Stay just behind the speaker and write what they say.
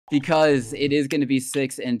because it is going to be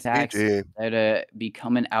 6 intacts. GG. They're to be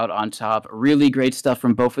coming out on top. Really great stuff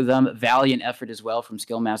from both of them. Valiant effort as well from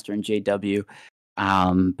Skillmaster and JW.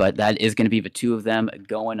 But that is going to be the two of them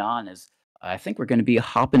going on. As I think we're going to be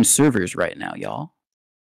hopping servers right now, y'all.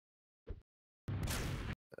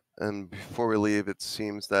 And before we leave, it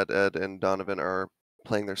seems that Ed and Donovan are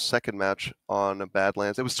playing their second match on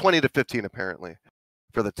Badlands. It was 20-15 apparently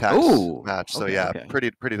for the tax match. So okay, yeah, okay.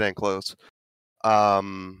 pretty dang close. Yeah,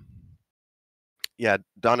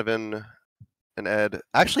 Donovan and Ed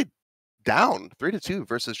actually down 3-2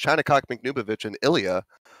 versus Chinacock, McNubovich, and Ilya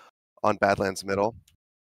on Badlands Middle.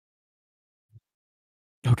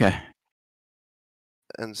 Okay.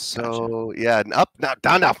 And so yeah,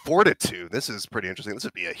 down now 4-2. This is pretty interesting. This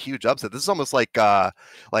would be a huge upset. This is almost like a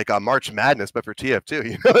March Madness, but for TF2.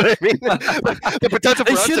 You know what I mean? The potential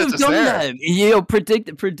for upsets is there. That. You know,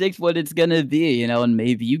 predict what it's gonna be. You know, and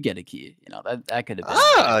maybe you get a key. You know, that could have been.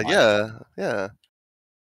 Yeah.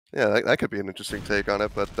 That could be an interesting take on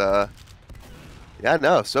it. But yeah,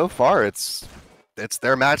 no. So far, it's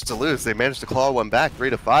their match to lose. They managed to claw one back,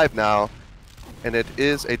 3-5 now. And it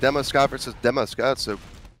is a Demo Scout versus Demo Scout, so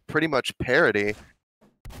pretty much parity.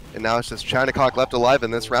 And now it's just Chinacock left alive in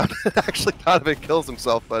this round. Actually, Donovan kills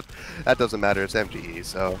himself, but that doesn't matter. It's MGE,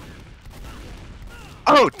 so...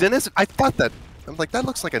 Oh, Denis... I thought that... I'm like, that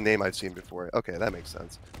looks like a name I've seen before. Okay, that makes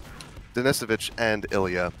sense. Denisovich and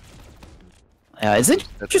Ilya. Is it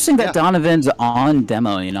interesting that Donovan's on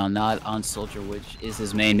Demo, you know, not on Soldier, which is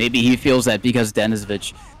his main? Maybe he feels that because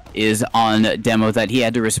Denisovich is on Demo that he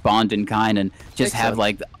had to respond in kind and just have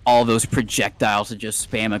like all those projectiles to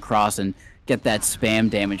just spam across and get that spam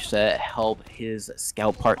damage to help his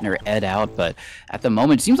scout partner Ed out. But at the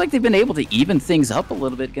moment, it seems like they've been able to even things up a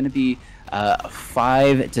little bit. Going to be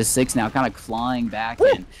 5-6 now, kind of clawing back.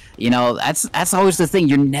 And you know, that's always the thing.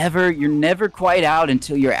 You're never quite out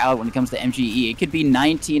until you're out when it comes to MGE. It could be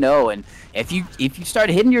 19-0, and if you start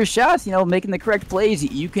hitting your shots, you know, making the correct plays,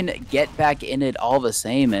 you can get back in it all the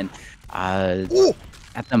same. And at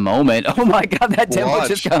the moment, oh my god, that demo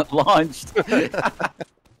just got launched.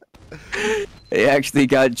 They actually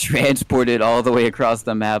got transported all the way across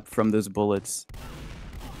the map from those bullets.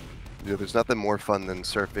 Yeah, there's nothing more fun than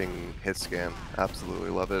surfing hit scan. Absolutely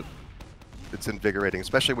love it. It's invigorating,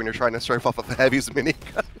 especially when you're trying to surf off of the heavy's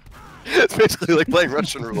minigun. It's basically like playing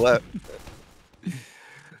Russian roulette.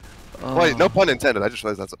 Wait, no pun intended. I just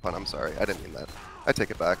realized that's a pun. I'm sorry. I didn't mean that. I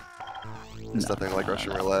take it back. It's nothing like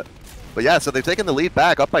Russian roulette. But yeah, so they've taken the lead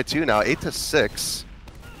back, up by 2 now, 8-6.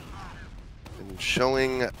 And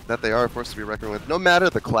showing that they are a force to be reckoned with. No matter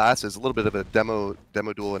the class, is a little bit of a demo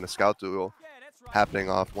duel and a scout duel happening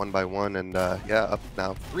off 1 by 1. And yeah, up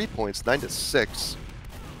now 3 points, 9-6.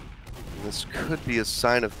 And this could be a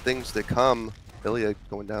sign of things to come. Ilya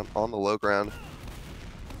going down on the low ground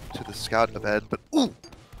to the scout of Ed. But ooh!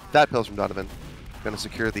 That pills from Donovan. Going to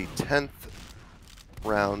secure the 10th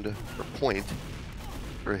round or point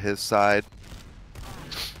for his side.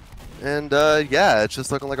 And yeah, it's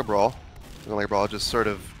just looking like a brawl. Looking like a brawl, just sort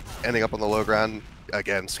of ending up on the low ground.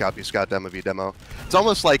 Again, scout v scout, demo v demo. It's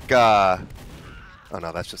almost like, oh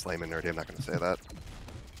no, that's just lame and nerdy. I'm not going to say that.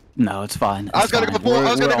 No, it's fine. I was going to go.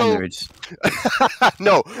 I was going to go.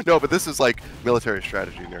 Nerds. no, but this is like military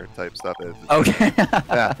strategy nerd type stuff. Okay.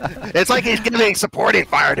 Yeah, it's like he's giving supporting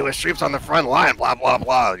fire to his troops on the front line. Blah blah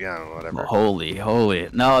blah. You know, whatever. Holy.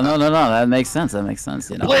 No. That makes sense. You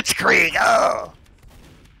know. Blitzkrieg. Oh.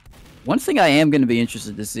 One thing I am going to be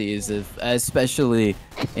interested to see is if, especially,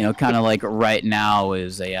 you know, kind of like right now,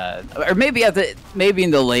 is a, or maybe maybe in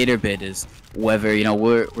the later bit, is whether, you know,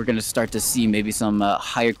 we're going to start to see maybe some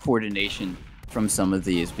higher coordination from some of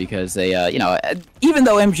these, because they, you know, even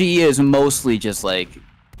though MGE is mostly just like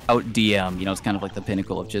out DM, you know, it's kind of like the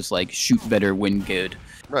pinnacle of just like shoot better, win good.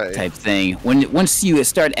 Right. Type thing. Once you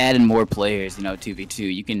start adding more players, you know,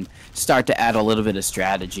 2v2, you can start to add a little bit of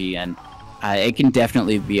strategy, and it can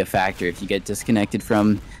definitely be a factor if you get disconnected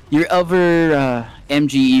from your other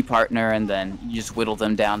MGE partner, and then you just whittle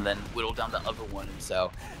them down, then whittle down the other one. And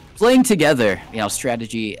so playing together, you know,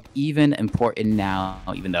 strategy even important now,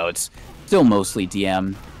 even though it's still mostly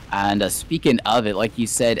DM. And speaking of it, like you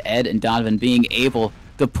said, Ed and Donovan being able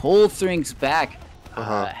to pull things back,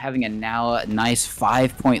 having a now nice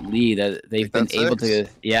 5-point lead. They've been able to,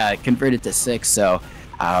 convert it to 6. So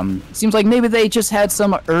seems like maybe they just had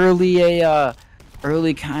some early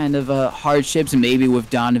kind of hardships, and maybe with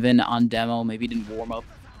Donovan on demo, maybe didn't warm up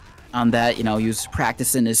on that. You know, he was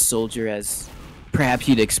practicing his soldier as perhaps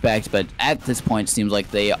you'd expect, but at this point, it seems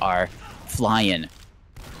like they are flying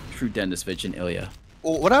through Denisovich and Ilya.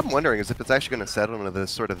 Well, what I'm wondering is if it's actually going to settle into this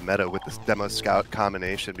sort of meta with this Demo Scout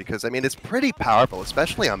combination, because I mean it's pretty powerful,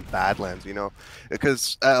 especially on Badlands, you know,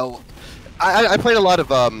 because I played a lot of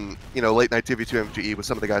you know, late night TV2 MGE with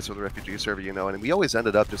some of the guys from the refugee server, you know, and we always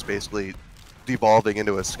ended up just basically devolving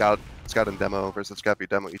into a scout and demo versus scout v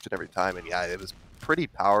demo each and every time, and yeah, it was pretty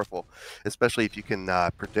powerful, especially if you can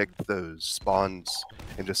predict those spawns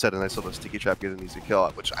and just set a nice little sticky trap, get an easy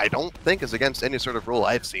kill, which I don't think is against any sort of rule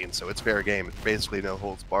I've seen, so it's fair game. It's basically no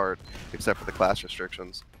holds barred except for the class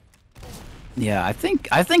restrictions. Yeah, I think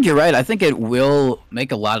you're right. I think it will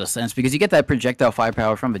make a lot of sense because you get that projectile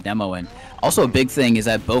firepower from the demo, and also a big thing is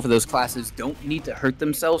that both of those classes don't need to hurt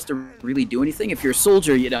themselves to really do anything. If you're a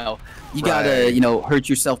soldier, you know, you gotta, you know, hurt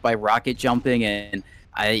yourself by rocket jumping, and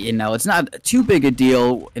you know, it's not too big a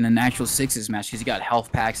deal in an actual sixes match because you got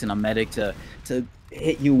health packs and a medic to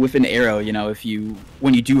hit you with an arrow, you know,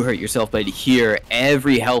 when you do hurt yourself. But here,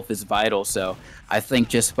 every health is vital, so I think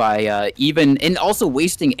just by and also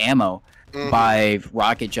wasting ammo by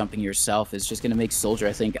rocket jumping yourself is just going to make Soldier,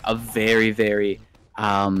 I think, a very, very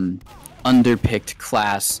underpicked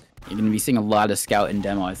class. You're going to be seeing a lot of Scout and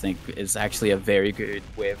Demo, I think, is actually a very good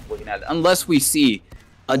way of looking at it. Unless we see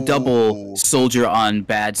a double Soldier on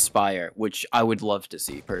Bad Spire, which I would love to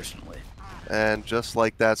see, personally. And just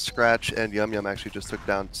like that, Scratch and Yum Yum actually just took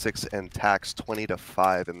down 6 and Tax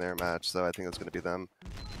 20-5 in their match, so I think it's going to be them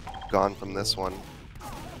gone from this one.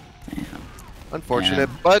 Damn. Unfortunate,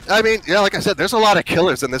 but I mean, yeah, like I said, there's a lot of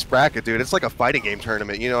killers in this bracket, dude. It's like a fighting game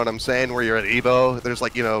tournament, you know what I'm saying? Where you're at Evo, there's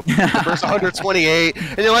like, you know, the first 128,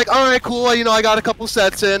 and you're like, all right, cool, you know, I got a couple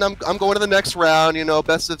sets in, I'm going to the next round, you know,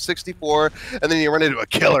 best of 64, and then you run into a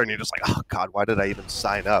killer, and you're just like, oh god, why did I even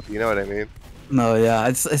sign up? You know what I mean? No, yeah,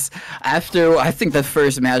 it's after I think the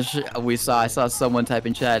first match I saw someone type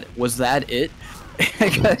in chat, was that it?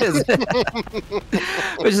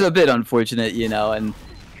 Which is a bit unfortunate, you know, and.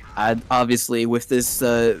 Obviously, with this,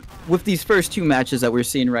 with these first two matches that we're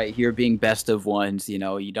seeing right here being best of ones, you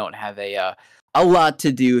know, you don't have a lot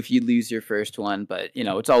to do if you lose your first one. But you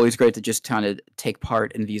know, it's always great to just kind of take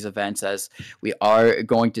part in these events, as we are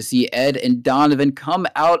going to see Ed and Donovan come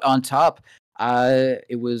out on top.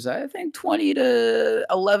 It was, I think,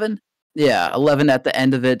 20-11. Yeah, 11 at the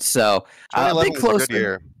end of it. So a bit closer. Good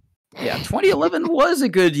year. Yeah, 2011 was a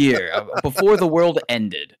good year before the world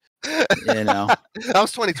ended. You know, that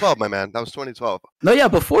was 2012, my man. That was 2012. No, yeah,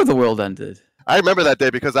 before the world ended. I remember that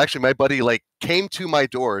day because actually my buddy like came to my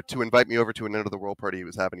door to invite me over to an end of the world party he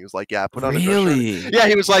was having. He was like, "Yeah, put on a dress shirt." Yeah,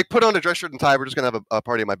 he was like, "Put on a dress shirt and tie. We're just gonna have a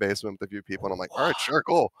party in my basement with a few people." And I'm like, "All right, sure,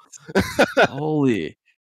 cool." Holy.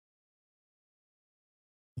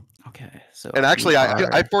 Okay, so. And actually,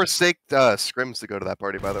 I forsaked scrims to go to that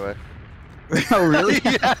party. By the way. Oh really?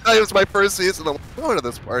 Yeah, it was my first season. I'm going to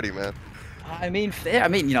this party, man. I mean,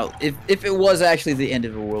 you know, if it was actually the end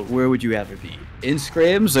of the world, where would you ever be? In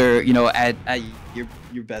scrims, or you know, at your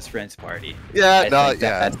best friend's party? Yeah,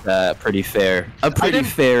 that's pretty fair. Yeah. I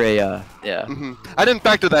didn't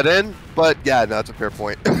factor that in, but yeah, no, it's a fair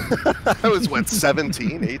point. I was what,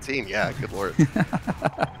 17, 18? Yeah, good lord.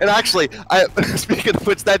 And actually, speaking of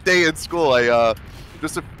which, that day in school, I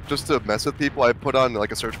just to mess with people, I put on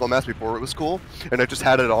like a surgical mask before it was cool, and I just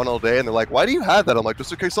had it on all day, and they're like, "Why do you have that?" I'm like,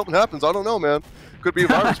 "Just in case something happens. I don't know, man. Could be a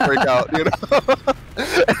virus breakout, you know."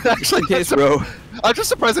 Actually, I'm just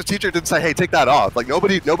surprised the teacher didn't say, "Hey, take that off." Like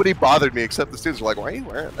nobody bothered me except the students were like, "Why are you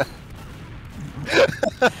wearing that?"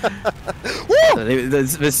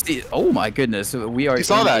 Oh my goodness, we are. You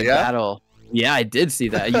saw that, yeah? Battle. Yeah, I did see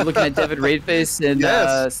that. Are you looking at David Raidface and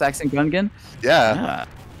Saxon Gungan? Yeah.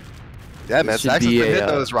 Yeah, man, Saxon's been hitting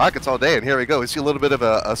those rockets all day, and here we go. We see a little bit of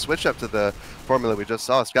a switch up to the formula we just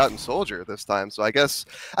saw, Scout and Soldier this time. So I guess,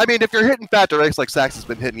 I mean, if you're hitting fat directs like Saxon's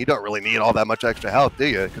been hitting, you don't really need all that much extra health, do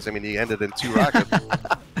you? Because, I mean, he ended in 2 rockets.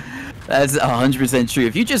 That's 100% true.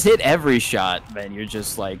 If you just hit every shot, man, you're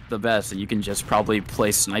just, like, the best, and you can just probably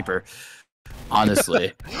play Sniper.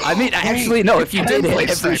 Honestly. I mean, actually, no, if you did hit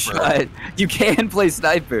every shot, you can play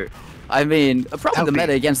Sniper. I mean, probably the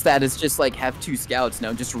meta against that is just like have 2 scouts,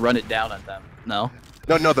 no, just run it down at them. No?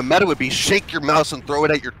 No, the meta would be shake your mouse and throw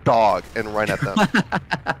it at your dog and run at them.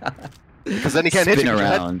 Because then you can't hit you.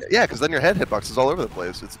 Around. Yeah, because then your head hitbox is all over the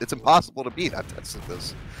place. It's impossible to beat. I've tested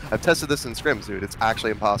this in scrims, dude. It's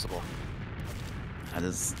actually impossible. That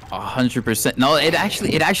is 100%. No, it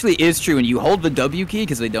actually is true, and you hold the W key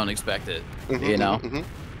because they don't expect it. You know,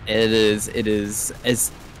 it is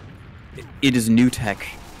new tech.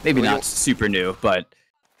 Maybe not super new, but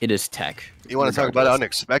it is tech. You want to talk about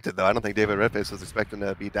unexpected, though? I don't think David Redface was expecting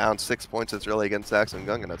to be down 6 points this early against Saxon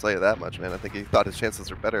Gungan. I'll tell you that much, man. I think he thought his chances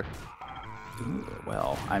were better. Ooh,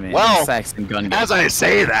 well, I mean, well, Saxon Gungan. As I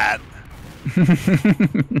say that,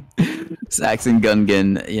 Sax and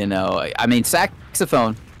Gungan, you know, I mean,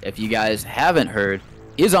 Saxophone, if you guys haven't heard,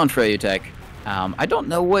 is on Freljotech. I don't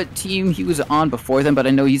know what team he was on before then, but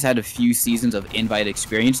I know he's had a few seasons of invite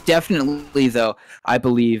experience. Definitely, though, I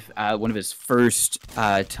believe one of his first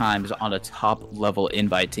times on a top-level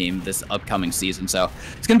invite team this upcoming season. So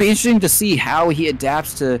it's going to be interesting to see how he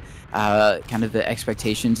adapts to kind of the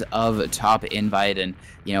expectations of a top invite, and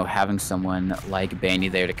you know, having someone like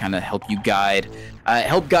Banny there to kind of help guide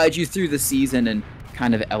you through the season and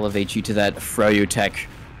kind of elevate you to that Freljotech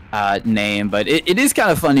name. But it is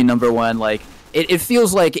kind of funny, number one, like it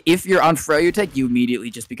feels like if you're on Freljotech, you immediately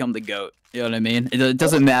just become the GOAT. You know what I mean? It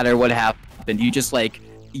doesn't matter what happened. You just like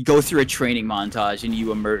you go through a training montage and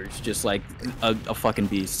you emerge just like a fucking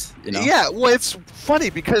beast, you know? Yeah, well, it's funny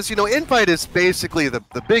because, you know, invite is basically the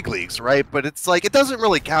big leagues, right? But it's like, it doesn't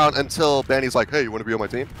really count until Banny's like, hey, you want to be on my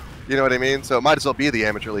team? You know what I mean? So it might as well be the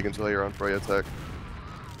amateur league until you're on Freljotech.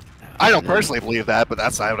 I don't personally believe that, but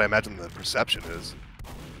that's what I imagine the perception is.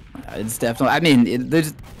 It's definitely, I mean,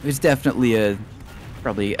 there's definitely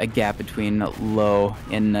probably a gap between low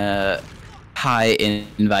and high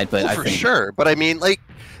invite, but I for think sure. But I mean, like,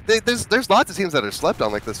 there's lots of teams that are slept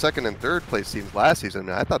on, like the second and third place teams last season.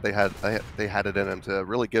 I thought they had it in them to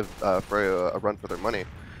really give Freya a run for their money.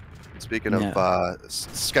 Speaking of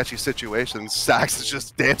sketchy situations, Sax is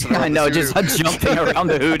just dancing around. I know, just jumping around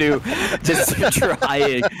the hoodoo,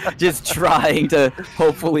 just trying to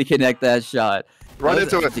hopefully connect that shot. Run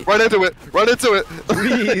into it.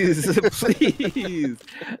 Please, please.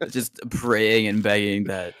 Just praying and begging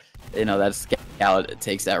that, you know, that scout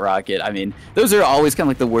takes that rocket. I mean, those are always kind of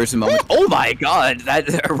like the worst moments. Oh my god,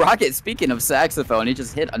 that rocket, speaking of Saxophone, he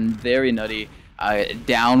just hit a very nutty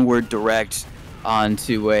downward direct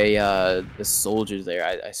onto the soldiers there.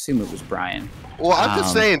 I assume it was Brian. Well, I'm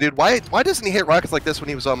just saying, dude, why doesn't he hit rockets like this when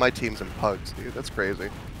he was on my teams in Pugs, dude? That's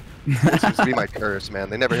crazy. It seems to be my curse,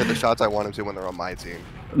 man. They never hit the shots I want them to when they're on my team.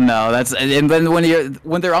 No, and then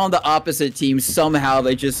when they're on the opposite team, somehow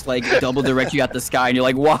they just like double direct you at the sky, and you're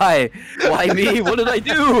like, why me? What did I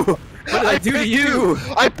do? What did I do to you?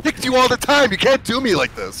 I picked you all the time. You can't do me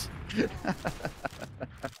like this.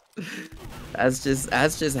 That's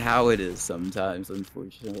just how it is sometimes,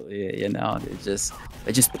 unfortunately. You know,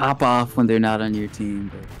 they just pop off when they're not on your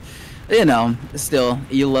team. But you know, still,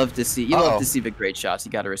 you love to see the great shots.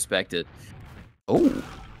 You got to respect it. Oh.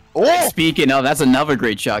 Speaking of, that's another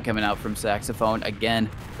great shot coming out from Saxophone again.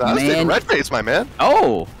 That's David Redface, my man.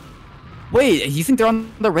 Oh. Wait, you think they're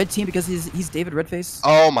on the red team because he's David Redface?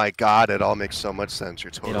 Oh my god, it all makes so much sense.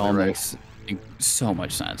 You're totally right. It all makes so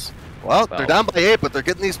much sense. Well, they're down by 8, but they're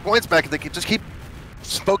getting these points back, and they just keep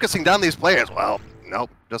focusing down these players. Well, nope.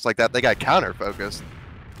 Just like that, they got counter-focused.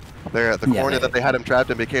 They're at the corner that they had him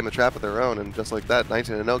trapped and became a trap of their own, and just like that,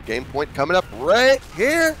 19-0 game point coming up right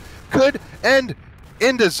here. Could end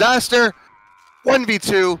in disaster.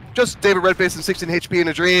 1v2, just David Redface and 16 HP in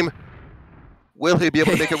a dream. Will he be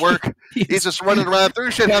able to make it work? He's just running around through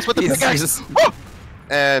shithouse with the pickaxe.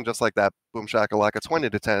 And just like that, boom shakalaka,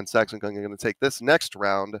 20-10. Saxon Gung are going to take this next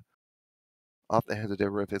round off the hands of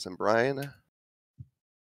David Redface and Brian.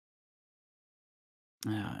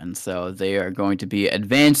 Yeah, and so they are going to be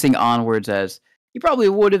advancing onwards, as you probably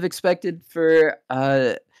would have expected for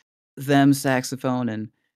them, Saxophone and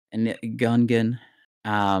Gungan.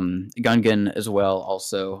 Gungan as well,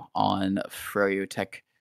 also on Freljotech,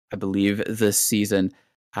 I believe, this season.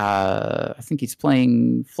 I think he's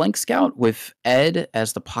playing Flank Scout with Ed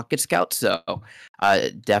as the Pocket Scout, so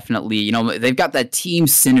definitely, you know, they've got that team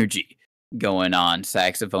synergy going on,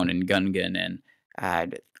 Saxophone and Gungan, and I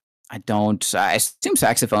assume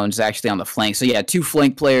Saxophone's actually on the flank. So yeah, 2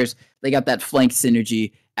 flank players. They got that flank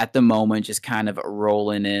synergy at the moment, just kind of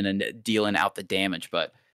rolling in and dealing out the damage.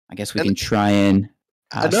 But I guess we can try and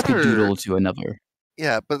skedoodle to another.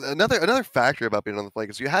 Yeah, but another factor about being on the flank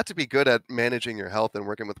is you have to be good at managing your health and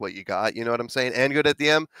working with what you got. You know what I'm saying? And good at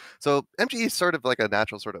DM. So MGE is sort of like a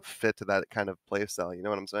natural sort of fit to that kind of play style. You know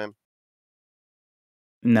what I'm saying?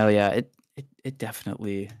 No, yeah, it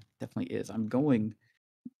definitely is. I'm going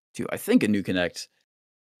to, I think, a new connect.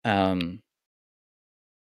 Okay.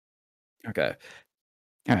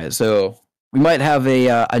 All right, so we might have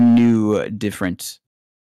a new different.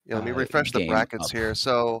 Yeah, let me refresh the brackets here.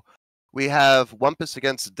 So we have Wumpus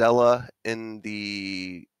against Della in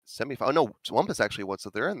the semifinal. Oh, no, Wumpus actually won, so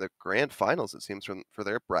they're in the grand finals, it seems, for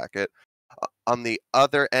their bracket. On the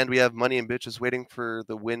other end, we have Money and Bitches waiting for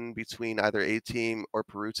the win between either A-Team or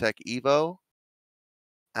Peru Tech Evo.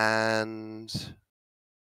 And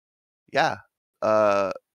yeah,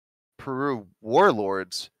 Peru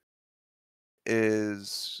Warlords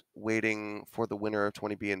is waiting for the winner of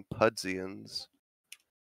 20B and Pudzians.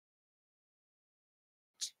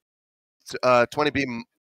 20B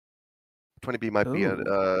might be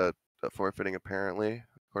a forfeiting, apparently,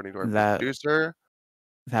 according to our producer.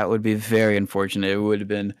 That would be very unfortunate. It would have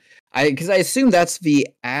been, because I assume that's the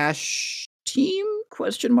Ash team ?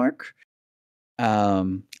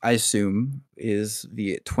 I assume is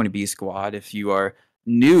the 20B squad. If you are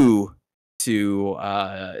new to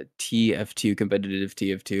TF2, competitive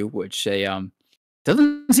TF2, which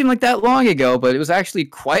doesn't seem like that long ago, but it was actually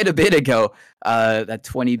quite a bit ago. That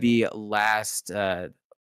 20B last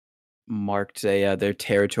marked their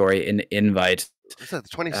territory in invite. Was that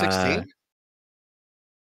 2016?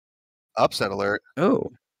 Upset alert.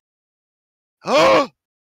 Oh.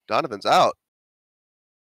 Donovan's out.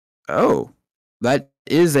 Oh. That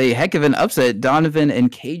is a heck of an upset. Donovan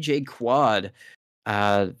and KJ Quad,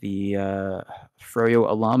 the Froyo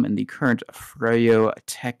alum and the current Froyo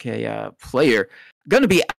Tech player, going to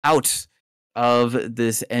be out of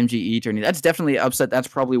this MGE tourney. That's definitely an upset. That's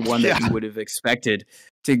probably one that you would have expected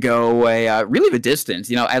to go away really the distance.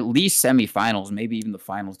 You know, at least semifinals, maybe even the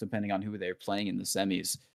finals, depending on who they're playing in the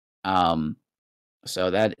semis. So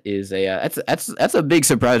that is that's a big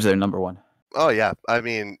surprise there, number one. Oh yeah, I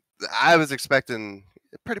mean, I was expecting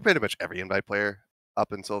pretty much every invite player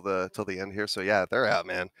up until the end here. So yeah, they're out,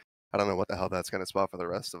 man. I don't know what the hell that's gonna spell for the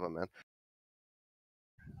rest of them, man.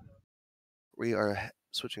 We are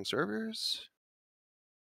switching servers.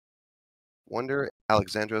 Wonder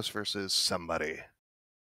Alexandros versus somebody.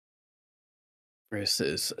 Question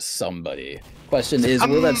is,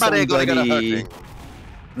 will that somebody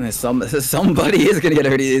somebody is gonna get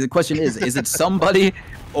hurt? The question is it somebody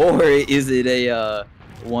or is it a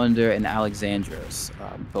Wonder and Alexandros?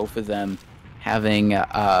 Both of them having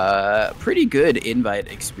a pretty good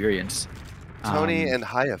invite experience. Tony and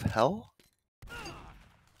High of Hell?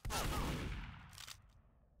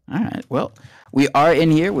 Alright, well, we are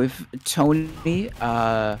in here with Tony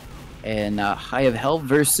and High of Hell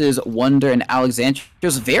versus Wonder and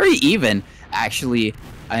Alexandros. Very even, actually,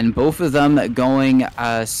 and both of them going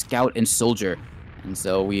Scout and Soldier. And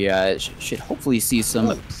so we should hopefully see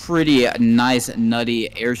some pretty nice,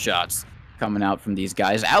 nutty air shots coming out from these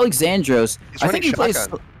guys. Alexandros, I think he plays...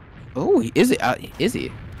 Oh, is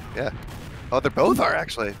he? Yeah. Oh, they both are,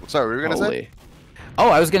 actually. Sorry, what were you going to say? Oh,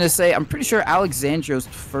 I was going to say, I'm pretty sure Alexandros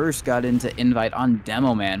first got into Invite on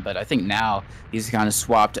Demo Man, but I think now he's kind of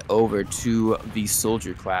swapped over to the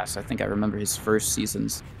Soldier class. I think I remember his first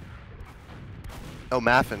seasons. Oh,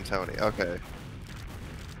 Math and Tony. Okay.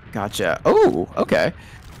 Gotcha. Oh, okay.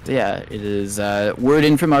 So yeah, it is word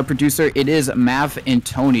in from our producer. It is Math and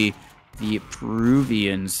Tony, the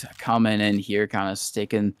Peruvians, coming in here, kind of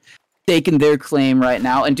staking their claim right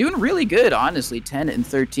now and doing really good, honestly. 10 and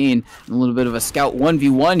 13, a little bit of a Scout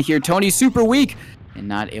 1v1 here. Tony's super weak and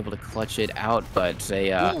not able to clutch it out, but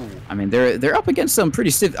they, I mean, they're up against some pretty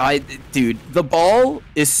stiff. Dude, the ball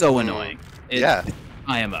is so annoying. Yeah.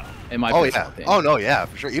 IMO. In my opinion. Oh no, yeah,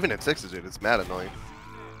 for sure. Even at sixes, dude, it's mad annoying.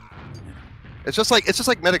 It's just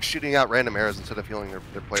like medics shooting out random arrows instead of healing their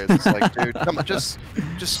players. It's like, dude, come on, just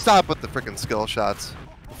stop with the freaking skill shots.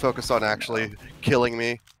 Focus on actually killing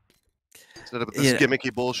me instead of this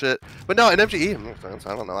gimmicky bullshit. But no, in MGE,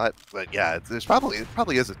 I don't know. But yeah, it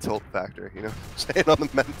probably is a tilt factor, you know, staying on the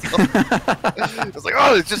mental. It's like,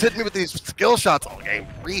 oh, it's just hitting me with these skill shots all game.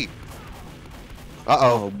 Breathe.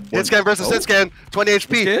 Uh-oh. Hit scan versus hit scan. 20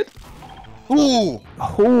 HP. Ooh.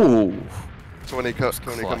 Oh. 20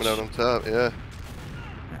 coming out on top, yeah.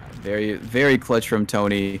 Very, very clutch from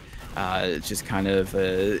Tony. Just kind of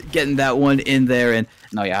getting that one in there, and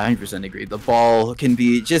no, yeah, 100% agree. The ball can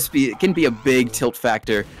be a big tilt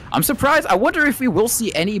factor. I'm surprised. I wonder if we will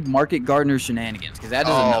see any Market Gardener shenanigans, because that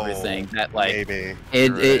is another thing that, like, maybe.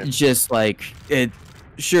 it just like it.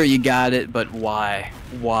 Sure, you got it, but why?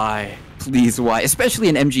 Please, why? Especially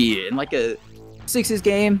in MGE, in like a sixes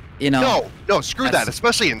game, you know. No, screw that.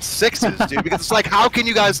 Especially in sixes, dude. Because it's like, how can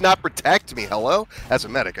you guys not protect me? Hello, as a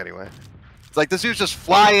medic, anyway. It's like this dude's just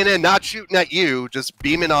flying in, not shooting at you, just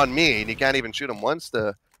beaming on me, and you can't even shoot him once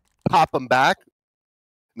to pop him back.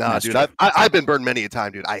 Nah, dude, I've been burned many a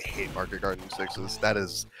time, dude. I hate Market Garden sixes. That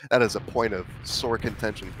is a point of sore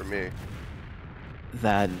contention for me.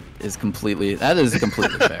 That is completely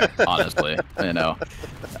fair, honestly. You know,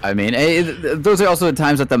 I mean, those are also the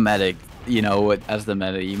times that the medic, you know, as the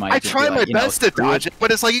meta, you might. I try my best to dodge it, but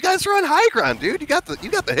it's like you guys are on high ground, dude. You got the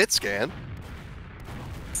hit scan.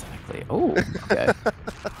 Exactly. Oh, okay.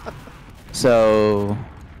 So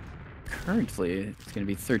currently it's gonna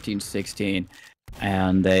be 13-16,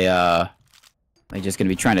 and they They're just going to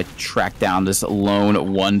be trying to track down this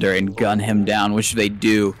lone wonder and gun him down, which they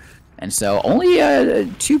do. And so only a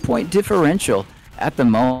 2-point differential at the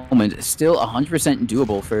moment. Still 100%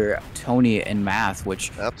 doable for Tony and Math,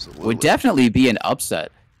 which would definitely be an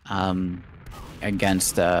upset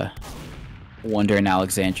against Wonder and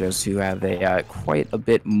Alexandros, who have a quite a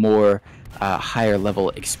bit more higher level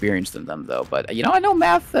experience than them, though. But I know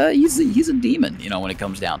Math, he's a demon, when it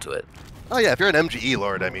comes down to it. Oh yeah, if you're an MGE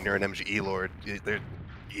Lord, I mean, you're an MGE Lord. You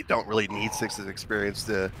don't really need 6's experience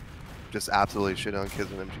to just absolutely shit on kids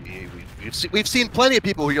in MGE. We've seen plenty of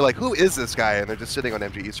people who you're like, who is this guy? And they're just sitting on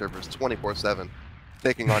MGE servers 24/7,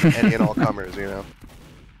 taking on any and all comers, No,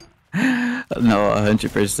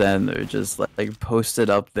 100%. They're just like posted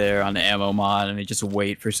up there on Ammomon, and they just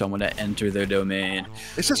wait for someone to enter their domain.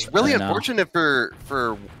 It's just really unfortunate for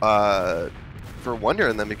Wonder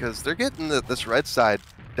and them, because they're getting this red side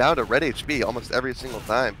down to red HP almost every single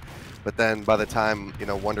time. But then by the time,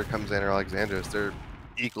 Wonder comes in or Alexandros, they're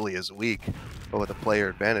equally as weak, but with a player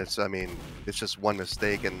advantage. So, I mean, it's just one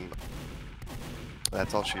mistake, and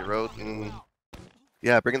that's all she wrote. And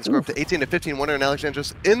yeah, bringing the score up to 18-15. Wonder and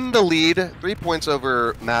Alexandros in the lead. 3 points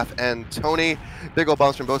over Math and Tony. Big old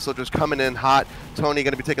bombs from both soldiers coming in hot. Tony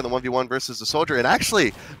going to be taking the 1v1 versus the soldier. And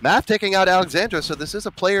actually, Math taking out Alexandros, so this is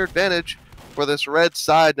a player advantage for this red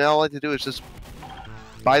side. Now all I have to do is just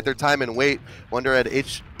bide their time and wait. Wonder had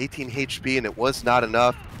 18 HP, and it was not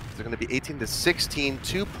enough. They're going to be 18-16.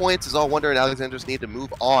 2 points is all Wonder and Alexandros need to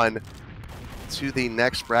move on to the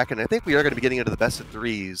next bracket. And I think we are going to be getting into the best of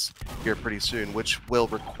 3s here pretty soon, which will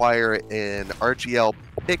require an RGL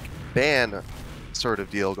pick ban sort of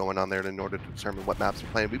deal going on there in order to determine what maps are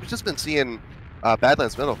playing. We've just been seeing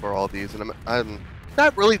Badlands Middle for all of these, and I'm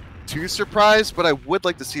not really too surprised, but I would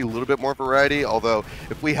like to see a little bit more variety. Although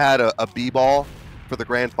if we had a B-ball for the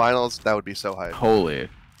grand finals, that would be so hype. Holy.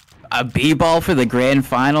 A B-ball for the grand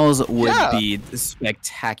finals would be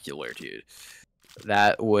spectacular, dude.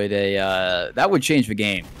 That would change the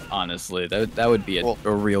game, honestly. That would be a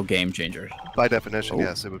real game changer. By definition,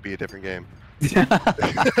 yes, it would be a different game.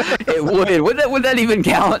 It would. Would that even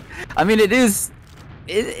count? I mean, it is.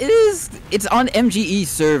 It's on MGE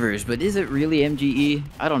servers, but is it really MGE?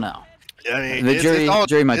 I don't know. I mean, the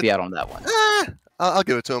jury might be out on that one. I'll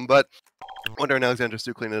give it to him, but Wonder and Alexandros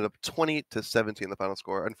do clean it up 20-17 the final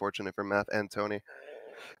score. Unfortunate for Math and Tony,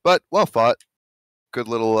 but well fought. Good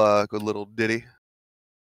little ditty.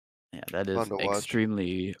 Yeah, that is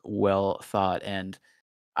extremely well thought, and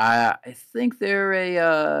I think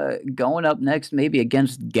they're going up next, maybe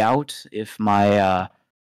against Gout. If my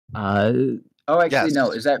no,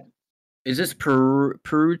 is this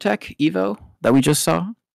Peru Tech Evo that we just saw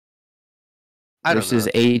versus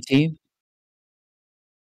A team?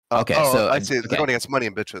 Okay, so I see. They're going against Money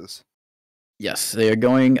and Bitches. Yes, they are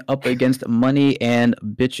going up against Money and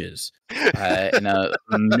Bitches. An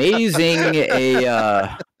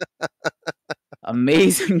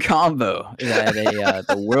amazing combo that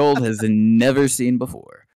the world has never seen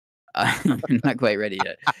before. I'm not quite ready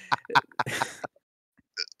yet.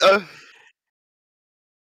 All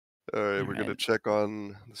right, we're going to check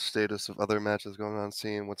on the status of other matches going on,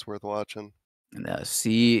 seeing what's worth watching.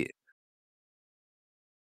 See.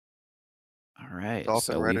 All right,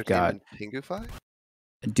 Dolphin so Rider we've got Pinguefy?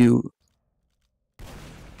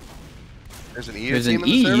 There's an EU There's team an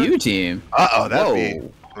EU team. Uh-oh, that'd be...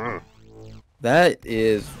 That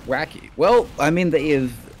is wacky. Well, I mean, they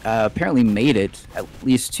have apparently made it at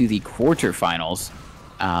least to the quarterfinals.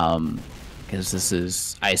 Because this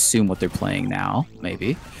is, I assume, what they're playing now,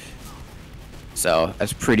 maybe. So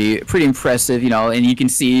that's pretty impressive, and you can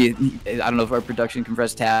see, I don't know if our production can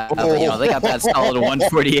press tab, but they got that solid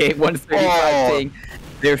 148, 135 thing.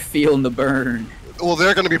 They're feeling the burn. Well,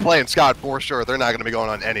 they're going to be playing Scott for sure. They're not going to be going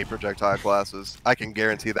on any projectile classes. I can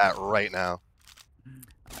guarantee that right now.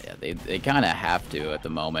 Yeah, they kind of have to at the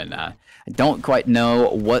moment. I don't quite know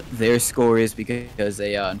what their score is because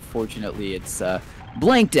they unfortunately it's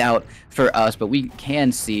blanked out for us, but we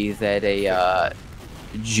can see that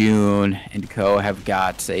June and co have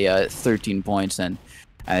got 13 points, and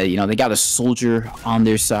they got a soldier on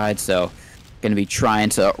their side, so gonna be trying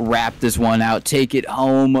to wrap this one out, take it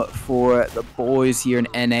home for the boys here in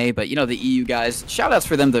NA. But the EU guys, shout outs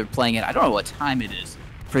for them. They're playing it. I don't know what time it is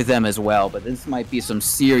for them as well, but this might be some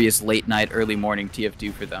serious late night, early morning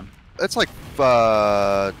TF2 for them. It's like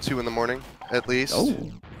 2 in the morning at least.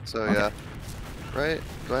 Oh, so okay. Yeah, right?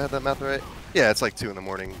 Do I have that math right? Yeah, it's like 2 in the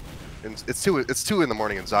morning. It's 2 in the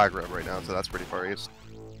morning in Zagreb right now, so that's pretty far east.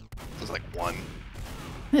 So it's like 1.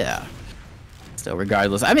 Yeah. So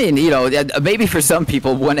regardless, I mean, maybe for some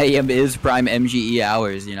people 1 a.m. is prime MGE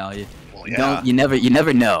hours. You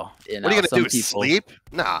never know. What are you gonna do? Sleep?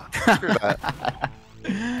 Nah, screw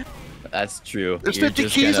that. That's true. There's 50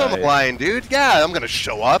 keys on the line, dude. Yeah, I'm gonna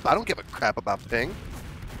show up. I don't give a crap about ping.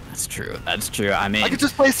 That's true. That's true. I mean, I can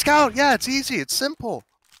just play scout. Yeah, it's easy. It's simple.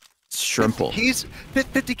 Shrimple.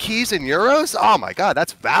 50 keys in euros? Oh my god,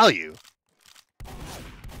 that's value.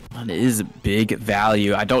 That is big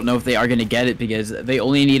value. I don't know if they are going to get it because they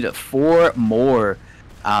only need 4 more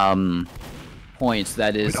points.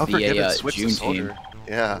 That is the June team.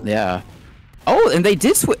 Yeah. Yeah. Oh, and they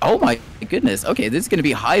did switch. Oh my goodness. Okay, this is going to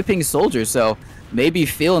be high ping soldier, so maybe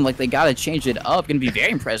feeling like they got to change it up. Going to be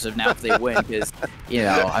very impressive now if they win because, you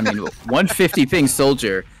know, I mean, 150 ping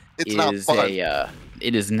soldier it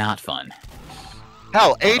is not fun.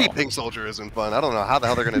 Hell, 80 ping soldier isn't fun. I don't know how the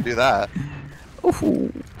hell they're going to do that.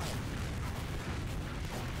 Ooh.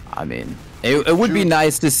 I mean, it would be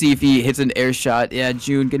nice to see if he hits an air shot. Yeah,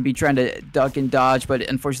 June going to be trying to duck and dodge, but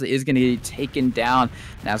unfortunately is going to get taken down.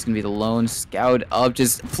 Now it's going to be the lone scout up,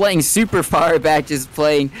 just playing super far back, just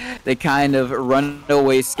playing the kind of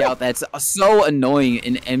runaway scout that's so annoying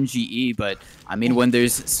in MGE. But, I mean, when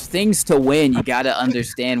there's things to win, you got to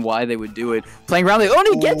understand why they would do it. Playing around, oh,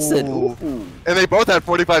 and he gets it. Ooh. And they both had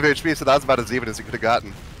 45 HP, so that was about as even as he could have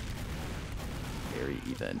gotten. Very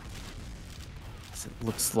even. So it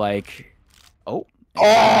looks like... Oh,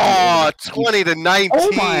 20 to 19.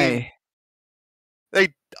 Oh my!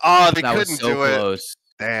 They couldn't do close.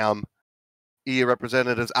 It. Damn. EU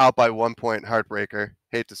representatives out by 1 point. Heartbreaker.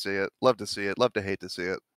 Hate to see it. Love to see it. Love to hate to see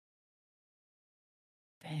it.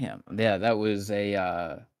 Damn. Yeah, that was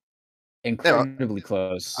a incredibly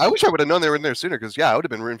close. I wish I would have known they were in there sooner, because I would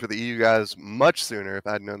have been rooting for the EU guys much sooner if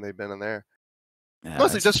I'd known they'd been in there. Yeah,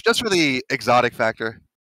 mostly just for the exotic factor.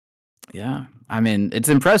 Yeah, I mean, it's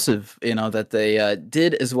impressive, you know, that they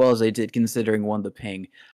did as well as they did, considering one, the ping,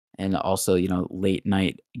 and also, you know, late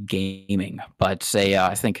night gaming. But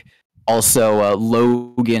I think also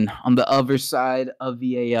Logan on the other side of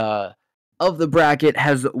the bracket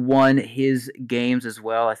has won his games as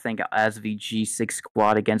well. I think as the G6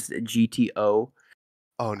 squad against GTO.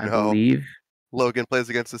 Oh no! I believe Logan plays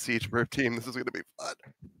against the Siege Burp team. This is going to be fun.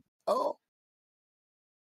 Oh.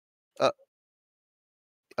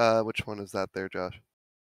 Which one is that there, Josh?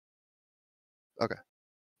 Okay.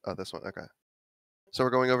 Oh, this one. Okay. So we're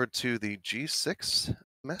going over to the G6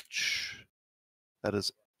 match. That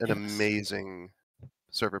is an amazing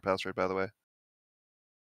server password, by the way.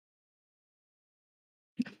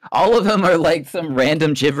 All of them are like some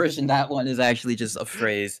random gibberish, and that one is actually just a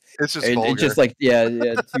phrase. It's just vulgar. It's just like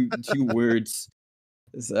two words.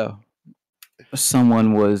 So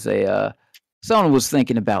someone was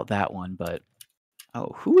thinking about that one, but. Oh,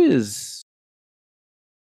 who is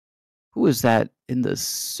that in the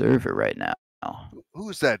server right now?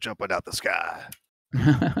 Who's that jumping out the sky?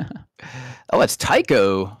 Oh, it's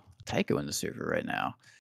Tycho. Tycho in the server right now.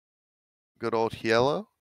 Good old Hielo.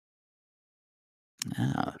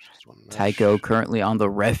 Yeah. Tycho currently on the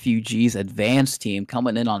Refugees Advanced team,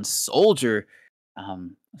 coming in on Soldier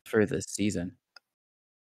for this season.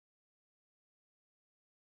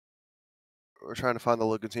 We're trying to find the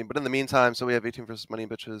Logan team, but in the meantime, so we have 18 versus Money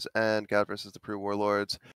Bitches and Gad versus the Peru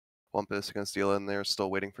Warlords. Wumpus against Deela, and they're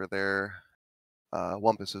still waiting for their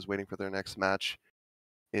Wumpus is waiting for their next match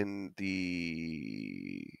in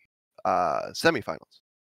the semifinals.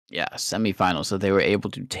 Yeah, semifinals. So they were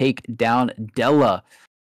able to take down Della,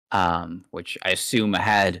 which I assume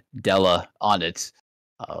had Della on it,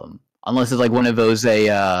 unless it's like one of those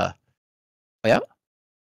yeah.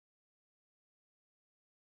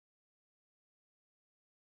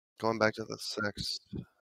 Going back to the 6.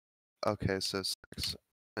 Okay, so 6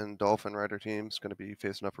 and Dolphin Rider team's going to be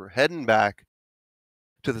facing up. We're heading back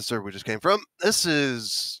to the server we just came from. This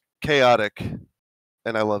is chaotic,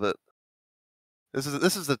 and I love it. This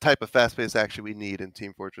is the type of fast-paced action we need in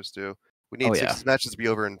Team Fortress 2. We need 6 matches to be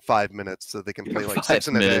over in 5 minutes so they can play like 6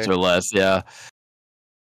 in a day. 5 minutes or less, yeah.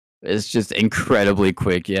 It's just incredibly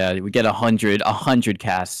quick, yeah. We get 100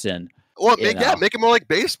 casts in. Well, make it more like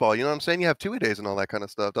baseball. You know what I'm saying? You have 2-a-days and all that kind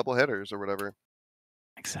of stuff, double headers or whatever.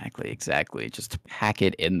 Exactly. Just pack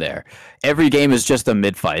it in there. Every game is just a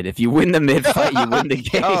mid-fight. If you win the mid-fight, you win the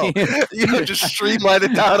game. You just streamline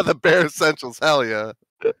it down to the bare essentials. Hell yeah.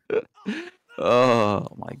 Oh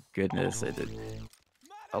my goodness.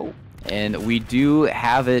 Oh, and we do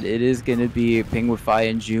have it. It is going to be Pinguefy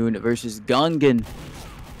in June versus Gungan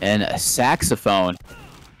and a saxophone.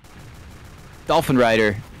 Dolphin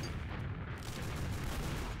Rider.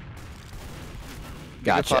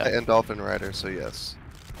 Gotcha. And Dolphin Rider, so yes.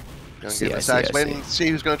 Gonna get the sax. Wait and see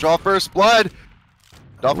who's going to draw first blood.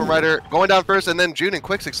 Dolphin Rider going down first, and then June in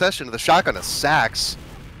quick succession to the shotgun of sax.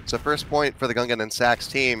 So first point for the Gungan and sax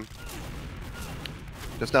team.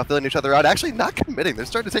 Just now filling each other out. Actually not committing. They're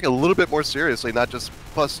starting to take it a little bit more seriously, not just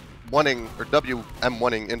plus oneing or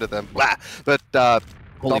WM1ing into them. Blah. But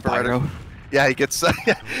Dolphin, yeah, he gets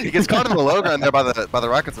caught in the low ground there by the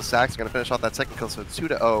Rockets of Sax. Going to finish off that second kill, so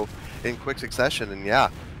 2-0 in quick succession. And yeah,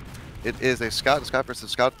 it is a Scout and Scout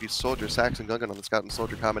versus Scout v Soldier. Sax and Gungan on the Scout and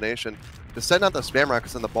Soldier combination. Just setting out the spam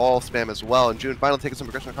rockets and the ball spam as well. And June finally taking some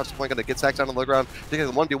progression across the point, going to get Sax down on the low ground, taking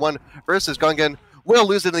the 1v1 versus Gungan. Will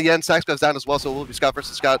lose it in the end. Sax goes down as well, so it will be Scout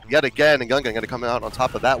versus Scout yet again. And Gungan going to come out on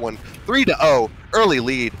top of that one. 3-0 early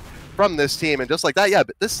lead from this team, and just like that, yeah,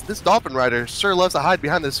 but this Dolphin Rider sure loves to hide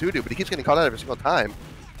behind this Hoodoo, but he keeps getting caught out every single time.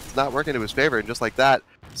 It's not working to his favor, and just like that,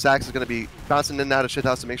 Sax is going to be bouncing in and out of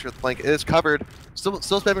shithouse to make sure the flank is covered. Still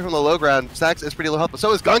spamming from the low ground. Sax is pretty low health, but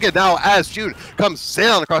so is Gungan now as June comes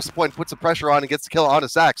sailing across the point, puts the pressure on, and gets the kill onto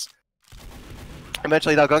Sax.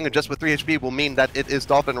 Eventually, now Gungan just with 3 HP will mean that it is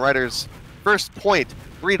Dolphin Rider's first point,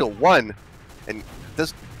 3-1, and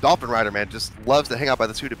this Dolphin Rider, man, just loves to hang out by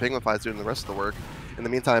this Hoodoo. Pinguefy is doing the rest of the work in the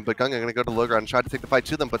meantime, but Gungan going to go to low ground and try to take the fight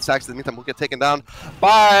to them, but Sax in the meantime will get taken down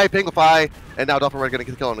by Pinguefy, and now Dolphin Rider going to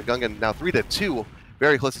get the kill on the Gungan. Now 3-2,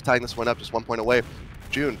 very close to tying this one up, just 1 point away.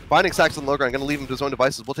 June finding Sax on the low ground, going to leave him to his own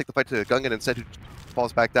devices. We'll take the fight to Gungan instead, who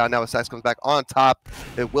falls back down. Now as Sax comes back on top,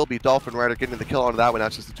 it will be Dolphin Rider getting the kill onto that one. Now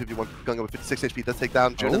it's just a 2v1. Gungan with 56 HP does take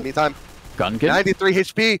down June in the meantime. Gungan 93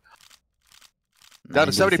 HP. Down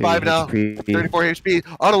to 75 now, 34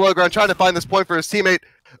 HP on a low ground, trying to find this point for his teammate.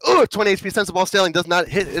 Ooh, 20 HP, sense of ball sailing does not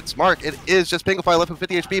hit its mark. It is just Pinguefy left with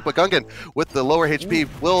 50 HP, but Gungan with the lower HP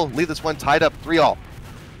will leave this one tied up 3-all.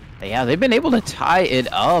 Yeah, they've been able to tie it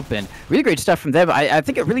up, and really great stuff from them. I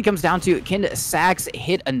think it really comes down to, can Sax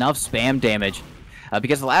hit enough spam damage?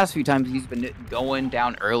 Because the last few times he's been going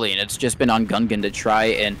down early, and it's just been on Gungan to try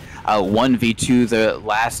and 1v2 the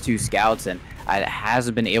last 2 scouts, and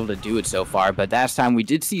hasn't been able to do it so far. But last time we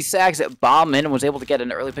did see Sax bomb in and was able to get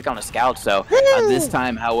an early pick on a scout. So this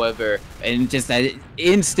time, however, and just that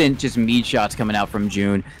instant just meat shots coming out from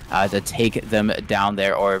June to take them down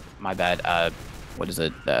there. Or my bad, what is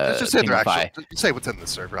it? It's just interaction. Say what's in the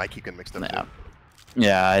server. I keep getting mixed up. Yeah.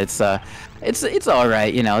 Yeah, it's all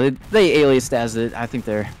right, you know. They aliased as it. I think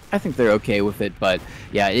they're okay with it, but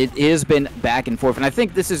yeah, it has been back and forth, and I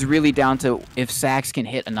think this is really down to if Sax can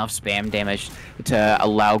hit enough spam damage to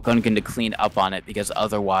allow Gungan to clean up on it, because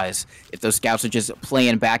otherwise, if those scouts are just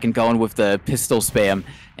playing back and going with the pistol spam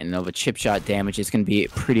and the chip shot damage, it's going to be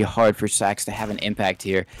pretty hard for Sax to have an impact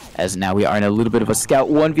here, as now we are in a little bit of a scout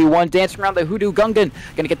 1v1, dancing around the Hoodoo. Gungan going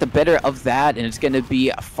to get the better of that, and it's going to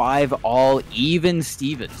be 5-all even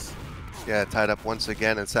Stevens. Yeah, tied up once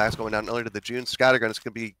again, and Sax going down early to the June scattergun. It's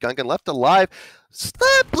going to be Gungan left alive.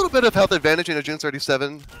 A little bit of health advantage in a June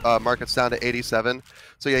 37. Market's down to 87.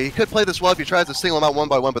 So yeah, you could play this well if he tries to single them out one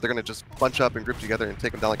by one, but they're going to just bunch up and group together and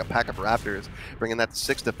take them down like a pack of raptors, bringing that to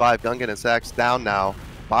 6-5. Gungan and Sax down now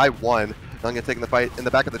by 1. Gungan taking the fight in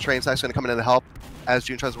the back of the train. Sax going to come in to help as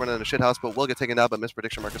June tries to run in a shithouse, but will get taken down. But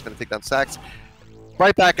misprediction Market's going to take down Sax.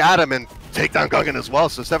 Right back at him and take down Gungan as well.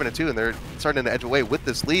 So 7-2, and they're starting to edge away with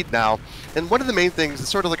this lead now. And one of the main things is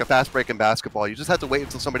sort of like a fast break in basketball. You just have to wait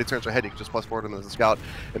until somebody turns their head. You can just plus forward them as a scout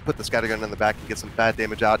and put the scattergun in the back and get some bad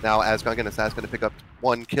damage out now, as Gungan and Sax going to pick up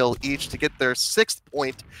 1 kill each to get their 6th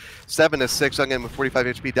point. 7-6. Gungan with 45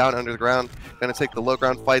 HP down under the ground. Going to take the low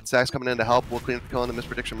ground fight. Sax coming in to help. We'll clean up the kill in the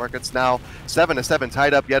misprediction Markets now. 7-7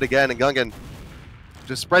 tied up yet again, and Gungan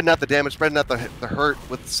just spreading out the damage, spreading out the hurt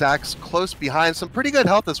with Sax close behind. Some pretty good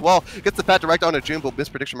health as well. Gets the fat direct onto June, but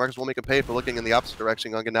misprediction Markets will make him pay for looking in the opposite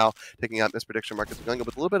direction. Gungan now taking out misprediction Markets. Gungan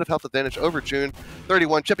with a little bit of health advantage over June.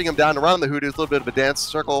 31, chipping him down around the Hoodoos. A little bit of a dance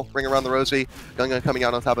circle, ring around the Rosie. Gungan coming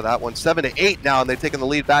out on top of that one. 7-8 now, and they've taken the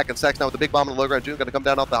lead back. And Sax now with the big bomb on the low ground. June going to come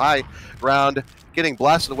down off the high ground, getting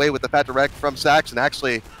blasted away with the fat direct from Sax. And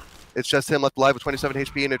actually, it's just him left alive with 27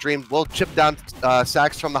 HP in a dream. Will chip down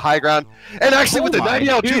Sax from the high ground. And actually with the 90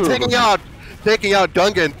 LG taking out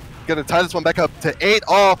Gungan. Going to tie this one back up to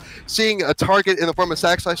 8-all. Seeing a target in the form of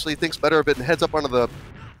Sax, actually thinks better of it and heads up onto the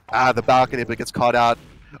balcony, but gets caught out,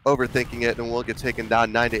 overthinking it, and will get taken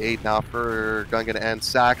down 9-8 now for Gungan and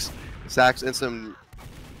Sax. Sax in some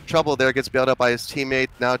trouble there, gets bailed out by his teammate.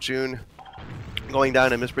 Now June going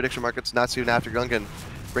down in misprediction Markets not soon after Gungan,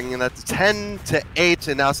 bringing that to 10-8,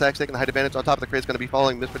 and now Sax taking the height advantage on top of the crate. Is going to be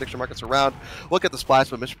following misprediction Markets around. We'll get the splash,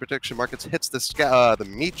 but misprediction Markets hits the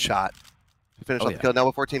meat shot to finish off the kill. Now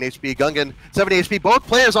with 14 HP, Gungan 70 HP. Both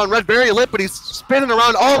players on red, very lit, but he's spinning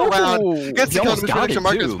around all around. Gets the kill to misprediction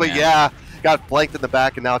Markets, but yeah, got flanked in the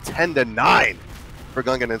back, and now 10-9 for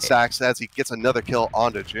Gungan and Sax as he gets another kill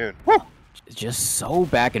onto June. just so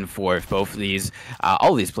back and forth. Both of these,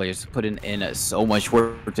 all of these players put in so much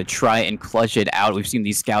work to try and clutch it out. We've seen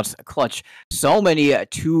these scouts clutch so many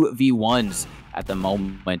 2v1s at the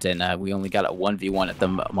moment, and we only got a 1v1 at the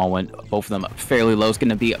moment. Both of them fairly low. It's going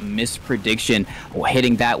to be a misprediction,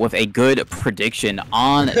 hitting that with a good prediction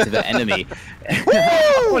on to the enemy.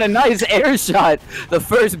 What a nice air shot. The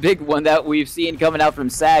first big one that we've seen coming out from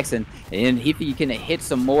Saxon. And if he can hit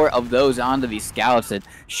some more of those onto these scouts, it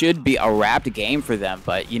should be a wrapped game for them.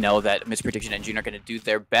 But you know that Misprediction and June are going to do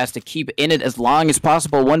their best to keep in it as long as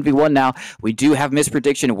possible. 1v1 now. We do have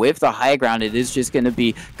Misprediction with the high ground. It is just going to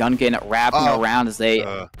be Gungan wrapping around as they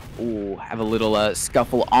have a little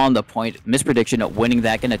scuffle on the point. Misprediction winning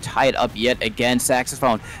that, going to tie it up yet again.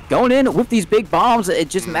 Saxophone going in with these big bombs. It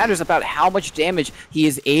just matters about how much damage he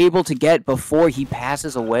is able to get before he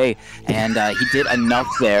passes away. And he did enough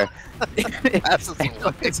there.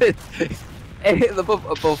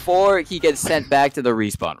 Before he gets sent back to the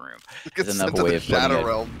respawn room. There's another way of Shadow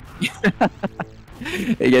Realm.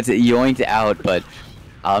 He gets yoinked out, but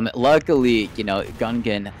luckily, you know,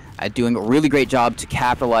 Gungan doing a really great job to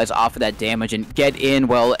capitalize off of that damage and get in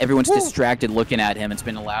while everyone's distracted looking at him. It's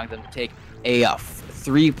been allowing them to take a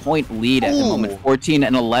 3-point lead at the moment, 14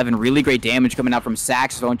 and 11. Really great damage coming out from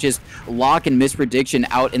Saxophone, just locking Misprediction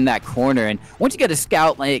out in that corner. And once you get a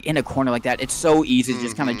scout like in a corner like that, it's so easy to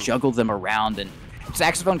just kind of juggle them around. And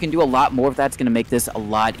Saxophone can do a lot more of that. It's going to make this a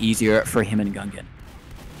lot easier for him and Gungan.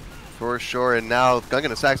 For sure, and now Gungan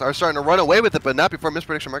and Sax are starting to run away with it, but not before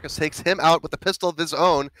Misprediction Marcus takes him out with a pistol of his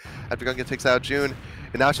own after Gungan takes out June.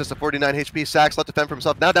 And now it's just a 49 HP. Sax left to fend for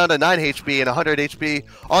himself, now down to 9 HP and 100 HP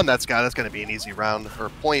on that scout. That's going to be an easy round, or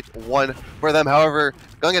 0.1 for them. However,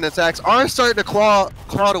 Gungan and Sax are starting to claw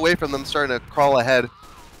away from them, starting to crawl ahead.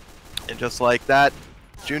 And just like that,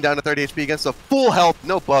 June down to 30 HP against a full health,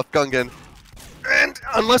 no buff Gungan. And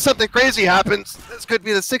unless something crazy happens, this could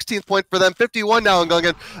be the 16th point for them. 51 now on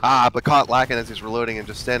Gungan. But caught lacking as he's reloading and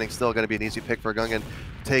just standing still. Going to be an easy pick for Gungan.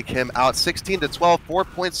 Take him out. 16 to 12. 4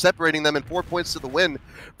 points separating them and 4 points to the win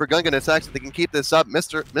for Gungan and Sax. If they can keep this up,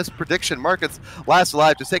 Misprediction Markets last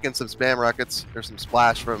alive. Just taking some spam rockets or some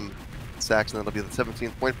splash from Sax. And that'll be the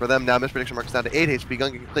 17th point for them. Now Misprediction Markets down to 8 HP.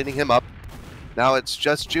 Gungan cleaning him up. Now it's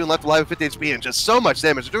just June left alive with 50 HP and just so much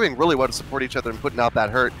damage. They're doing really well to support each other and putting out that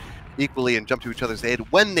hurt equally and jump to each other's aid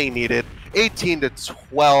when they need it. 18 to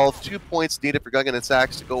 12, 2 points needed for Gungan and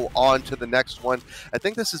Sax to go on to the next one. I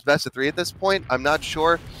think this is best of 3 at this point. I'm not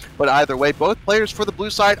sure, but either way, both players for the blue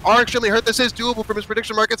side are extremely hurt. This is doable for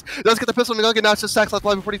Misprediction Markets. Does get the pistol on Gungan. Now it's just Sax left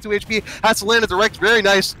alive with 42 HP. Has to land a direct, very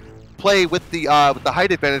nice play with the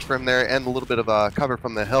height advantage for him there and a little bit of cover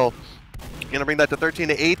from the hill. Gonna bring that to 13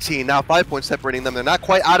 to 18. Now 5 points separating them. They're not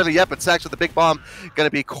quite out of it yet, but Sax with the big bomb gonna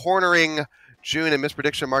be cornering June and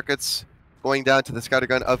Misprediction Markets, going down to the scouter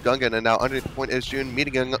gun of Gungan, and now underneath the point is June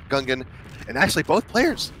meeting Gungan, and actually both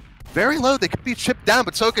players very low. They could be chipped down,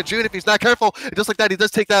 but so could June if he's not careful. And just like that, he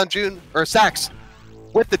does take down June or Sax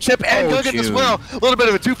with the chip and Gungan as well. A little bit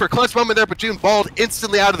of a 2 for clutch moment there, but June balled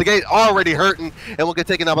instantly out of the gate, already hurting, and will get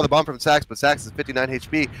taken out by the bomb from Sax. But Sax is 59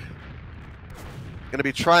 HP. Going to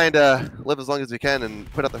be trying to live as long as he can and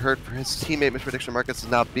put out the hurt for his teammate. Misprediction Markets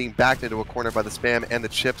is now being backed into a corner by the spam and the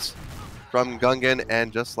chips from Gungan,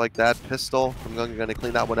 and just like that, pistol from Gungan going to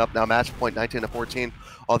clean that one up. Now match point 19 to 14.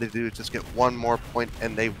 All they do is just get 1 more point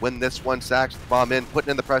and they win this one. Sax bomb in,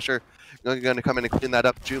 putting in the pressure. Gungan going to come in and clean that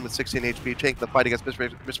up. June with 16 HP, taking the fight against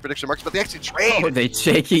Misprediction Markets, but they actually trade. Oh, they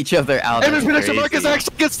shake each other out. And Misprediction Markets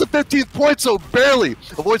actually gets the 15th point, so barely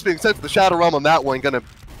avoids being sent to the Shadow Realm on that one. Going to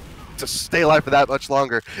stay alive for that much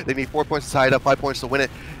longer. They need 4 points to tie it up, 5 points to win it.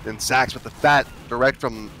 And Sax with the fat direct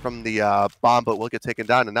from the bomb, but will get taken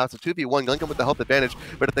down. And now it's a 2v1. Gungan with the health advantage.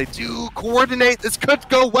 But if they do coordinate, this could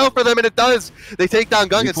go well for them, and it does. They take down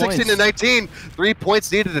Gungan 16 to 19. 3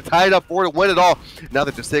 points needed to tie it up, 4 to win it all. Now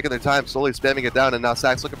they're just taking their time, slowly spamming it down. And now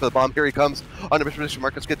Sax looking for the bomb. Here he comes. Under Misprediction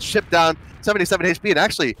Markets, gets shipped down, 77 HP. And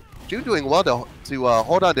actually, June doing well to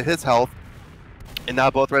hold on to his health. And now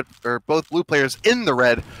both blue players in the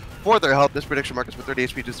red for their help. Misprediction Markets with 30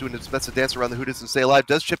 HP, just doing his best to dance around the Hooters and stay alive.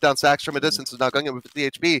 Does chip down Sax from a distance, and now Gungan with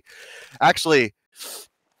 50 HP. Actually,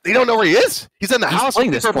 they don't know where he is. He's in the house.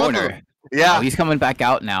 Playing this corner. Yeah. Oh, he's coming back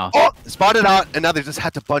out now. Oh, spotted out, and now they just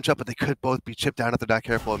had to bunch up, but they could both be chipped down if they're not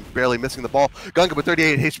careful and barely missing the ball. Gungan with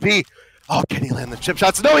 38 HP. Oh, can he land the chip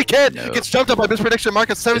shots? No, he can't. No. Gets jumped up by Misprediction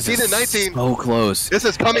Markets, 17 and 19. So close. This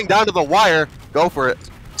is coming down to the wire. Go for it.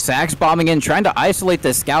 Sax bombing in, trying to isolate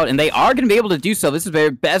the scout, and they are going to be able to do so. This is their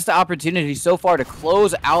best opportunity so far to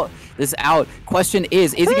close out this out. Question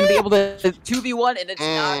is he going to be able to 2v1? And it's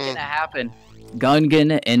not going to happen.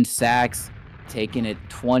 Gungan and Sax taking it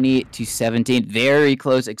 20-17. Very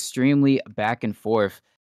close, extremely back and forth.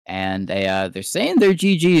 And they're saying they're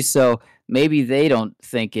GGs, so maybe they don't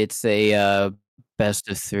think it's a best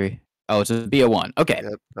of 3. Oh, it's a BO1. Okay.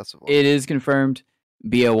 Yep, best of 1. It is confirmed.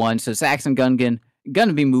 BO1. So Sax and Gungan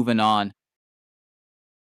gonna be moving on.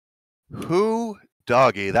 Who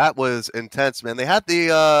doggy? That was intense, man. They had the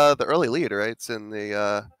early lead, right? It's in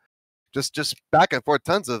the just back and forth,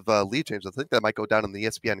 tons of lead changes. I think that might go down in the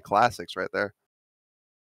ESPN Classics right there.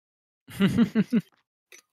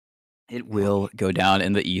 It will go down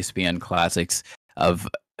in the ESPN Classics of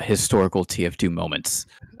historical TF2 moments.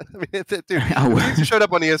 I mean, dude, if you showed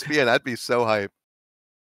up on ESPN, I'd be so hyped.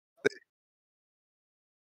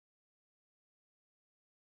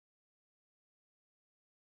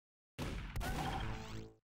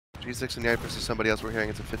 G6 and Yite versus somebody else. We're hearing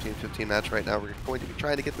it's a 15-15 match right now. We're going to be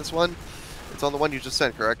trying to get this one. It's on the one you just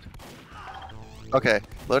sent, correct? Okay,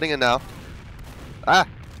 loading in now.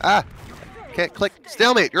 Can't click.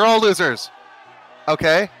 Stalemate. You're all losers.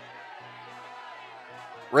 Okay.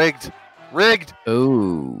 Rigged.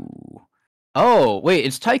 Oh, wait,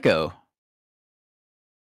 it's Tycho.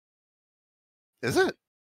 Is it?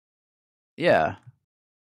 Yeah.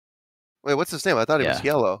 Wait, what's his name? I thought he was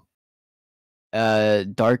yellow.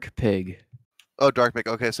 Dark Pig. Oh, Dark Pig.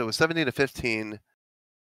 Okay, so it was 17-15.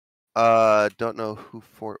 Don't know who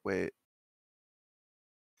wait.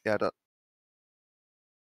 Yeah, I don't.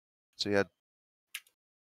 So you had.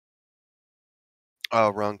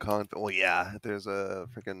 Oh, wrong con. Well, yeah, there's a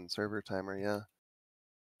freaking server timer, yeah.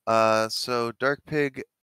 So Dark Pig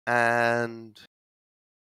and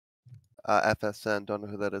FSN, don't know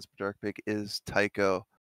who that is, but Dark Pig is Tycho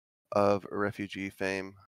of Refugee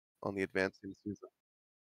fame on the advanced team season.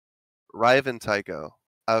 Rive and Tycho.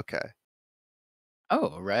 Okay.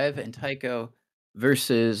 Oh, Rive and Tycho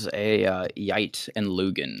versus a Yite and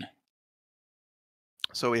Lugan.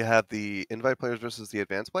 So we have the invite players versus the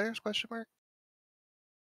advanced players? Question mark.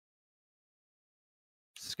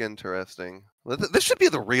 Interesting. This should be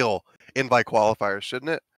the real invite qualifiers,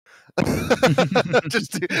 shouldn't it?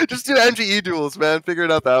 just do MGE duels, man. Figure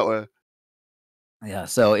it out that way. Yeah,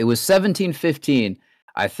 so it was 17-15.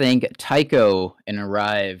 I think Tycho and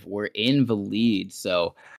Arrive were in the lead,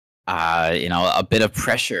 so a bit of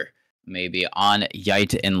pressure maybe on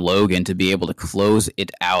Yite and Logan to be able to close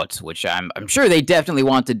it out, which I'm sure they definitely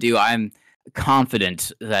want to do. I'm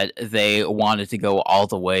confident that they wanted to go all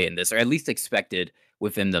the way in this, or at least expected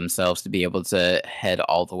within themselves to be able to head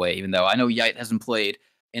all the way, even though I know Yite hasn't played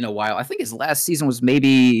in a while. I think his last season was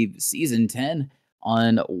maybe season 10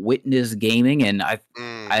 on Witness Gaming, and I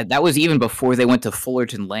that was even before they went to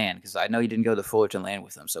Fullerton Land, because I know he didn't go to Fullerton Land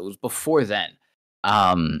with them, so it was before then.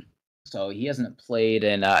 So he hasn't played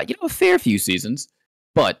in a fair few seasons,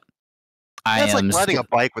 but it's like riding a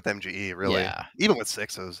bike with MGE, really. Yeah. Even with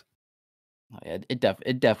sixes. Yeah,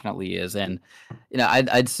 it definitely is, and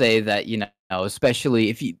I'd say that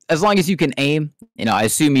especially as long as you can aim. I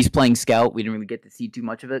assume he's playing scout. We didn't really get to see too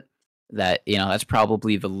much of it. That that's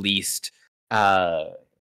probably the least kind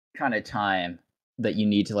of time that you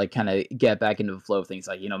need to kind of get back into the flow of things.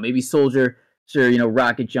 Like maybe soldier, sure,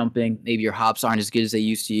 rocket jumping. Maybe your hops aren't as good as they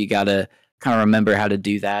used to. You gotta kind of remember how to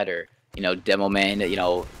do that, or demo man.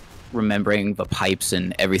 Remembering the pipes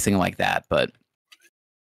and everything like that, but.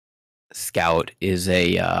 Scout is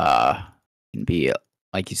can be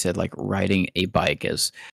like you said, like riding a bike.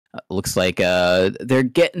 As looks like they're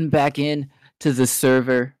getting back in to the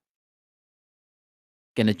server,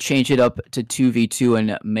 gonna change it up to 2v2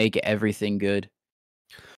 and make everything good.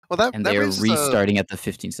 Well, they're restarting at the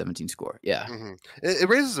 15-17 score. Yeah, it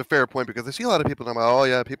raises a fair point, because I see a lot of people talking about, oh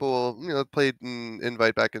yeah, people played in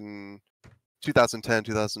invite back in 2010,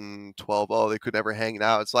 2012, oh, they could never hang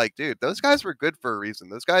out. It's like, dude, those guys were good for a reason.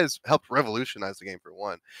 Those guys helped revolutionize the game for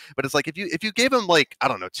one. But it's like, if you gave them, like, I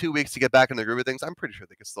don't know, 2 weeks to get back in the groove of things, I'm pretty sure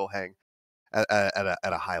they could still hang at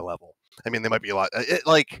a high level. I mean, they might be a lot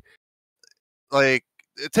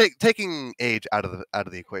taking age out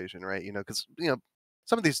of the equation, right? Because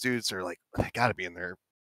some of these dudes are like, they got to be in their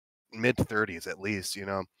mid 30s at least,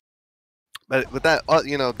 But with that,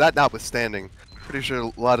 that notwithstanding, pretty sure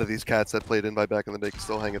a lot of these cats that played invite back in the day could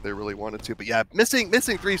still hang if they really wanted to. But yeah, missing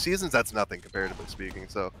 3 seasons, that's nothing comparatively speaking.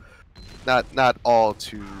 So not all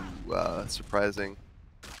too surprising.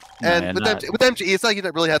 And with MGE, it's like you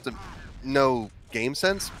don't really have to know game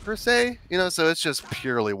sense per se, So it's just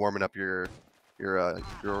purely warming up your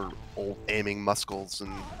old aiming muscles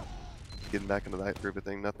and getting back into that groove of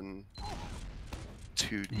thing. Nothing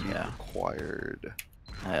too deep required.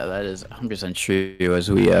 Yeah, that is 100% true.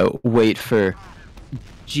 As we wait for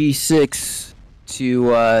G6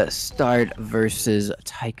 to start versus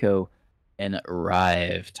Tycho and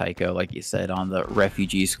Rive. Tycho, like you said, on the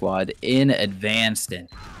refugee squad in advanced, and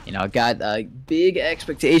got big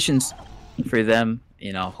expectations for them.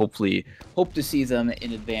 Hope to see them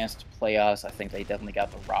in advanced playoffs. I think they definitely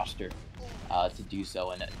got the roster to do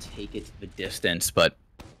so and take it the distance. But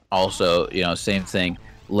also, same thing.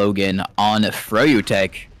 Logan on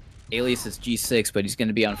Froyotech. Alias is G6, but he's going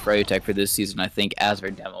to be on Froyotech for this season, I think, as their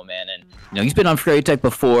demo man. And he's been on Froyotech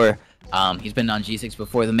before. He's been on G6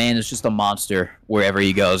 before. The man is just a monster wherever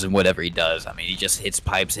he goes and whatever he does. I mean, he just hits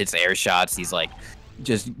pipes, hits air shots. He's like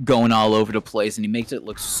just going all over the place, and he makes it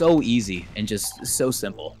look so easy and just so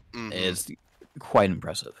simple. It's quite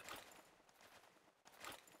impressive.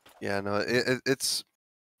 Yeah, no, it's.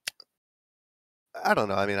 I don't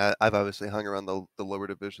know. I mean, I've obviously hung around the lower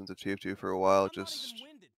divisions of TF2 for a while, just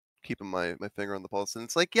keeping my finger on the pulse. And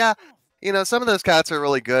it's like, yeah, some of those cats are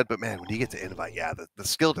really good, but man, when you get to invite, yeah, the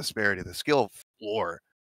skill disparity, the skill floor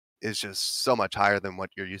is just so much higher than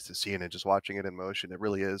what you're used to seeing and just watching it in motion. It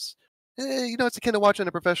really is. It's akin to watching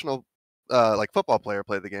a professional like football player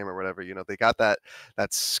play the game or whatever. They got that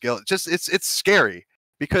skill. It's scary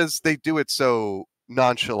because they do it so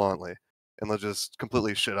nonchalantly, and they'll just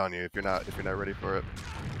completely shit on you if you're not ready for it.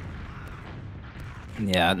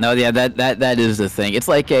 Yeah, no, yeah, that is the thing. It's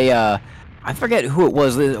like a I forget who it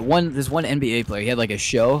was. This one NBA player. He had like a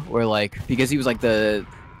show where because he was like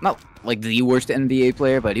not like the worst NBA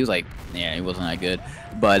player, but he was like, yeah, he wasn't that good.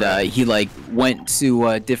 But he went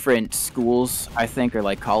to different schools, I think,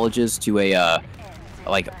 or colleges to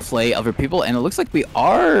play other people, and it looks like we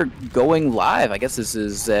are going live. I guess this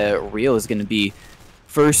is Rio is going to be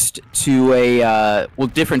first to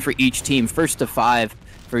different for each team. First to 5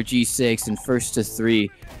 for G6 and first to 3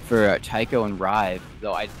 for Tycho and Rive.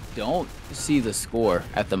 Though I don't see the score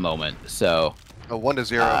at the moment. So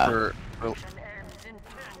 1-0 for.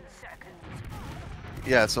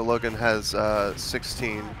 Yeah, so Logan has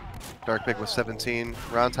 16. Dark Pig with 17.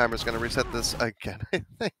 Round timer's going to reset this again, I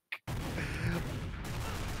think.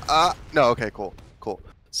 No, okay, cool.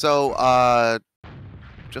 So,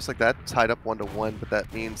 just like that, tied up 1-1, but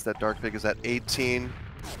that means that Dark Pig is at 18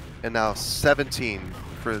 and now 17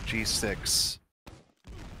 for G6.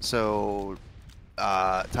 So,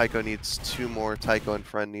 Tycho needs 2 more. Tycho and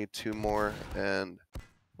Friend need 2 more, and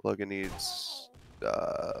Logan needs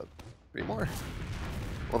 3 more.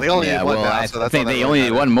 Well, they only need 1 now, so that's I think they only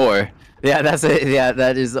need 1 more. Yeah, that's it. Yeah,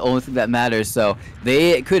 that is the only thing that matters. So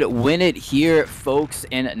they could win it here, folks,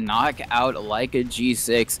 and knock out like a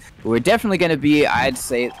G6. We're definitely going to be, I'd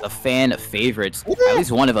say, the fan favorites. At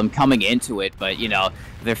least one of them coming into it. But,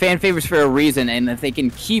 they're fan favorites for a reason. And if they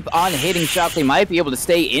can keep on hitting shots, they might be able to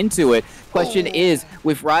stay into it. Question is,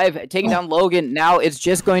 with Rive taking down Logan, now it's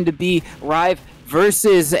just going to be Rive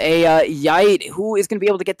versus a Yite. Who is going to be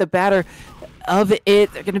able to get the batter of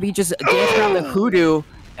it? They're going to be just dancing around the hoodoo.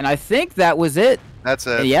 And I think that was it. That's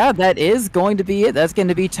it. Yeah, that is going to be it. That's going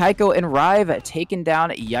to be Tycho and Rive taking down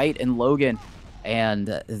Yite and Logan.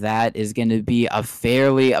 And that is going to be a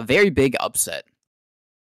very big upset.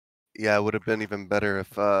 Yeah, it would have been even better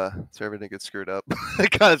if server didn't get screwed up. It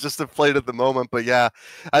kind of just inflated the moment, but yeah,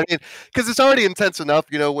 I mean, because it's already intense enough,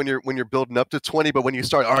 when you're building up to 20, but when you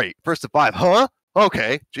start, all right, first to 5, huh?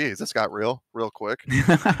 Okay, geez, this got real quick.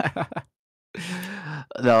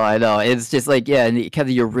 No, I know. It's just and kind of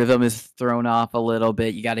your rhythm is thrown off a little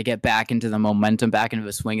bit. You got to get back into the momentum, back into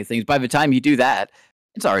the swing of things. By the time you do that,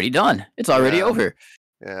 it's already done. It's already over.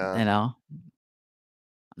 Yeah.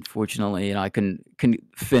 Unfortunately, I couldn't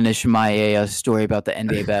finish my story about the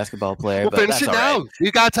NBA basketball player. We'll finish it now. Right.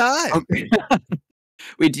 You got time.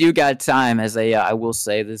 We do got time. As I will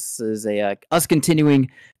say, this is us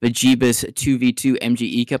continuing the Jebus 2v2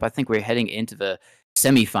 MGE Cup. I think we're heading into the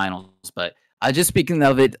semifinals, but just speaking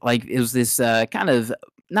of it, it was this kind of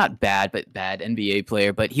not bad, but bad NBA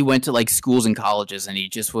player, but he went to schools and colleges, and he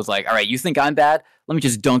just was like, all right, you think I'm bad? Let me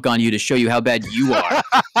just dunk on you to show you how bad you are.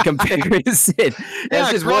 Comparison.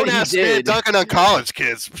 That's just what he did. Dunking on college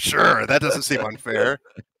kids. Sure, that doesn't seem unfair.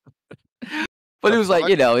 But it was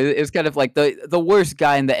it was kind of the worst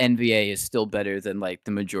guy in the NBA is still better than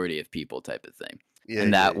the majority of people type of thing. Yeah,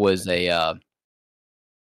 and that was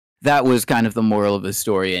that was kind of the moral of the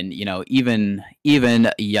story. And, even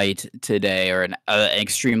Yite today, or an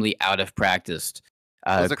extremely out of practice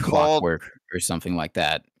clockwork or something like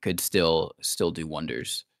that, could still do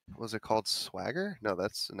wonders. Was it called Swagger? No,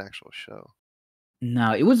 that's an actual show.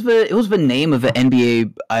 No, it was the name of the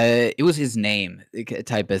NBA. It was his name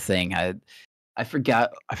type of thing. I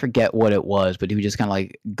forget what it was, but he would just kind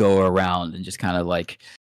of go around and just kind of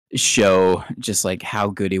show just how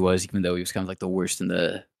good he was, even though he was kind of the worst in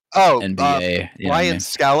the NBA. Brian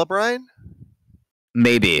Scalabrine?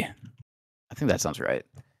 Maybe. think that sounds right.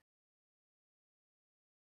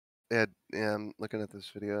 Yeah, I'm looking at this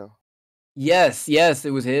video. Yes,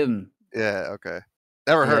 it was him. Yeah, okay.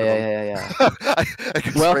 Never Yeah, heard of him. yeah. I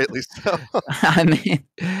guess Well, rightly so. I mean,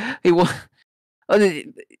 he was.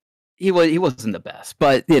 He wasn't the best,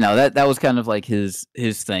 but that was kind of like his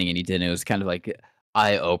thing, and he did. It was kind of like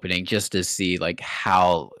eye opening just to see like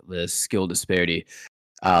how the skill disparity,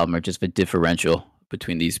 or just the differential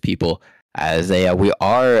between these people. As we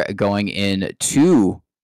are going into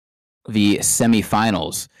the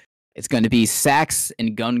semifinals. It's going to be Sax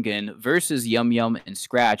and Gungan versus Yum Yum and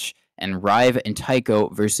Scratch, and Rive and Tycho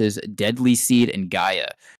versus Deadly Seed and Gaia.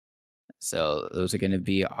 So those are going to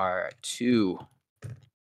be our two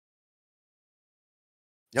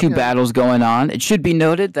battles going on. It should be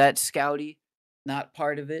noted that Scouty not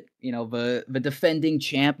part of it. The defending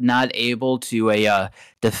champ not able to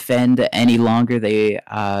defend any longer.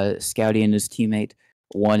 Scouty and his teammate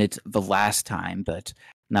won it the last time, but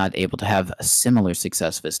not able to have a similar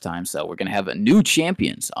success this time. So we're gonna have new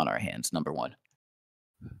champions on our hands. Number one.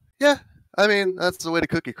 Yeah, I mean that's the way the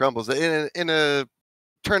cookie crumbles. In a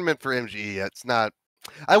tournament for MGE, it's not.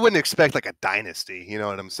 I wouldn't expect like a dynasty, you know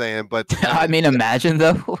what I'm saying? But I mean, imagine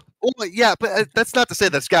though. Well, yeah, but that's not to say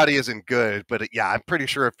that Scouty isn't good. But yeah, I'm pretty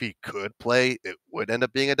sure if he could play, it would end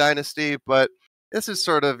up being a dynasty. But this is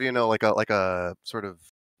sort of like a sort of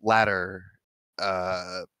ladder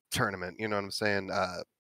tournament. You know what I'm saying?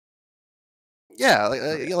 Yeah,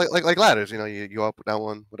 like ladders. You go up, down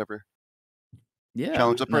one, whatever. Yeah,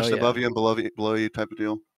 challenge the person above you and below you type of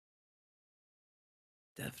deal.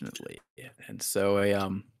 Definitely. And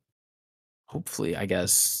so hopefully, I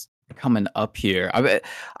guess, coming up here,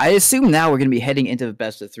 I assume now we're going to be heading into the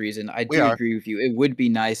best of threes, and I do agree with you. It would be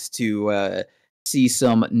nice to see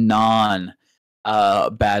some non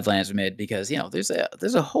Badlands mid, because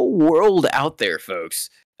there's a whole world out there, folks,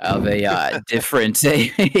 of a different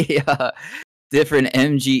different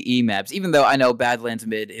MGE maps. Even though I know Badlands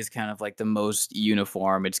mid is kind of like the most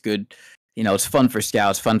uniform. It's good, it's fun for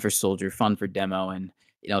scouts, fun for soldier, fun for demo, and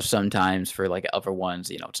sometimes for like other ones,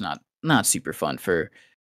 it's not super fun for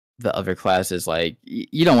the other classes. Like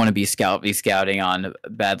you don't want to be scouting on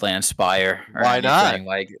Badlands Spire. Or Why not? Anything.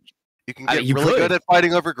 Like you can get really good at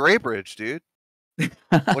fighting over Greybridge, dude.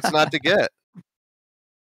 What's not to get?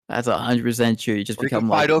 That's 100% true. You just become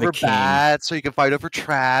like fight over king. bats, so you can fight over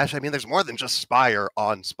trash. I mean, there's more than just Spire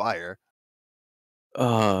on Spire.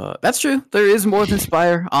 That's true. There is more than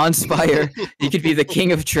Spire on Spire. You could be the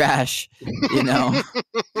king of trash,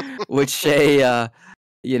 which you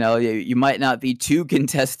might not be too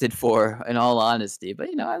contested for, in all honesty. But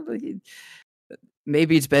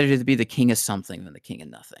maybe it's better to be the king of something than the king of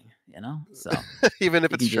nothing. So even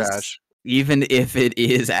if it's trash. Even if it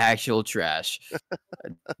is actual trash,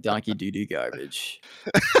 donkey doo-doo garbage.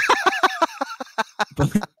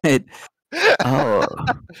 But,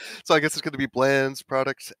 so I guess it's going to be Bland's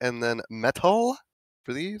products and then Metal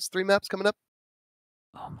for these 3 maps coming up.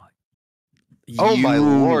 Oh my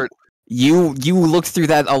lord! You looked through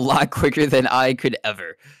that a lot quicker than I could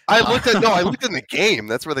ever. I looked in the game.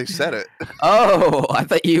 That's where they said it. Oh, I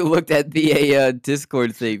thought you looked at the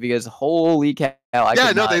Discord thing, because holy cow!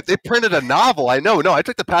 They printed a novel. I know. No, I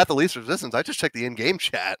took the path of least resistance. I just checked the in-game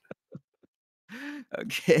chat.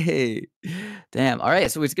 Okay. Damn. All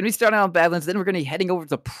right. So it's going to be starting on Badlands. Then we're going to be heading over to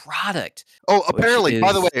the product. Oh, apparently,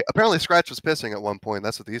 by the way, apparently Scratch was pissing at one point.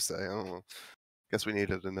 That's what these say. I don't know. Guess we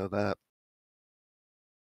needed to know that.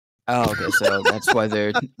 Oh, okay. So that's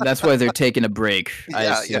why they're taking a break. I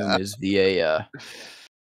assume is the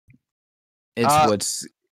it's what's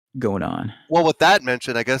going on. Well, with that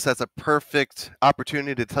mentioned, I guess that's a perfect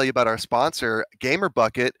opportunity to tell you about our sponsor, Gamer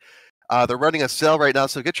Bucket. They're running a sale right now,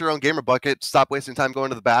 so get your own Gamer Bucket. Stop wasting time going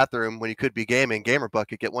to the bathroom when you could be gaming. Gamer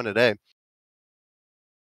Bucket, get one today.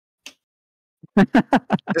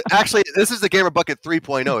 Actually, this is the Gamer Bucket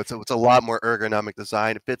 3.0. It's a lot more ergonomic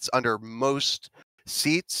design. It fits under most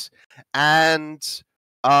seats, and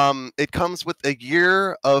it comes with a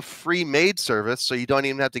year of free maid service, so you don't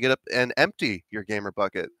even have to get up and empty your Gamer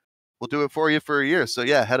Bucket. We'll do it for you for a year. So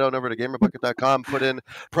yeah, head on over to gamerbucket.com, put in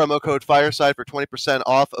promo code Fireside for 20%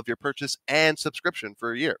 off of your purchase and subscription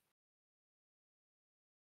for a year.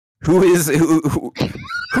 Who's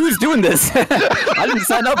doing this? I didn't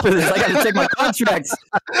sign up for this. I gotta check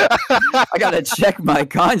my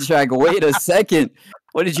contracts. Wait a second.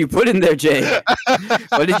 What did you put in there, Jay?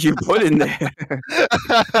 What did you put in there?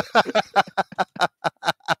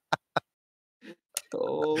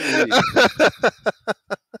 Holy.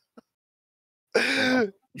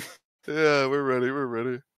 Yeah, we're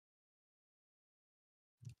ready.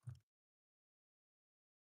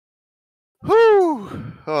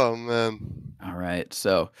 Whew! Oh man, All right,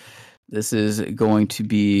 so this is going to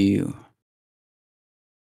be.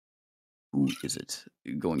 Who is it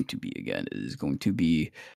going to be again? It is going to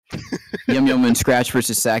be Yum Yum and Scratch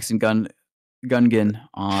versus Sax and Gungan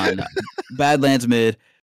on Badlands mid,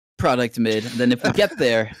 Product mid. And then if we get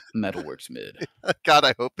there, Metalworks mid. God,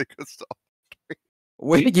 I hope it goes to.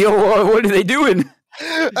 Wait, yo, what are they doing?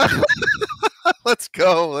 Let's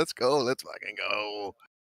go. Let's fucking go.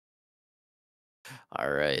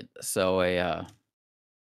 All right, so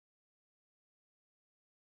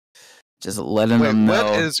just letting them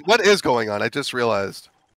know. What is going on? I just realized.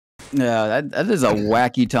 Yeah, that is a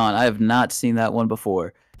wacky taunt. I have not seen that one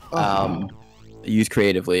before. Used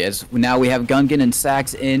creatively. As now we have Gungan and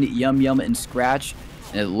Sax in, Yum Yum and Scratch.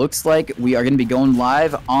 And it looks like we are going to be going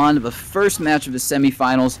live on the first match of the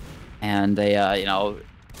semifinals. And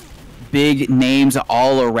big names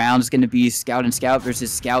all around. It's going to be Scout and Scout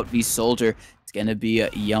versus Scout v Soldier. It's going to be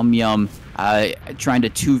Yum Yum trying to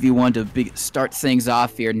 2v1 to start things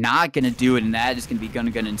off here. Not going to do it, and that is going to be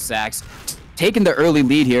Gungan and Sax taking the early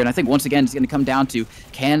lead here. And I think once again it's going to come down to,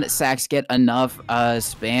 can Sax get enough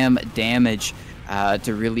spam damage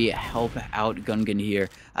to really help out Gungan here?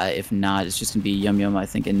 If not, it's just going to be Yum Yum, I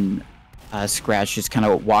think, and Scratch just kind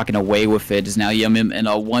of walking away with it. Is now Yum Yum in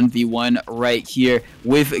a 1v1 right here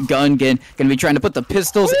with Gungan. Going to be trying to put the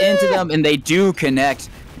pistols into them, and they do connect.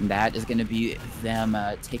 And that is going to be them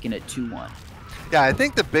taking it 2-1. Yeah, I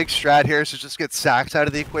think the big strat here is to just get Sax out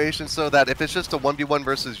of the equation, so that if it's just a 1v1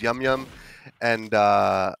 versus Yum Yum and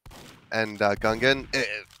Gungan,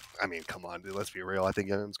 I mean, come on, dude, let's be real. I think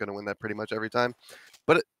Yum Yum's going to win that pretty much every time.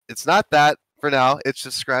 But it's not that for now. It's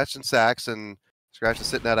just Scratch and Sax, and Scratch is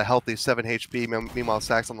sitting at a healthy 7 HP. Meanwhile,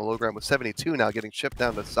 Sax on the low ground with 72 now, getting chipped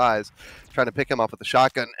down to size, trying to pick him off with the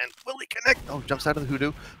shotgun. And will he connect? Oh, jumps out of the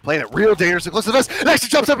hoodoo, playing it real dangerous and close to the vest. And actually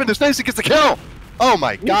jumps up into space and gets the kill. Oh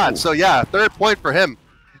my God! So yeah, 3rd point for him,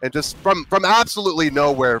 and just from absolutely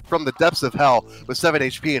nowhere, from the depths of hell, with 7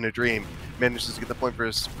 HP in a dream, manages to get the point for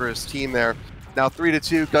his team there. Now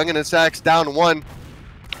 3-2, Gungan and Sax down 1,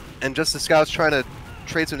 and just the Scouts trying to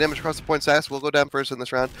trade some damage across the point. Sax will go down first in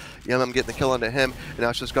this round. Yum Yum getting the kill onto him, and now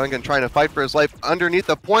it's just Gungan trying to fight for his life underneath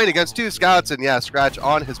the point against 2 Scouts, and yeah, Scratch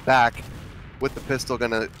on his back with the pistol,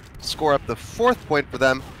 gonna score up the 4th point for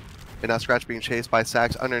them. And now Scratch being chased by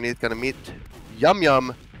Sax underneath, gonna meet Yum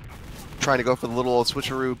Yum trying to go for the little old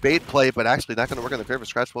switcheroo bait play, but actually not gonna work in the favor.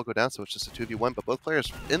 Scratch will go down, so it's just a 2v1, but both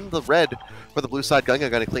players in the red for the blue side.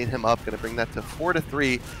 Gungan gonna clean him up, gonna bring that to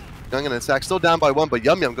 4-3. Gungan and Sax still down by 1, but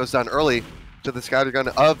Yum Yum goes down early to the scattergun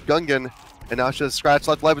of Gungan, and now it's just Scratch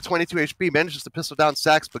left alive with 22 HP, manages to pistol down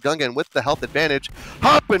Sax, but Gungan with the health advantage,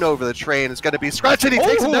 hopping over the train is going to be Scratch, and he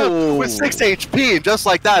takes him down with 6 HP, and just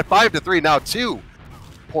like that, 5-3, now 2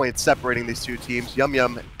 points separating these two teams. Yum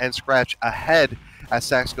Yum and Scratch ahead as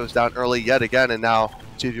Sax goes down early yet again, and now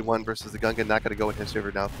 2v1 versus the Gungan, not going to go in his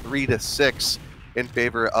favor now, 3-6 in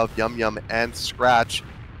favor of Yum Yum and Scratch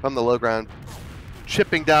from the low ground.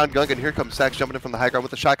 Chipping down Gungan. Here comes Sax jumping in from the high ground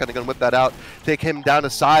with the shotgun. They're going to whip that out, take him down to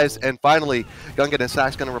size, and finally Gungan and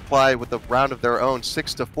Sax going to reply with a round of their own,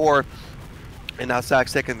 6-4. And now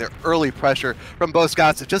Sax taking their early pressure from both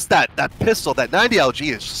Scouts. It's just that pistol, that 90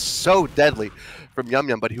 LG is so deadly from Yum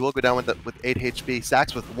Yum, but he will go down with 8 HP.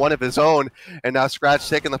 Sax with 1 of his own, and now Scratch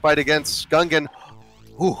taking the fight against Gungan.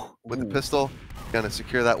 With the pistol, going to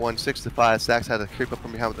secure that one, 6-5. Sax had to creep up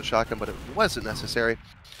from behind with the shotgun, but it wasn't necessary.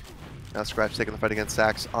 Now Scratch taking the fight against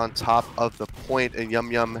Sax on top of the point, and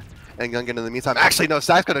Yum Yum and Gungan in the meantime. Actually, no,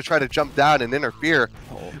 Sax going to try to jump down and interfere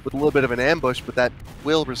with a little bit of an ambush, but that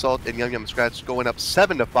will result in Yum Yum and Scratch going up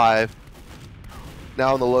 7-5.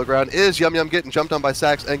 Now on the low ground is Yum Yum getting jumped on by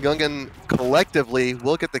Sax, and Gungan collectively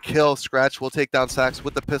will get the kill. Scratch will take down Sax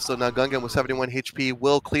with the pistol. Now Gungan with 71 HP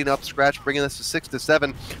will clean up Scratch, bringing this to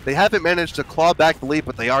 6-7. They haven't managed to claw back the lead,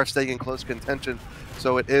 but they are staying in close contention.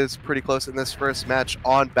 So it is pretty close in this first match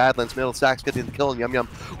on Badlands middle. Sax getting the kill on Yum Yum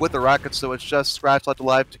with the rockets, so it's just Scratch left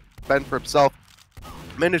alive to fend for himself.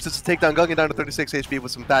 Manages to take down Gungan down to 36 HP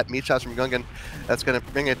with some fat meat shots from Gungan. That's going to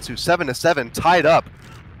bring it to 7-7, tied up.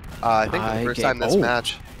 I think for the first time this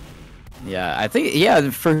match. Yeah, I think,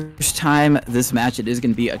 the first time this match, it is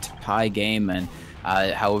going to be a tie game, and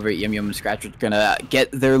however, Yum Yum and Scratch are going to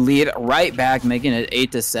get their lead right back, making it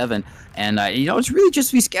 8-7. And, it's really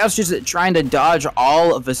just these Scouts just trying to dodge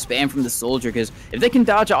all of the spam from the Soldier, because if they can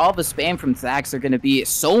dodge all the spam from Sax, they're going to be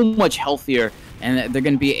so much healthier, and they're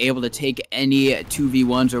going to be able to take any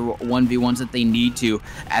 2v1s or 1v1s that they need to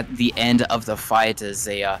at the end of the fight, as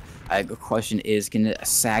they The question is, can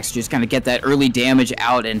Sax just kind of get that early damage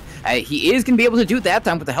out? And he is going to be able to do it that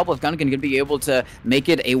time with the help of Gungan, going to be able to make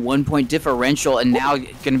it a 1-point differential, and now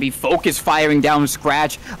going to be focus firing down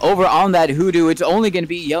Scratch over on that Hoodoo. It's only going to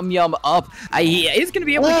be Yum Yum up. He is going to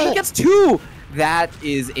be able to, he gets 2. That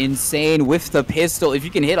is insane with the pistol. If you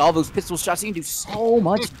can hit all those pistol shots, you can do so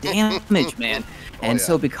much damage, man. And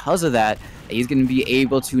so because of that, he's going to be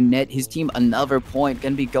able to net his team another point.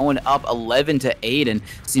 Going to be going up 11-8, and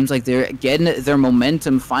seems like they're getting their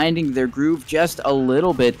momentum, finding their groove just a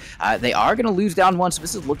little bit. They are going to lose down 1, so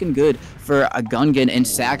this is looking good for a Gungan and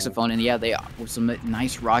Saxophone. And yeah, they are with some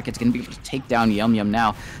nice rockets going to be able to take down Yum Yum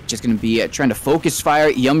now. Just going to be trying to focus fire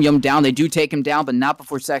Yum Yum down. They do take him down, but not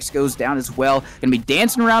before Sax goes down as well. Going to be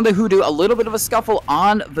dancing around the Hoodoo. A little bit of a scuffle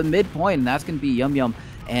on the midpoint, and that's going to be Yum Yum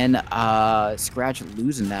and Scratch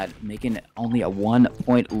losing that, making only a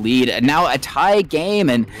 1-point lead. And now a tie game,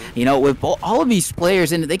 and you know, with all of these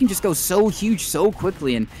players, and they can just go so huge so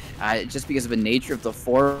quickly. And just because of the nature of the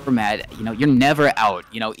format, you know, you're never out.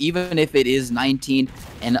 You know, even if it is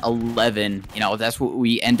 19-11, you know, that's what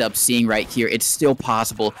we end up seeing right here. It's still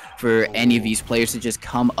possible for any of these players to just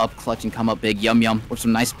come up clutch and come up big. Yum Yum with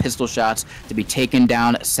some nice pistol shots to be taken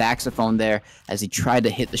down. Saxophone there as he tried to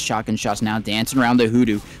hit the shotgun shots, now dancing around the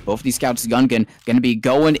Hoodoo. Both of these scouts, Gungan, going to be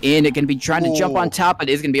going in, going to be trying to jump on top, but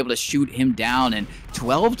is going to be able to shoot him down. And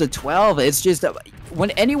 12-12, it's just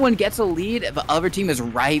when anyone gets a lead, the other team is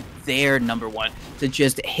right there, number one, to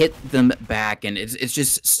just hit them back. And it's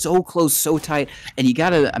just so close, so tight, and you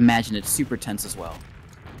got to imagine it's super tense as well.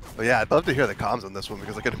 Well, yeah, I'd love to hear the comms on this one,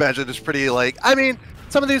 because I can imagine it's pretty, like, I mean,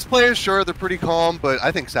 some of these players, sure, they're pretty calm, but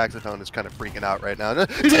I think Saxophone is kind of freaking out right now.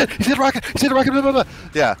 He's hit rocket, blah, blah, blah.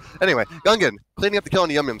 Yeah, anyway, Gungan cleaning up the kill on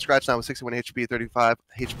Yum Yum. Scratch now with 61 HP, 35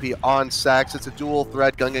 HP on Sax. It's a dual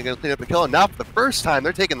threat. Gungan going to clean up the kill, and now for the first time,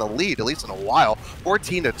 they're taking the lead, at least in a while.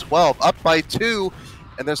 14-12, up by 2,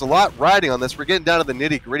 and there's a lot riding on this. We're getting down to the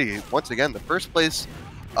nitty-gritty. Once again, the first place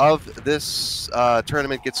of this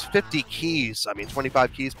tournament gets 50 keys. I mean,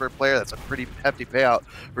 25 keys per player. That's a pretty hefty payout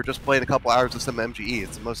for just playing a couple hours of some MGE.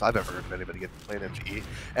 It's the most I've ever heard of anybody get to play an MGE.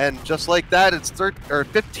 And just like that, it's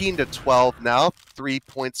 15-12 now. 3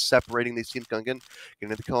 points separating these teams. Gungan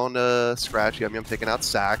getting the kill on Scratch. Yum Yum taking out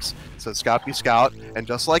Sax. So Scout v Scout. And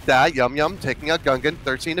just like that, Yum Yum taking out Gungan.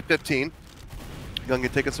 13-15.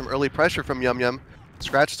 Gungan taking some early pressure from Yum Yum.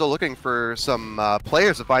 Scratch still looking for some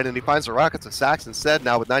players to find, and he finds the rockets of Sax instead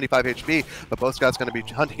now with 95 HP, but both Scouts going to be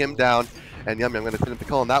hunting him down, and Yum Yum going to clean up the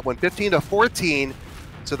kill on that one. 15-14,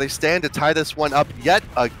 so they stand to tie this one up yet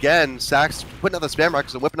again. Sax putting out the spam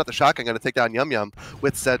rockets and whipping out the shotgun, going to take down Yum Yum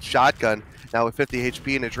with said shotgun. Now with 50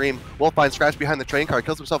 HP in a dream, will find Scratch behind the train car,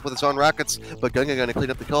 kills himself with his own rockets, but Gungan going to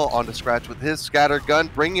clean up the kill onto Scratch with his scatter gun,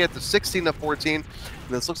 bringing it to 16-14. And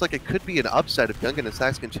this looks like it could be an upset if Gungan and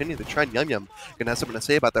Sax continue the trend. Yum Yum going to have something to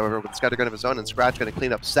say about that with the scatter gun of his own, and Scratch going to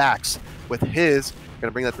clean up Sax with his. Going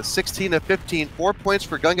to bring that to 16-15. 4 points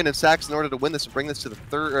for Gungan and Sax in order to win this and bring this to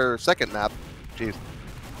the second map. Jeez.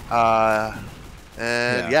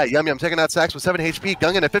 And yeah, Yum Yum taking out Sax with 7 HP.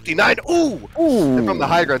 Gungan at 59. Ooh! And from the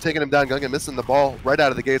high ground, taking him down. Gungan missing the ball right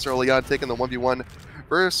out of the gates early on, taking the 1v1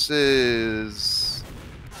 versus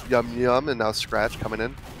Yum Yum, and now Scratch coming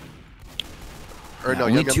in. Or no,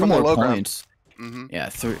 only Yum Yum 2 from the more low points. ground. Mm-hmm. Yeah,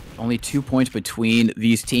 only 2 points between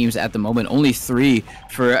these teams at the moment. Only 3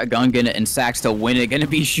 for Gungan and Sax to win it. Going to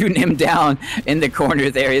be shooting him down in the corner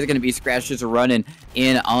there. He's going to be Scratch just running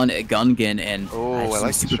in on Gungan, and I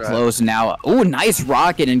like super close now. Oh, nice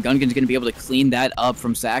rocket, and Gungan's going to be able to clean that up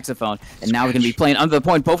from Saxophone. And now we're going to be playing under the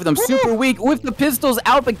point. Both of them super weak with the pistols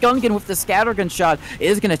out, but Gungan with the scattergun shot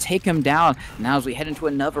is going to take him down. Now as we head into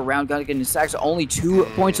another round, Gungan and Sax are only 2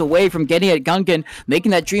 points away from getting at Gungan, making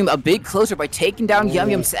that dream a bit closer by taking down Yum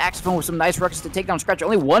Yum. Saxophone with some nice rockets to take down Scratch.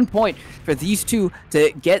 Only 1 point for these two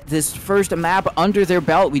to get this first map under their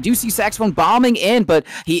belt. We do see Saxophone bombing in, but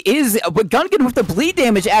Gungan with the bleed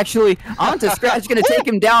damage actually onto Scratch, going to take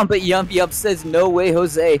him down, but Yum Yum says no way,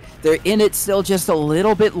 Jose. They're in it still just a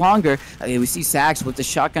little bit longer. We see Sax with the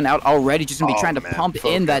shotgun out already, just going to be trying to pump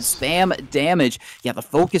in that spam damage. Yeah, the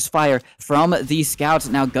focus fire from these scouts.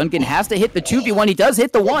 Now Gungan has to hit the 2v1. He does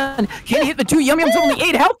hit the 1. Can he hit the 2? Yum Yum's only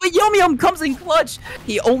 8 health, but Yum Yum comes in clutch.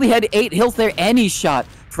 He only had 8 health there, and he shot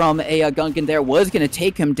from a Gungan there. Was going to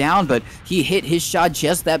take him down, but he hit his shot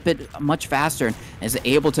just that bit much faster and is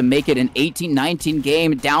able to make it an 18-19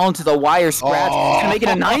 game down to the wire. Scratch to make it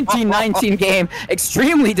a 19-19 game,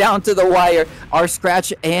 extremely down to the wire. Our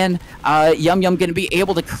Scratch and Yum Yum going to be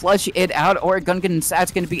able to clutch it out, or Gungan and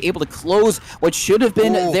Sax going to be able to close what should have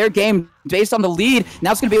been their game based on the lead.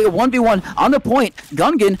 Now it's going to be a 1v1 on the point.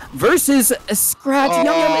 Gungan versus Scratch. Yum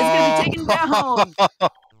Yum is going to be taken down.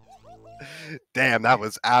 Damn, that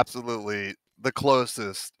was absolutely the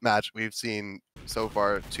closest match we've seen so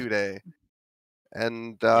far today.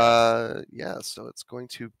 And yeah, so it's going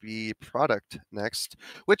to be Product next,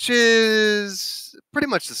 which is pretty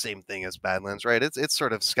much the same thing as Badlands, right? It's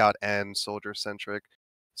sort of Scout and Soldier centric.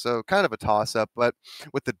 So kind of a toss-up, but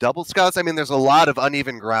with the double Scouts, I mean, there's a lot of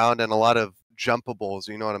uneven ground and a lot of jumpables,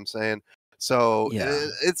 you know what I'm saying? So Yeah.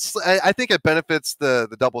 I think it benefits the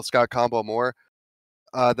double Scout combo more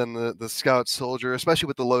than the Scout Soldier, especially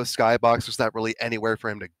with the low skybox. There's not really anywhere for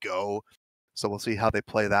him to go. So we'll see how they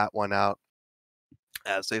play that one out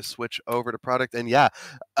as they switch over to Product. And yeah,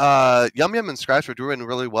 Yum Yum and Scratch are doing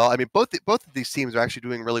really well. I mean, both of these teams are actually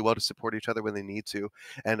doing really well to support each other when they need to,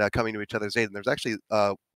 and coming to each other's aid. And there's actually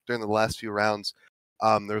during the last few rounds,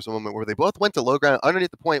 there was a moment where they both went to low ground underneath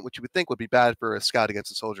the point, which you would think would be bad for a Scout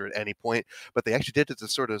against a Soldier at any point, but they actually did it to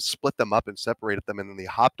sort of split them up and separated them, and then they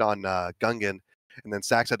hopped on Gungan, and then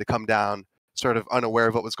Sax had to come down sort of unaware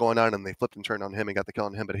of what was going on, and they flipped and turned on him and got the kill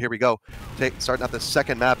on him. But here we go, starting out the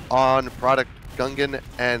second map on Product. Gungan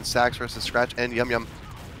and Sax versus Scratch and Yum Yum.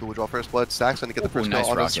 Who will draw first blood? Sax going to get the first kill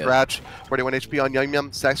on the Scratch. 41 HP on Yum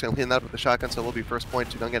Yum. Sax going to clean that up with the shotgun, so it will be first point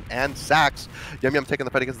to Gungan and Sax. Yum Yum taking the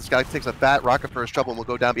fight against the Scout, takes a fat rocket for his trouble and will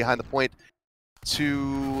go down behind the point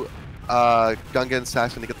to Gungan.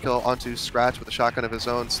 Sax going to get the kill onto Scratch with a shotgun of his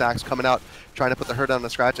own. Sax coming out, trying to put the hurt on the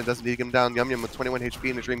Scratch and doesn't need to get him down. Yum Yum with 21 HP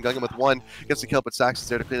in his dream. Gungan with 1 gets the kill, but Sax is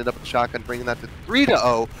there to clean it up with the shotgun, bringing that to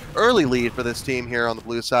 3-0. Early lead for this team here on the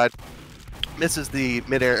blue side. Misses the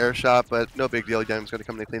mid-air air shot, but no big deal. Yum Yum's going to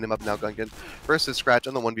come in and clean him up now. Gungan versus Scratch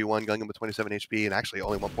on the 1v1. Gungan with 27 HP and actually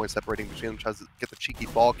only 1 point separating between them. Tries to get the cheeky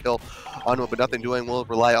ball kill onto it, but nothing doing. Will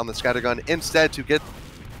rely on the scattergun instead to get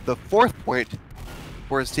the 4th point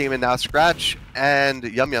for his team. And now Scratch and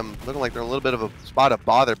Yum Yum looking like they're in a little bit of a spot of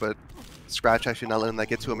bother, but Scratch actually not letting that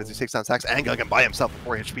get to him as he takes down Sax and Gungan by himself with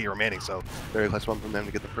 4 HP remaining. So very close one from them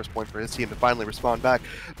to get the first point for his team to finally respond back.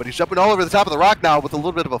 But he's jumping all over the top of the rock now with a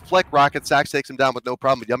little bit of a flick rocket. Sax takes him down with no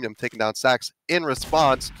problem. But Yum Yum taking down Sax in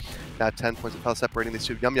response. Now 10 points of health separating these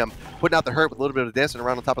two. Yum Yum putting out the hurt with a little bit of dancing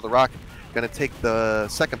around on top of the rock. Going to take the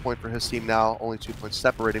 2nd point for his team now. Only 2 points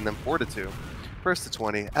separating them, 4-2. First to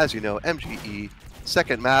 20, as you know, MGE.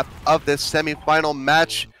 Second map of this semi-final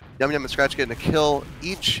match. Yum Yum and Scratch getting a kill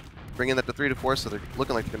each, bringing that to 3-4, so they're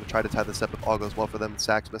looking like they're going to try to tie this up if all goes well for them.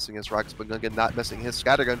 Sax missing his rockets, but Gungan not missing his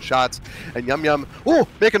scattergun shots. And Yum Yum,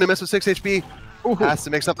 making a miss with 6 HP. Has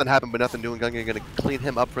to make something happen, but nothing doing. Gungan going to clean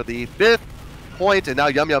him up for the 5th point, and now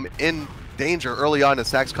Yum Yum in danger early on as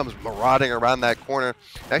Sax comes marauding around that corner.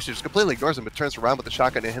 Actually just completely ignores him, but turns around with the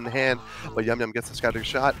shotgun in hand. But Yum Yum gets the scattergun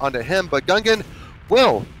shot onto him, but Gungan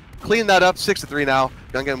will clean that up. 6-3 now.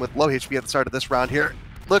 Gungan with low HP at the start of this round here,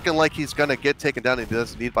 looking like he's going to get taken down, and he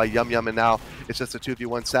does need by Yum Yum, and now it's just a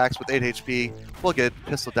 2v1. Sax with 8 HP will get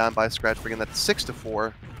pistol down by Scratch, bringing that to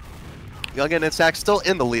 6-4. Gungan and Sax still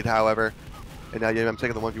in the lead, however. And now Yum Yum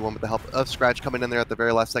taking the 1v1 with the help of Scratch, coming in there at the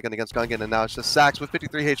very last second against Gungan, and now it's just Sax with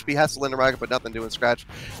 53 HP, has to land a rocket, but nothing doing. Scratch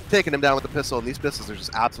taking him down with the pistol, and these pistols are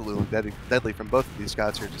just absolutely deadly from both of these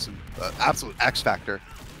guys here. Just an absolute X factor.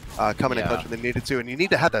 Coming in clutch when they needed to, and you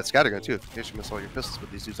need to have that scattergun too in case you miss all your pistols,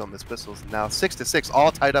 but these dudes don't miss pistols. Now 6-6,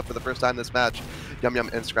 all tied up for the first time this match. Yum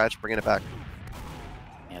Yum and Scratch bringing it back.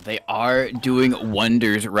 Yeah, they are doing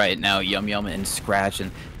wonders right now, Yum Yum and Scratch,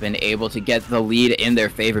 and been able to get the lead in their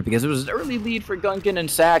favor because it was an early lead for Gungan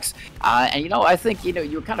and Sax. And you know, I think you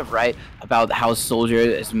were kind of right about how Soldier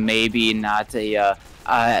is maybe not a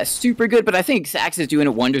super good, but I think Sax is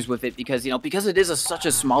doing wonders with it because because it is such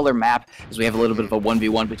a smaller map, as we have a little bit of a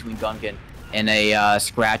 1v1 between Gungan and a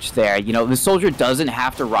Scratch there. The Soldier doesn't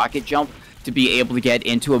have to rocket jump to be able to get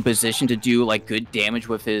into a position to do like good damage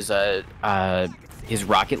with his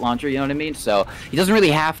rocket launcher, you know what I mean? So he doesn't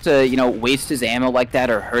really have to waste his ammo like that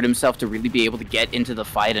or hurt himself to really be able to get into the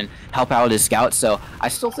fight and help out his scouts. So I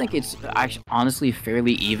still think it's actually honestly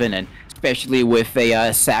fairly even, and especially with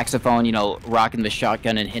a saxophone, rocking the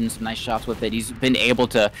shotgun and hitting some nice shots with it. He's been able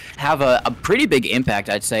to have a pretty big impact,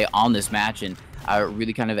 I'd say, on this match, and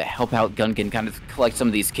really kind of help out Gungan kind of collect some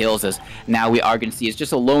of these kills, as now we are going to see it's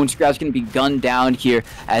just a lone Scratch going to be gunned down here,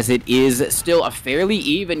 as it is still a fairly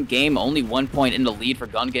even game. Only 1 point in the lead for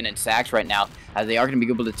Gungan and Sax right now. They are going to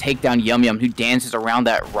be able to take down Yum Yum, who dances around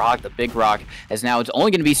that rock, the big rock, as now it's only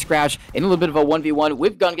going to be Scratch in a little bit of a 1v1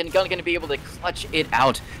 with Gungan. Gungan going to be able to clutch it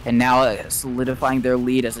out, and now solidifying their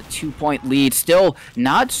lead as a 2-point lead. Still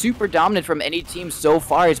not super dominant from any team so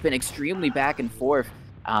far. It's been extremely back and forth.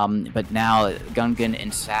 But now Gungan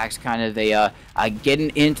and Sax kind of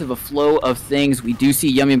getting into the flow of things. We do see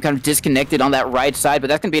Yum Yum kind of disconnected on that right side, but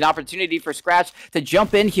that's going to be an opportunity for Scratch to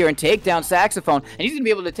jump in here and take down Saxophone, and he's going to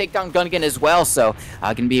be able to take down Gungan as well, so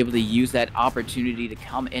going to be able to use that opportunity to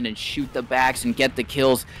come in and shoot the backs and get the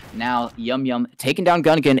kills. Now Yum Yum taking down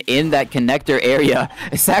Gungan in that connector area,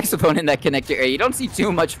 Saxophone in that connector area. You don't see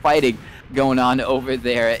too much fighting going on over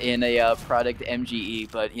there in a product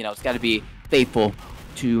MGE, but you know, it's got to be faithful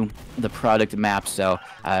to the product map, so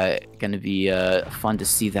gonna be fun to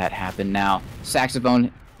see that happen. Now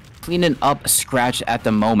Saxophone cleaning up Scratch at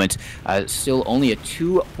the moment. Still only a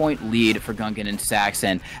 2-point lead for Gungan and Sax,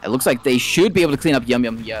 and it looks like they should be able to clean up Yum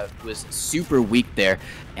Yum. He was super weak there,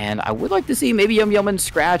 and I would like to see maybe Yum Yum and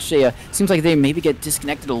Scratch. Seems like they maybe get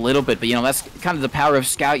disconnected a little bit, but you know, that's kind of the power of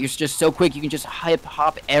Scout. You're just so quick, you can just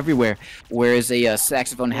hop everywhere, whereas a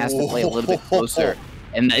Saxophone has to play a little bit closer.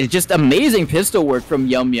 And it's just amazing pistol work from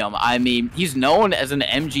Yum Yum. I mean, he's known as an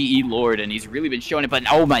MGE lord, and he's really been showing it. But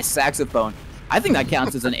oh, my Saxophone. I think that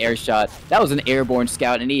counts as an air shot. That was an airborne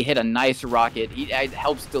scout, and he hit a nice rocket. He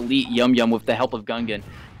helps delete Yum Yum with the help of Gungan.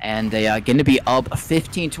 And they are going to be up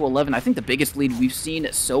 15-11. I think the biggest lead we've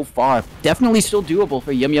seen so far. Definitely still doable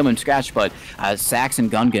for Yum Yum and Scratch, but Sax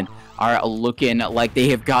and Gungan are looking like they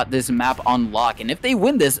have got this map on lock. And if they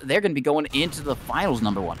win this, they're going to be going into the finals,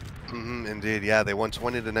 #1. Indeed, yeah, they won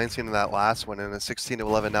 20-19 in that last one, and a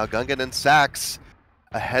 16-11. Now Gungan and Sax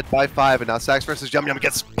ahead by 5, and now Sax versus Yum Yum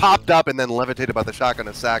gets popped up and then levitated by the shotgun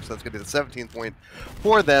of Sax. So that's going to be the 17th point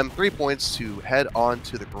for them. 3 points to head on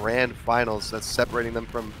to the grand finals. That's separating them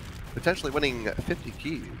from potentially winning 50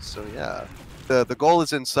 keys. So yeah, the goal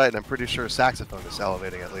is in sight, and I'm pretty sure Saxophone is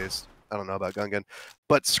salivating at least. I don't know about Gungan,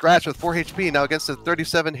 but Scratch with 4 HP now against the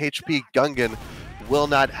 37 HP Gungan will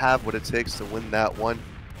not have what it takes to win that one.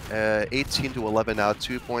 18-11 now,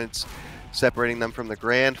 2 points separating them from the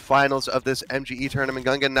grand finals of this MGE tournament.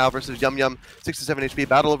 Gungan now versus Yum Yum, 67 HP,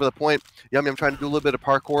 battle over the point. Yum Yum trying to do a little bit of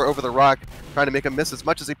parkour over the rock, trying to make him miss as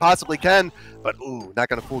much as he possibly can, but ooh, not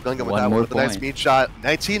going to fool Gungan with that one with a nice meat shot.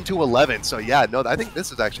 19-11. So yeah, no, I think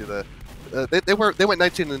this is actually the they went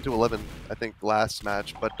 19-11 I think last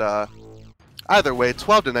match, but either way,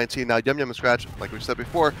 12-19 now. Yum Yum and Scratch, like we said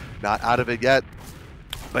before, not out of it yet.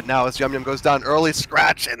 But now as Yum Yum goes down early,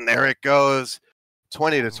 Scratch, and there it goes.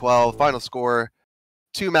 20-12, final score.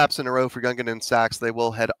 2 maps in a row for Gungan and Sax. They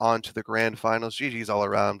will head on to the grand finals. GG's all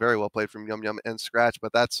around. Very well played from Yum Yum and Scratch,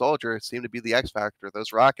 but that Soldier seemed to be the X factor.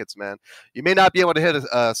 Those rockets, man. You may not be able to hit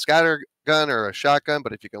a scatter gun or a shotgun,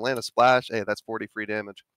 but if you can land a splash, hey, that's 40 free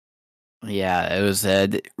damage. Yeah, it was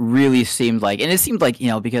it really seemed like, and it seemed like, you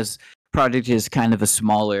know, because Product is kind of a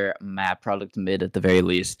smaller map, Product mid at the very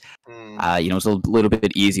least. You know, it's a little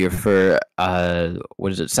bit easier for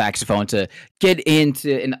Saxophone to get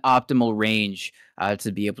into an optimal range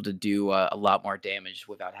to be able to do a lot more damage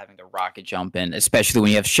without having to rocket jump in, especially when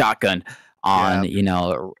you have shotgun on.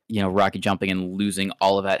 Yeah. You know, rocket jumping and losing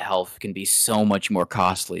all of that health can be so much more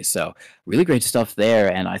costly. So really great stuff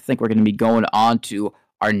there, and I think we're going to be going on to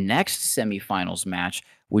our next semifinals match,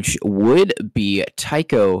 which would be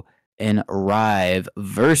Tycho and Rive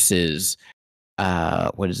versus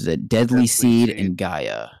Deadly Seed and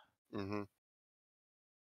Gaia.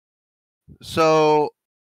 So,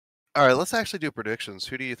 all right, let's actually do predictions.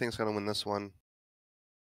 Who do you think is going to win this one?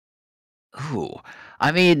 Ooh,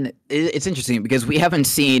 I mean, it's interesting because we've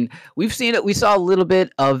seen it. We saw a little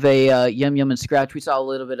bit of a Yum Yum and Scratch. We saw a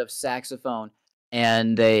little bit of Saxophone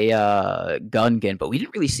and a Gungan, but we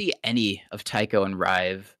didn't really see any of Tycho and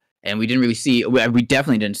Rive. And we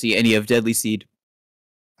definitely didn't see any of Deadly Seed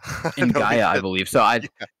and Gaia, I believe. So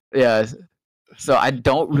so I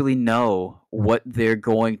don't really know what they're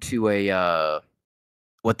going to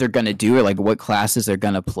what they're gonna do, or like what classes they're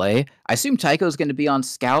gonna play. I assume Tycho's gonna be on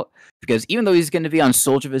Scout, because even though he's gonna be on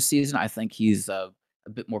Soldier this season, I think he's a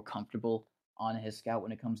bit more comfortable on his Scout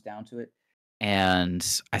when it comes down to it. And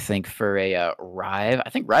I think for a Rive,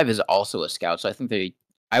 I think Rive is also a Scout, so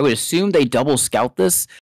I would assume they double Scout this.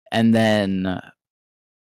 And then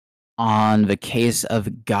on the case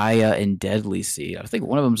of Gaia and Deadly Seed, I think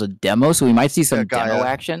one of them's a demo, so we might see some demo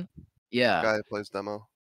action. Yeah. Gaia plays demo.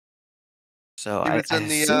 So I assume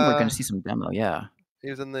we're going to see some demo, yeah. He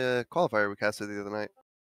was in the qualifier we casted the other night.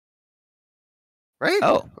 Right?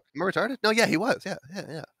 Oh. Am I retarded? No, yeah, he was. Yeah.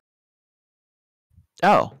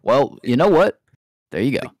 Oh, well, you know what? There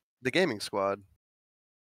you go. The gaming squad.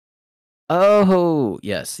 Oh,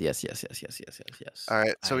 yes. All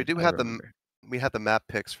right, so we have the map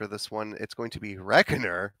picks for this one. It's going to be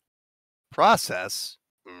Reckoner, Process.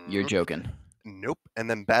 You're joking. Nope. And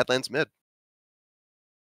then Badlands mid.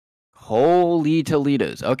 Holy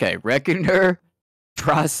Toledos. Okay, Reckoner,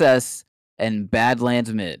 Process, and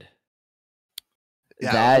Badlands Mid.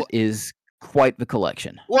 Yeah, That is quite the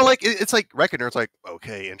collection. Well, like it's like Reckoner. It's like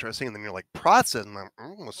okay, interesting, and then you're like Process, and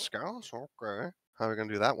I'm like, Scouts, okay. How are we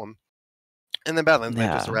gonna do that one? And then Badlands Mid,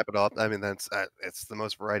 just to wrap it up. I mean, that's it's the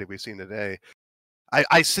most variety we've seen today.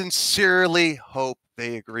 I sincerely hope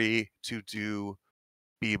they agree to do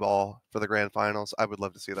B-ball for the grand finals. I would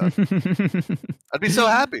love to see that. I'd be so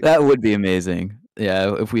happy. That would be amazing.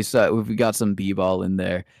 Yeah, if we got some B-ball in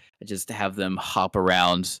there, just to have them hop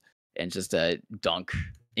around and just dunk.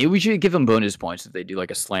 Maybe we should give them bonus points if they do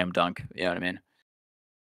like a slam dunk. You know what I mean?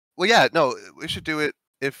 Well, yeah, no, we should do it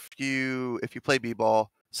if you play B-ball.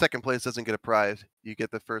 Second place doesn't get a prize. You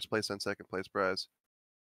get the first place and second place prize.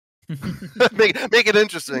 make it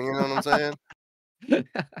interesting. You know what I'm saying?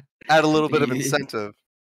 Add a little bit of incentive.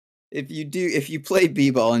 If you play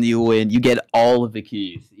B-ball and you win, you get all of the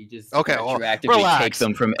keys. You just retroactively take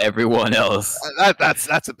them from everyone else. That's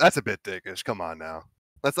a bit dickish. Come on now.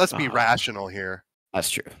 Let's be rational here. That's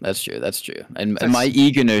true. And my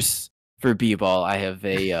eagerness for B-ball, I have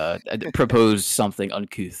proposed something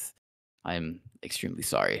uncouth. I'm extremely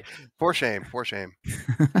sorry. For shame.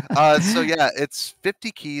 So yeah, it's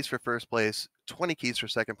 50 keys for first place, 20 keys for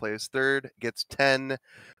second place. Third gets 10.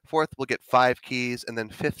 Fourth will get 5 keys, and then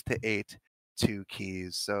fifth to 8, 2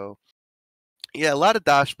 keys. So yeah, a lot of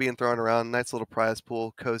dosh being thrown around. Nice little prize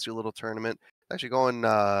pool, cozy little tournament. Actually going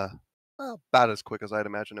about as quick as I'd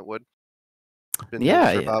imagine it would. Been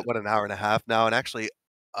doing for about an hour and a half now, and actually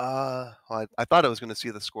I thought I was going to see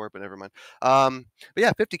the score, but never mind. But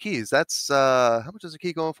yeah, 50 keys. That's how much is a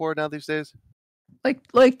key going for now these days?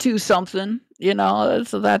 Like 2 something, you know.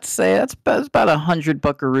 So that's about 100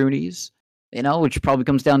 buckaroonies, you know, which probably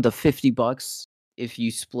comes down to $50 if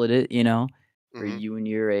you split it, you know, for you and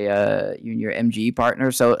your MGE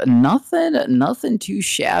partner. So nothing too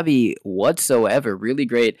shabby whatsoever. Really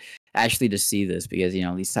great actually to see this, because you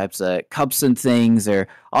know these types of cups and things are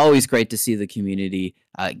always great to see the community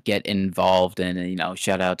get involved in. And you know,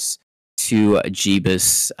 shout outs to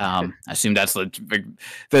Jebus. I assume that's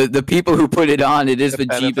the people who put it on. It is the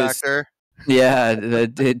Jebus. Yeah, the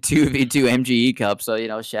 2v2 MGE Cup. So you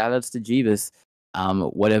know, shout outs to Jebus,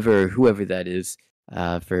 whoever that is,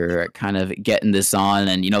 for kind of getting this on.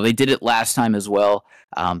 And you know, they did it last time as well,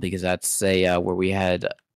 because that's where we had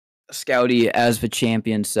Scouty as the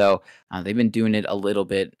champion. So they've been doing it a little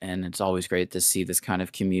bit, and it's always great to see this kind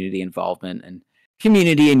of community involvement and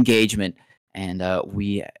community engagement. And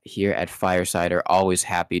we here at Fireside are always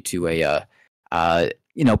happy to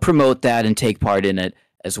promote that and take part in it,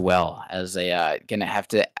 as well as gonna have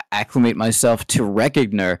to acclimate myself to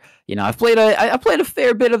Reckoner. You know, I played a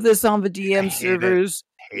fair bit of this on the DM servers.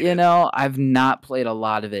 You know, I've not played a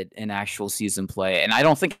lot of it in actual season play, and I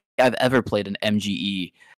don't think I've ever played an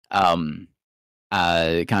MGE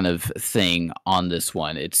kind of thing on this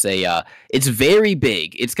one. It's very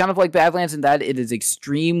big. It's kind of like Badlands in that it is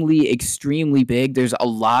extremely big. There's a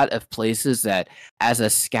lot of places that as a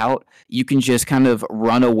scout you can just kind of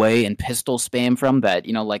run away and pistol spam from, that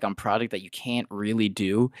you know, like on product, that you can't really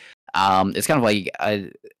do. It's kind of like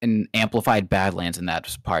an amplified Badlands in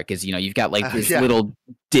that part, because you know you've got like this little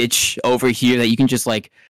ditch over here that you can just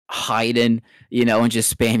like hide in, you know, and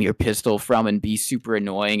just spam your pistol from and be super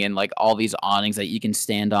annoying, and like all these awnings that you can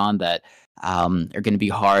stand on that are going to be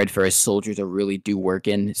hard for a soldier to really do work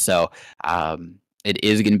in. So it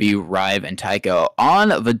is going to be Rive and Tycho on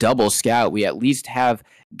the double scout. We at least have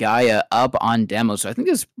Gaia up on demo, so I think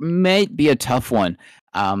this might be a tough one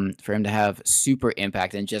for him to have super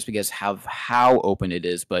impact, and just because how open it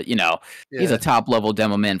is. But you know, he's a top level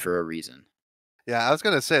demo man for a reason. Yeah, I was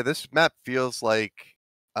gonna say this map feels like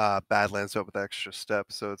Badlands with extra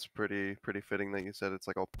steps, so it's pretty fitting that you said it's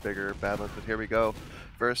like a bigger Badlands. But here we go,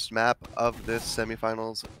 first map of this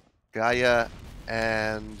semifinals: Gaia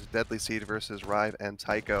and Deadly Seed versus Rive and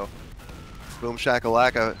Tycho. Boom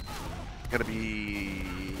shakalaka. Gonna be,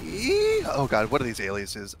 oh god, what are these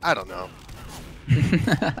aliases? I don't know.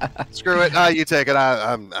 Screw it. You take it.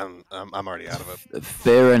 I'm already out of it.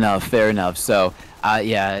 Fair enough. So,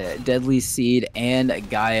 yeah, Deadly Seed and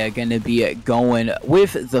Gaia gonna be going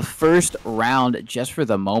with the first round just for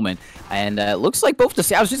the moment, and it looks like both the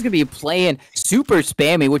scouts just gonna be playing super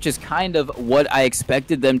spammy, which is kind of what I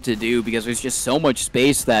expected them to do, because there's just so much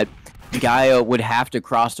space that Gaia would have to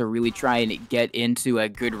cross to really try and get into a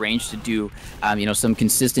good range to do, you know, some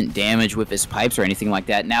consistent damage with his pipes or anything like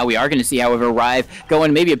that. Now we are going to see, however, Rive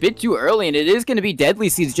going maybe a bit too early, and it is going to be Deadly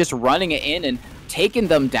Seeds just running it in and taken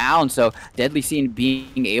them down. So Deadly Seed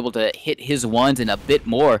being able to hit his ones and a bit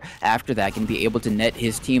more after that can be able to net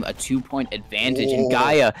his team a 2-point advantage. Whoa. And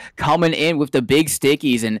Gaia coming in with the big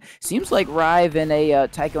stickies, and seems like Rive and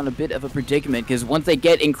Tycho in a bit of a predicament, because once they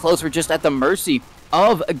get in close, we're just at the mercy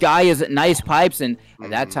of Gaia's nice pipes, and at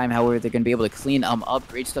that time, however, they're going to be able to clean up.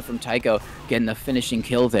 Great stuff from Tycho, getting the finishing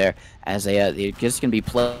kill there, as they're just going to be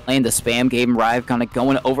playing the spam game. Rive kind of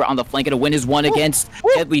going over on the flank to win his one against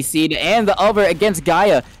Deadly Seed, and the other against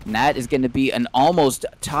Gaia, and that is going to be an almost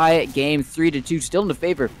tie game, 3-2, still in the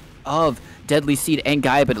favor of Deadly Seed and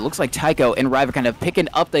Gaia, but it looks like Tycho and Rive are kind of picking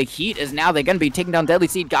up the heat, as now they're going to be taking down Deadly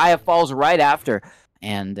Seed. Gaia falls right after.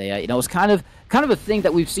 And you know, it's kind of a thing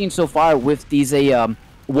that we've seen so far with these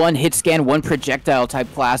one hit scan, one projectile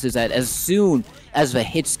type classes, that as soon as the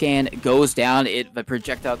hit scan goes down, the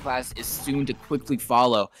projectile class is soon to quickly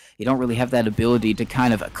follow. You don't really have that ability to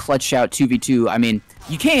kind of clutch out 2v2. I mean,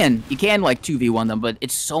 you can like 2v1 them, but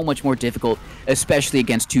it's so much more difficult, especially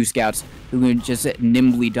against two scouts who can just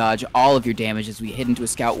nimbly dodge all of your damage as we hit into a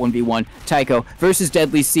scout 1v1. Tycho versus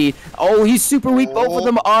Deadly Seed. Oh, he's super weak. Both of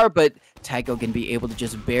them are, but Tycho can be able to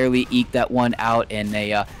just barely eke that one out, and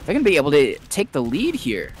they're going to be able to take the lead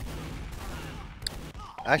here.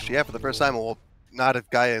 Actually, yeah, for the first time, well, not if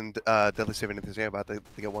Gaia and Deadly Seed have anything to say about it.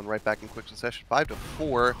 They get one right back in quick succession,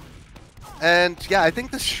 5-4. And yeah, I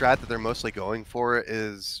think the strat that they're mostly going for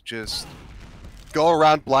is just go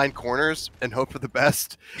around blind corners and hope for the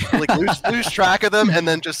best. Like lose track of them and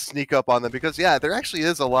then just sneak up on them, because yeah, there actually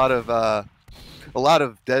is a lot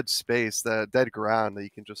of dead space, dead ground that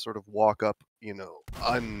you can just sort of walk up, you know,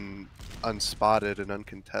 unspotted and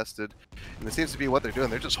uncontested. And it seems to be what they're doing.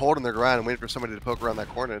 They're just holding their ground and waiting for somebody to poke around that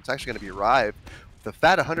corner. It's actually going to be Rive. The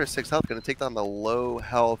fat 106 health, going to take down the low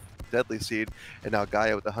health Deadly Seed, and now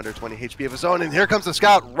Gaia with 120 HP of his own. And here comes the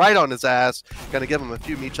scout right on his ass. Going to give him a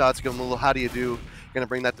few meat shots, give him a little how do you do. Going to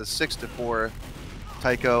bring that to 6-4.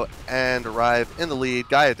 Tycho and Rive in the lead.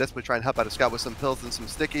 Gaia desperately trying to help out a scout with some pills and some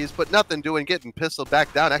stickies, but nothing doing, getting pistol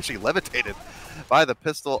back down, actually levitated by the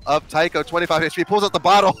pistol of Tycho. 25 HP, pulls out the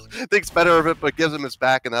bottle, thinks better of it, but gives him his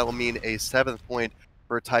back, and that will mean a 7th point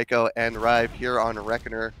for Tycho and Rive here on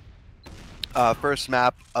Reckoner. First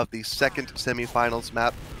map of the second semifinals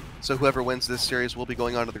map. So whoever wins this series will be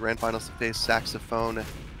going on to the grand finals to face Saxophone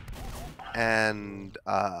and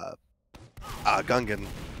Gungan.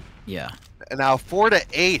 Yeah. And now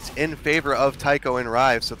 4-8 in favor of Tycho and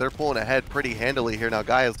Rive, so they're pulling ahead pretty handily here. Now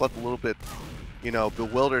Gaia's left a little bit, you know,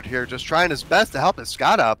 bewildered here, just trying his best to help his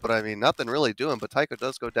scout out, but I mean, nothing really doing. But Tycho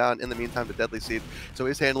does go down in the meantime to Deadly Seed, so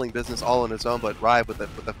he's handling business all on his own. But Rive with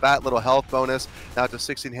a fat little health bonus, now to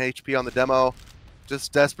 16 HP on the demo,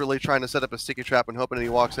 just desperately trying to set up a sticky trap and hoping he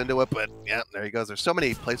walks into it. But yeah, there he goes. There's so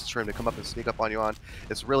many places for him to come up and sneak up on you on.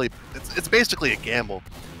 It's really, it's basically a gamble,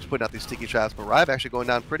 just putting out these sticky traps. But Rive actually going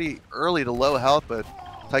down pretty early to low health, but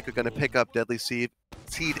Tycho going to pick up Deadly Seed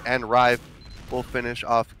and Rive will finish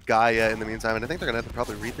off Gaia in the meantime, and I think they're going to have to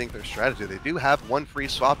probably rethink their strategy. They do have one free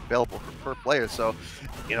swap available per player, so,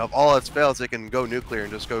 you know, if all else fails, they can go nuclear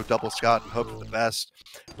and just go double scout and hope for the best.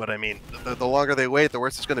 But, I mean, the longer they wait, the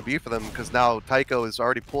worse it's going to be for them, because now Tycho is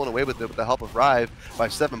already pulling away with it with the help of Rive by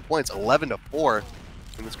 7 points, 11-4.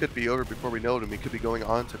 And this could be over before we know it, and we could be going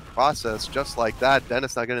on to process just like that.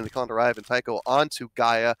 Dennis now getting the call to Rive, and Tycho onto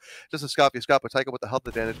Gaia. Just a Scott but Tycho with the health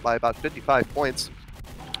advantage by about 55 points.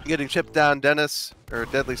 Getting chipped down, Dennis, or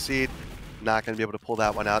Deadly Seed, not going to be able to pull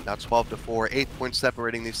that one out. Now 12-4, 8 points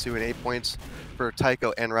separating these two, and 8 points for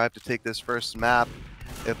Tycho and Rive to take this first map.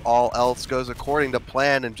 If all else goes according to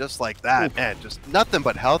plan, and just like that, man, just nothing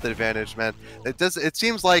but health advantage, man. It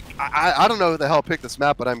seems like, I don't know who the hell picked this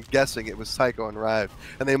map, but I'm guessing it was Tycho and Rive,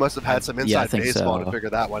 and they must have had some inside baseball to figure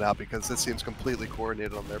that one out, because this seems completely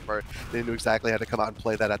coordinated on their part. They knew exactly how to come out and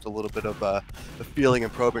play that after a little bit of the feeling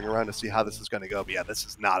and probing around to see how this is going to go. But yeah, this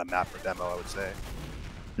is not a map for demo, I would say.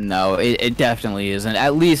 No, it definitely isn't,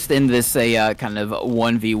 at least in this kind of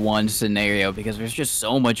 1v1 scenario, because there's just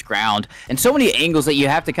so much ground and so many angles that you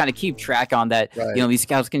have to kind of keep track on that, right. You know, these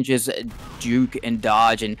scouts can just juke and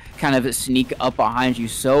dodge and kind of sneak up behind you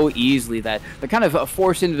so easily that they're kind of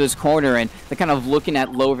forced into this corner, and they're kind of looking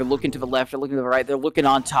at low, they're looking to the left, they're looking to the right, they're looking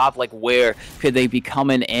on top, like where could they be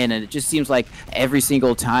coming in, and it just seems like every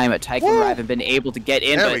single time Tycho and Rive have been able to get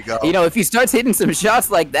in, but you know, if he starts hitting some shots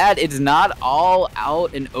like that, it's not all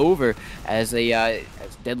out and over, as they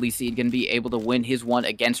Deadly Seed going to be able to win his one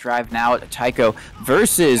against Rive now. Tycho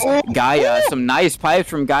versus Gaia. Some nice pipes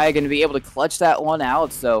from Gaia, going to be able to clutch that one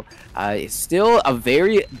out. So it's still a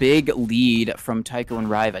very big lead from Tycho and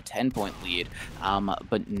Rive, a 10-point lead,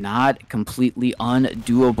 but not completely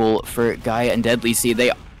undoable for Gaia and Deadly Seed.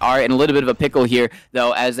 They are in a little bit of a pickle here,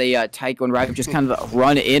 though, as a Tycho and Rive just kind of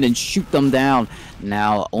run in and shoot them down.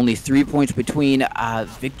 Now, only 3 points between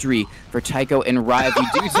victory for Tycho and Rive. You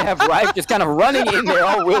do have Rive just kind of running in there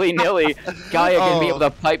all willy-nilly. Gaia going to be able to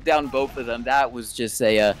pipe down both of them. That was just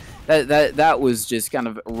a that was just kind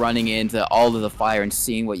of running into all of the fire and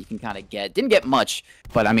seeing what you can kind of get. Didn't get much,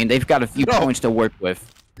 but I mean, they've got a few points to work with.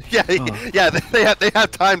 Yeah, yeah, they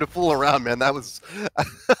had time to fool around, man. That was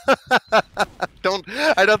I don't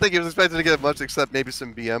think he was expecting to get much except maybe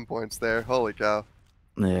some BM points there. Holy cow.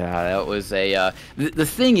 Yeah, that was a the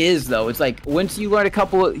thing is, though, it's like once you learn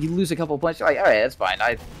you lose a couple of points, you're like, all right, that's fine.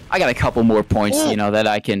 I got a couple more points, you know, that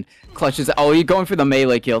I can clutch this. Oh, you're going for the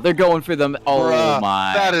melee kill. They're going for them. Oh, bruh,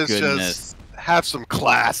 my that is goodness. Just have some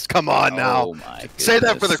class. Come on now. Oh my goodness. Say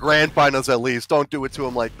that for the grand finals at least. Don't do it to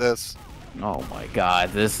him like this. Oh my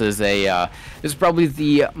God, this is probably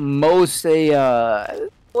the most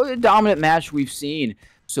dominant match we've seen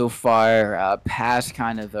so far, past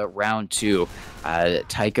kind of round 2.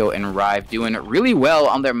 Tycho and Rive doing really well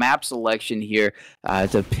on their map selection here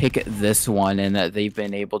to pick this one, and they've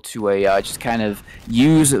been able to just kind of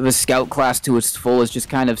use the scout class to its fullest, just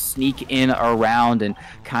kind of sneak in around and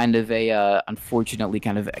kind of unfortunately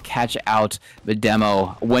kind of catch out the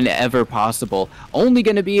demo whenever possible. Only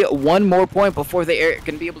going to be 1 more point before they are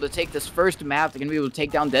going to be able to take this first map. They're going to be able to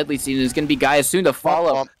take down Deadly Seed, and it's going to be Gaia soon to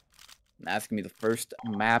follow. And that's going to be the first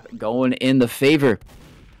map going in the favor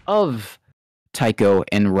of Tycho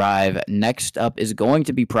and Rive. Next up is going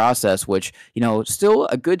to be Process, which, you know, still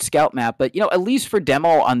a good scout map, but, you know, at least for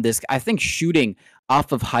demo on this, I think shooting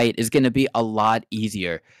off of height is going to be a lot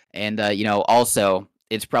easier. And, you know, also,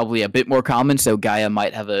 it's probably a bit more common, so Gaia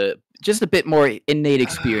might have just a bit more innate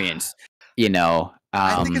experience, you know.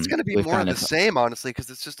 I think it's going to be more of the same, honestly,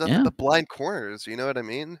 because it's just the blind corners, you know what I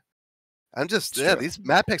mean? I'm just these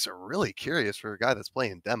map picks are really curious for a guy that's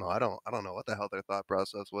playing demo. I don't know what the hell their thought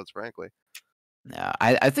process was, frankly. Yeah,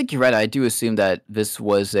 I think you're right. I do assume that this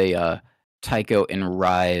was a Tycho and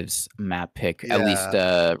Rive's map pick, at least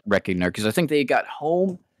Reckoner, because I think they got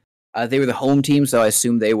home. They were the home team, so I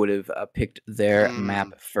assume they would have picked their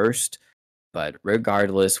map first. But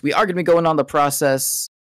regardless, we are going to be going on the Process.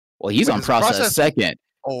 Well, he's on process second.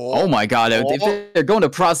 Oh my God! If they're going to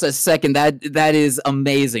Process second, that is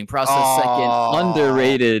amazing. Process second,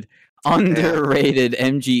 underrated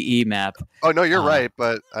MGE map. Oh no, you're right,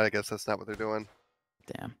 but I guess that's not what they're doing.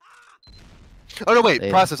 Damn. Oh no,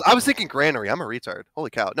 wait, Process. I was thinking Granary. I'm a retard.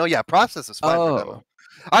 Holy cow! No, yeah, Process is fine for demo.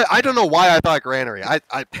 I don't know why I thought Granary. I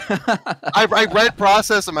read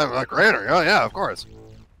Process and I'm like, Granary. Oh yeah, of course.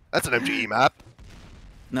 That's an MGE map.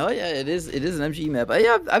 No, yeah, it is an MGE map.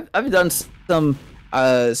 I've done some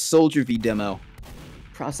Soldier V demo.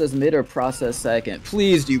 Process mid or Process second?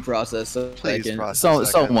 Please do Process second. Please process second.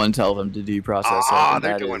 Someone tell them to do Process second.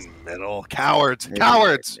 They're doing middle. Cowards.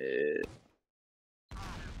 Cowards.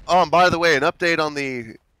 And by the way, an update on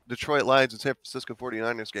the Detroit Lions and San Francisco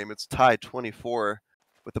 49ers game. It's tied 24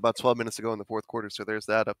 with about 12 minutes to go in the 4th quarter, so there's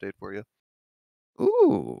that update for you.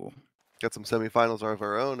 Ooh. Got some semifinals of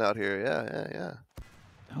our own out here. Yeah.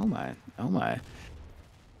 Oh my.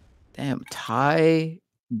 Damn, tie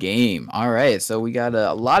game. All right, so we got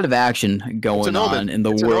a lot of action going on in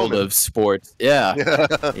the world of sports. Yeah.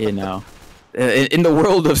 You know, in the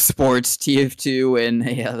world of sports, TF2 and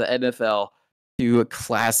the NFL, 2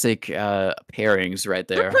 classic pairings right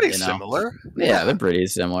there. They're pretty similar. Yeah, they're pretty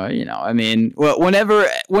similar. You know, I mean, well, whenever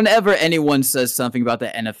anyone says something about the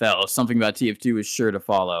NFL, something about TF2 is sure to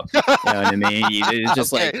follow. You know what I mean? It's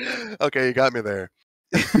just okay, you got me there.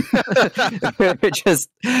 They're just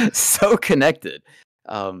so connected.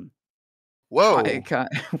 Whoa!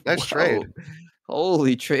 Nice trade.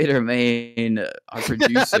 Holy Trader Main, our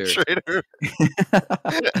producer. Trader.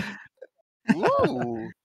 Woo!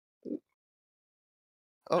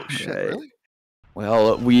 Oh shit! Right. Really?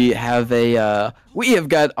 Well, we have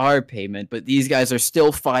got our payment, but these guys are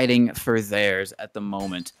still fighting for theirs at the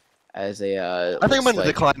moment. I think I'm going to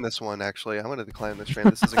decline this one. Actually, I'm going to decline this train.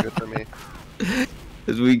 This isn't good for me.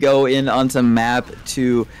 As we go in onto map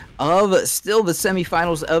 2 of still the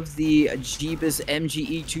semifinals of the Jebus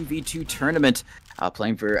MGE 2v2 tournament,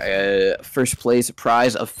 playing for a first place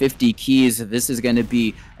prize of 50 keys. This is going to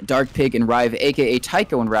be Dark Pig and Rive, aka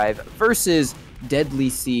Tycho and Rive, versus Deadly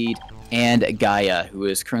Seed and Gaia, who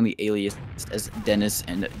is currently aliased as Dennis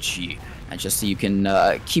and G. just so you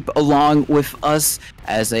can keep along with us,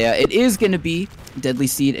 as it is going to be Deadly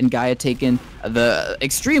Seed and Gaia taking the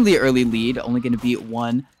extremely early lead, only going to be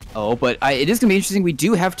 1-0, but it is going to be interesting. We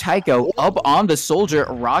do have Tycho up on the soldier,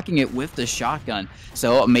 rocking it with the shotgun,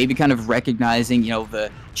 so maybe kind of recognizing, you know,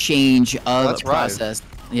 the change of process.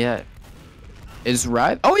 Yeah. Is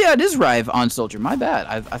Rive? Oh yeah, it is Rive on Soldier. My bad.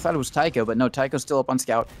 I thought it was Tycho, but no, Tycho's still up on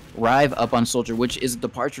Scout. Rive up on Soldier, which is a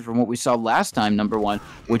departure from what we saw last time, number 1,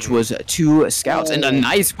 which was 2 Scouts. And a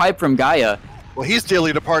nice pipe from Gaia. Well, he's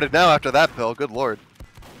dearly departed now after that pill. Good lord.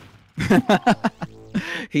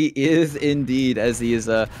 He is indeed, as he is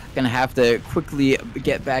going to have to quickly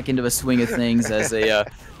get back into the swing of things as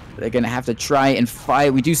they're going to have to try and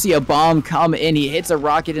fight. We do see a bomb come in. He hits a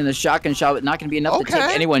rocket in a shotgun shot, but not going to be enough to take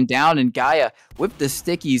anyone down. And Gaia, with the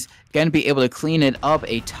stickies, going to be able to clean it up.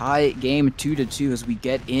 A tie game, 2-2, as we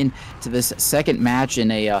get into this second match.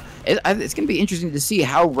 And it's going to be interesting to see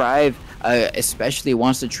how Rive especially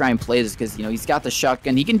wants to try and play this, because, you know, he's got the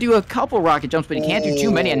shotgun. He can do a couple rocket jumps, but he can't do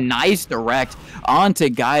too many. A nice direct onto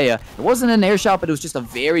Gaia. It wasn't an air shot, but it was just a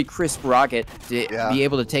very crisp rocket to be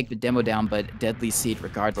able to take the demo down. But Deadly Seed,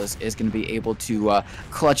 regardless, is going to be able to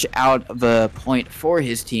clutch out the point for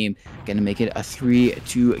his team. Going to make it a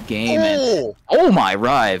 3-2 game. And, oh my,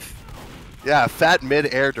 Rive. Yeah, fat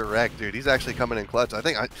mid-air direct, dude. He's actually coming in clutch. I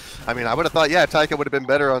think, I mean, I would have thought, yeah, Tycho would have been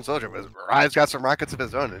better on Soldier, but Rive's got some rockets of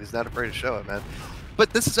his own, and he's not afraid to show it, man.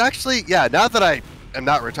 But this is actually, yeah, now that I am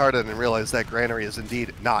not retarded and realize that granary is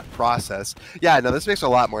indeed not process, yeah, no, this makes a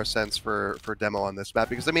lot more sense for demo on this map,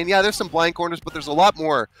 because, I mean, yeah, there's some blind corners, but there's a lot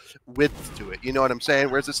more width to it, you know what I'm saying?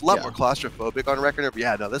 Whereas it's a lot more claustrophobic on Reckoner, but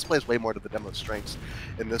yeah, no, this plays way more to the demo's strengths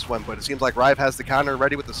in this one, but it seems like Rive has the counter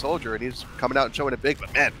ready with the Soldier, and he's coming out and showing it big,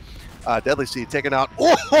 but man, Deadly Seed taking out,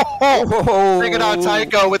 taking out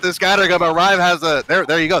Tycho with this scatter gun, but Rive has a,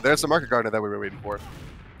 there you go, there's the market gardener that we were waiting for.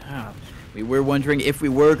 We were wondering if we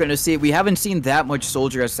were going to see it. We haven't seen that much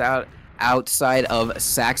Soldier outside of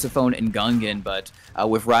Saxophone and Gungan, but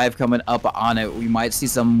with Rive coming up on it, we might see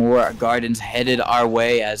some more Gardens headed our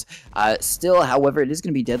way, as still, however, it is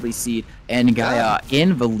going to be Deadly Seed and Gaia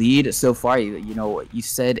in the lead so far. You know, you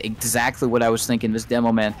said exactly what I was thinking. This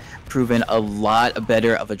demo, man, proven a lot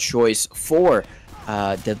better of a choice for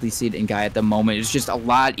Deadly Seed and Gaia at the moment. It's just a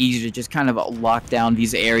lot easier to just kind of lock down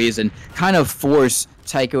these areas and kind of force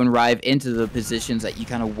Tycho and Rive into the positions that you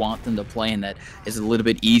kind of want them to play, and that is a little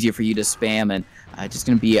bit easier for you to spam. And just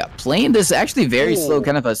going to be playing this actually very slow,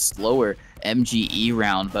 kind of a slower MGE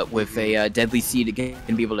round, but with a Deadly Seed again, going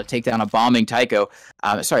to be able to take down a bombing Tycho.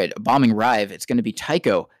 Sorry, bombing Rive. It's going to be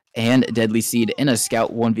Tycho and Deadly Seed in a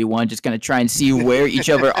Scout 1v1, just going to try and see where each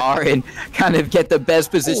other are and kind of get the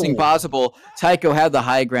best positioning possible. Tycho had the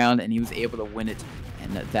high ground, and he was able to win it,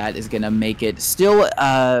 and that is going to make it still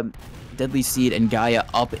Deadly Seed and Gaia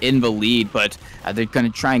up in the lead, but they're going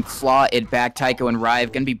to try and claw it back. Tycho and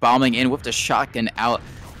Rive going to be bombing in with the shotgun out,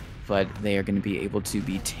 but they are going to be able to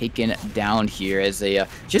be taken down here as they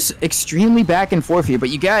just extremely back and forth here. But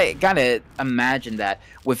you gotta imagine that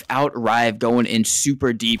without Rive going in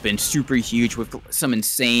super deep and super huge with some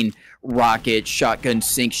insane rocket shotgun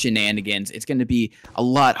sync shenanigans, it's going to be a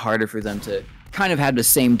lot harder for them to kind of have the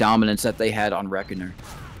same dominance that they had on Reckoner.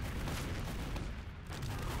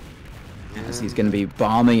 As he's going to be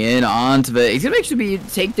bombing in onto the... He's going to actually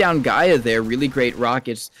take down Gaia there. Really great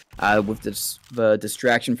rockets with the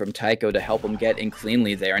distraction from Tycho to help him get in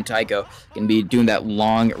cleanly there. And Tycho can be doing that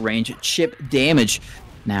long-range chip damage.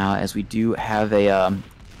 Now, as we do have a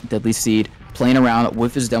Deadly Seed playing around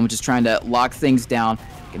with his dome, just trying to lock things down.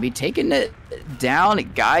 Going to be taking it down.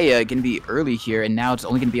 Gaia going to be early here, and now it's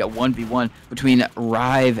only going to be a 1v1 between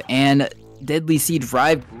Rive and Deadly Seed.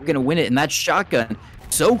 Rive going to win it, and that shotgun...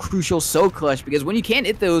 so crucial, so clutch, because when you can't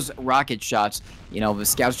hit those rocket shots, you know, the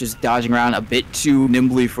Scout's just dodging around a bit too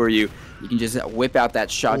nimbly for you. You can just whip out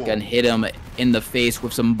that shotgun, hit him in the face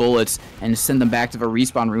with some bullets, and send them back to the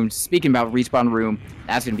respawn room. Speaking about respawn room,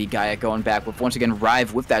 that's going to be Gaia going back with, once again,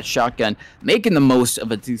 Rive with that shotgun, making the most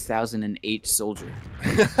of a 2008 Soldier.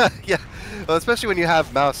 Yeah, well, especially when you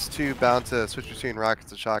have Mouse 2 bound to switch between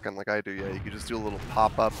rockets and shotgun like I do. Yeah, you can just do a little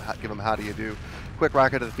pop-up, give him how do you do. Quick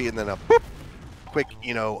rocket to the feet, and then a boop. Quick,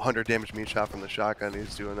 you know, 100 damage meat shot from the shotgun.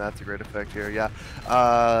 He's doing that to great effect here. Yeah.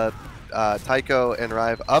 Tycho and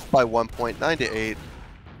Rive up by 1 point, 9-8.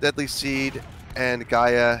 Deadly Seed and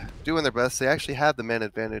Gaia doing their best. They actually have the man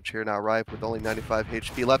advantage here now. Rive with only 95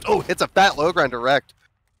 HP left. Oh, hits a fat low ground direct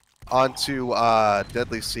onto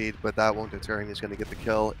Deadly Seed, but that won't deter him. He's going to get the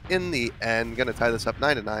kill in the end. Going to tie this up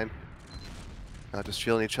 9-9. Just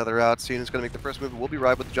feeling each other out. Seeing who's going to make the first move. We'll be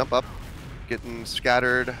Rive with the jump up. Getting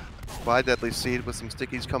scattered by Deadly Seed with some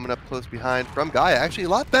stickies coming up close behind from Gaia. Actually, a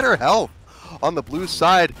lot better health on the blue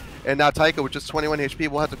side. And now Taiko with just 21 HP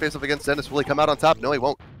will have to face up against Dennis. Will he come out on top? No, he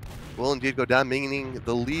won't. Will indeed go down, meaning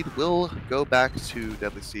the lead will go back to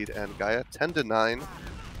Deadly Seed and Gaia, 10-9.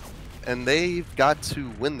 And they've got to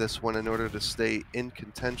win this one in order to stay in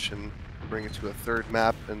contention, bring it to a third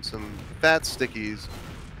map, and some fat stickies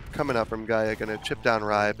coming up from Gaia. Going to chip down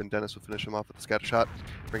Ribe, and Dennis will finish him off with the scatter shot,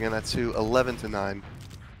 bringing that to 11-9.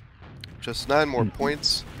 Just 9 more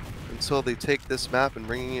points until they take this map and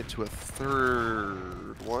bringing it to a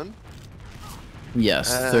third one.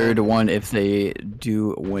 Yes, third one if they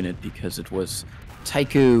do win it, because it was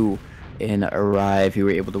Taiko and Arrive who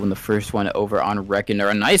were able to win the first one over on Reckoner.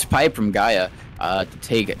 A nice pipe from Gaia to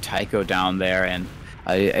take Taiko down there, and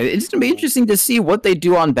it's going to be interesting to see what they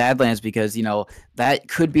do on Badlands, because, you know, that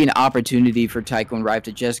could be an opportunity for Taiko and Arrive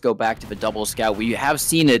to just go back to the double scout. We have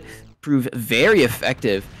seen it prove very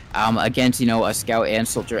effective against, you know, a scout and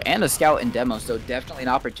soldier and a scout and demo, so definitely an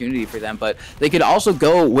opportunity for them. But they could also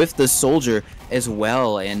go with the soldier as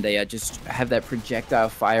well, and they just have that projectile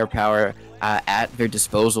firepower at their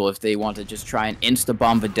disposal if they want to just try and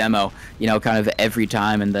insta-bomb the demo, you know, kind of every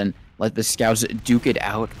time, and then let the scouts duke it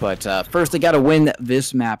out. But first they got to win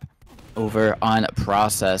this map over on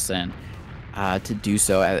Process, and to do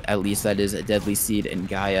so, at least that is a Deadly Seed and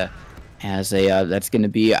Gaia. As a that's going to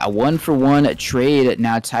be a 1-for-1 trade.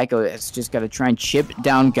 Now Taiko has just got to try and chip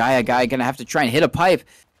down Gaia. Gaia going to have to try and hit a pipe.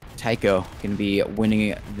 Taiko going to be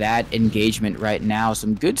winning that engagement right now.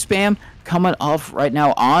 Some good spam coming off right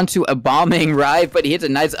now onto a bombing Rive, but he hits a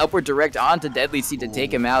nice upward direct onto Deadly Seed to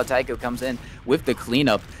take him out. Taiko comes in with the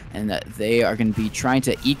cleanup, and they are going to be trying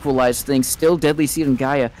to equalize things. Still Deadly Seed and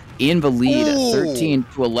Gaia in the lead,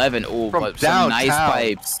 13-11. Oh, but some nice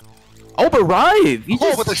pipes. Oh, but Rive! He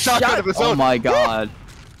just with a shotgun of his own. Oh my god.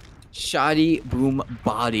 Shoddy boom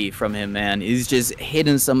body from him, man. He's just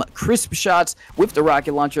hitting some crisp shots with the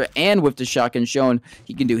rocket launcher and with the shotgun, showing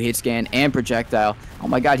he can do hit scan and projectile. Oh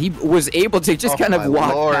my god, he was able to just kind of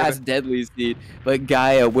walk past Deadly Seed, but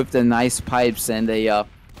Gaia with the nice pipes, and they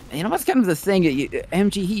you know, that's kind of the thing.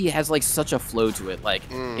 MGE has like such a flow to it. Like,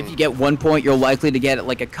 if you get 1 point, you're likely to get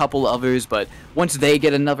like a couple others, but once they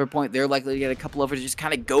get another point, they're likely to get a couple others. It just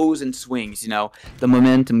kind of goes and swings, you know. The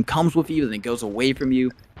momentum comes with you, and it goes away from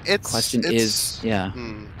you. It's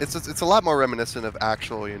a lot more reminiscent of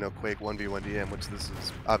actual, you know, Quake 1v1 DM, which this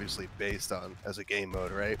is obviously based on as a game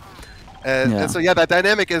mode, right? And so yeah, that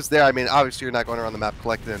dynamic is there. I mean, obviously you're not going around the map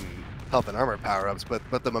collecting health and armor power-ups,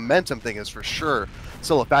 but the momentum thing is for sure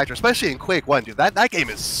still a factor, especially in Quake 1, dude. That game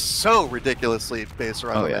is so ridiculously based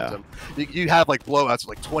around momentum. You have like blowouts of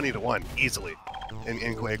like 20-1 easily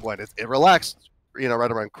in Quake 1. It relaxed, you know,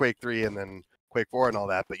 right around Quake 3 and then Quake 4 and all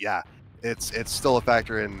that, but yeah, it's still a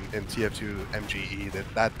factor in TF2 MGE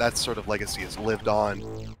that sort of legacy has lived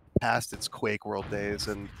on past its Quake World days.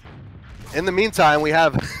 And in the meantime, we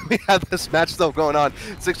have this match still going on.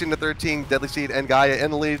 16-13, Deadly Seed and Gaia in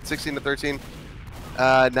the lead, 16-13.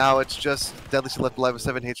 Now it's just Deadly Seed left alive with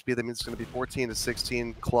 7 HP. That means it's going to be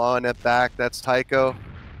 14-16. Clawing it back. That's Taiko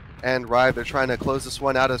and Rive. They're trying to close this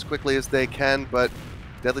one out as quickly as they can, but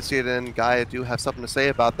Deadly Seed and Gaia do have something to say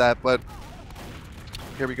about that. But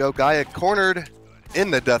here we go. Gaia cornered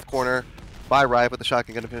in the death corner by Rive with the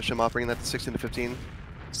shotgun. Going to finish him off, bringing that to 16-15.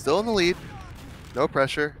 Still in the lead. No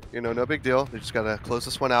pressure, you know, no big deal. They just gotta close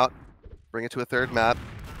this one out, bring it to a third map,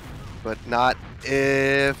 but not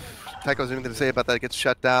if Taiko has anything to say about that. It gets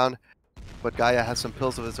shut down, but Gaia has some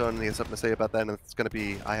pills of his own, and he has something to say about that, and it's gonna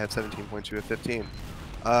be, I have 17.2 at 15.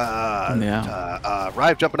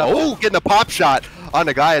 Rive jumping up, getting a pop shot on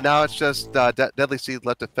the Gaia. Now it's just Deadly Seed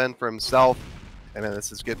left to fend for himself, and then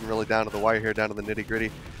this is getting really down to the wire here, down to the nitty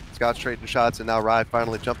gritty. Scouts trading shots, and now Rive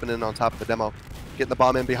finally jumping in on top of the demo. Getting the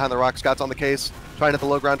bomb in behind the rock. Scott's on the case. Trying to hit the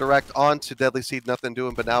low ground direct onto Deadly Seed. Nothing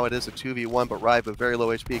doing, but now it is a 2v1. But Rive with very low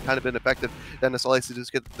HP. Kind of ineffective. Dennis all he has to do is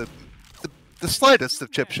get the slightest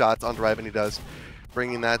of chip shots onto Rive, and he does.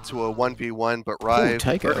 Bringing that to a 1v1. But Rive,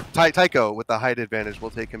 Taiko with the height advantage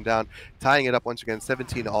will take him down. Tying it up once again.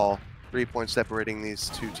 17 all. 3 points separating these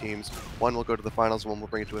two teams. One will go to the finals. One will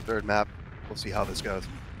bring it to a third map. We'll see how this goes.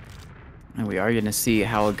 And we are going to see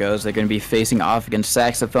how it goes. They're going to be facing off against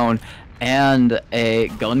Saxophone and a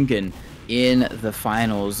Gungan in the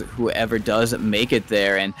finals, whoever does make it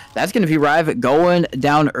there. And that's going to be Rive going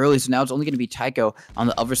down early. So now it's only going to be Taiko on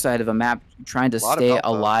the other side of a map trying to stay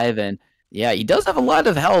alive. And yeah, he does have a lot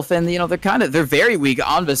of health, and you know, they're very weak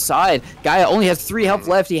on the side. Gaia only has 3 health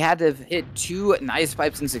left. He had to hit 2 nice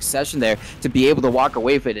pipes in succession there to be able to walk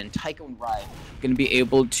away with it. And Taiko and Rive going to be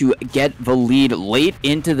able to get the lead late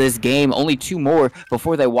into this game. Only 2 more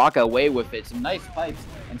before they walk away with it. Some nice pipes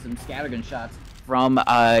and some scattergun shots from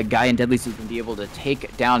Guy and Deadly Seed can be able to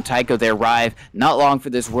take down Tycho there. Rive, not long for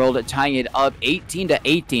this world, tying it up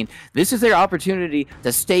 18-18. This is their opportunity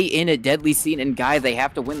to stay in at Deadly Seed and Guy. They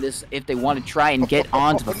have to win this if they want to try and get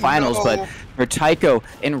on to the finals. No. But for Tycho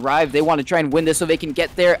and Rive, they want to try and win this so they can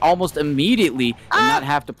get there almost immediately and not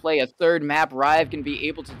have to play a third map. Rive can be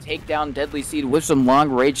able to take down Deadly Seed with some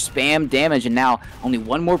long-range spam damage, and now only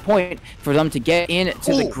one more point for them to get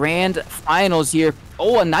into the grand finals here.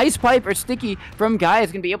 Oh, a nice Piper Sticky from Guy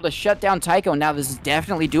is going to be able to shut down Tycho. Now this is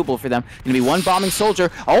definitely doable for them. Going to be one bombing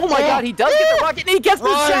soldier. Oh my god, he does get the rocket, and he gets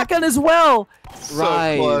the shotgun as well. So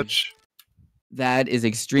clutch. That is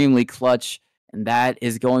extremely clutch, and that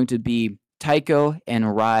is going to be Tycho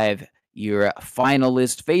and Rive, your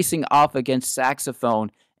finalists, facing off against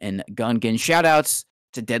Saxophone and Gungan. Shoutouts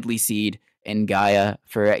to Deadly Seed and Gaia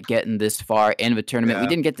for getting this far in the tournament. We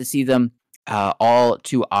didn't get to see them all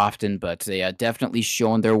too often, but they definitely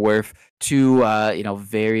shown their worth. Two,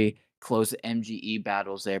 very close MGE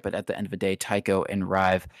battles there. But at the end of the day, Tycho and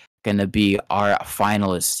Rive gonna be our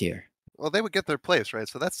finalists here. Well, they would get their place, right?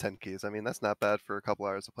 So that's 10 keys. I mean, that's not bad for a couple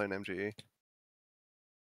hours of playing MGE.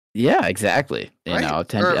 Yeah, exactly. Right. You know,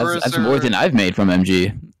 that's more than I've made from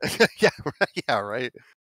MGE. yeah, right.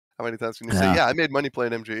 How many times can you say, "Yeah, I made money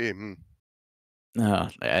playing MGE"? No,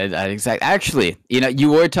 exactly. Actually,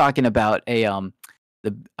 you were talking about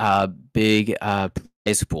the big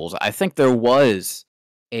prize pools. I think there was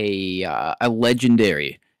a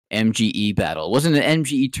legendary MGE battle. It wasn't an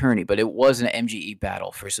MGE tourney, but it was an MGE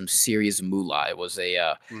battle for some serious moolah. It was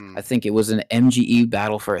I think it was an MGE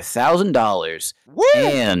battle for $1,000.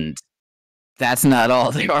 And that's not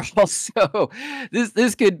all. They are also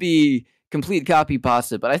this could be complete copy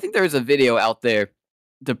pasta, but I think there is a video out there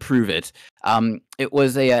to prove it. It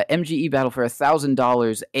was a MGE battle for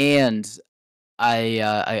 $1,000 and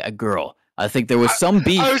a girl. I think there was some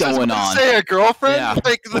beef going on. Say a girlfriend? Yeah.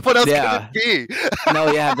 Like, what else could it be?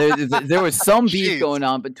 No, yeah, there was some beef going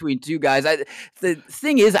on between two guys. The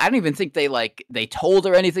thing is, I don't even think they told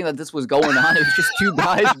her anything that this was going on. It was just two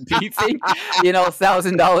guys beefing.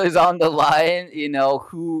 $1,000 on the line.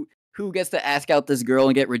 Who gets to ask out this girl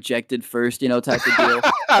and get rejected first, type of deal,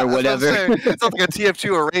 or whatever. It sounds like a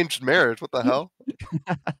TF2 arranged marriage. What the hell?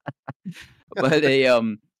 But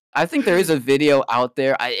I think there is a video out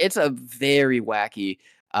there. It's a very wacky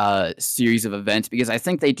series of events because I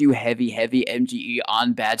think they do heavy MGE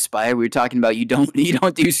on Bad Spire. We were talking about you don't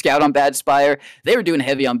do Scout on Bad Spire. They were doing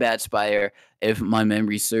heavy on Bad Spire, if my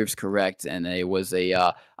memory serves correct, and it was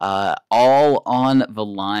a all on the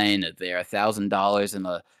line there, $1,000 and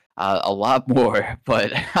a lot more.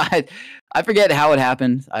 But I forget how it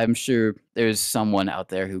happened. I'm sure there's someone out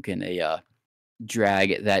there who can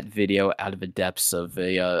drag that video out of the depths of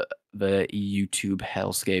the YouTube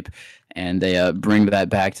hellscape and they bring that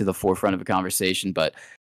back to the forefront of the conversation. But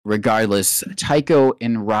regardless, Tycho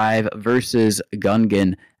and Rive versus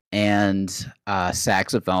Gungan and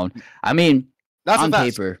Saxophone. I mean, not on so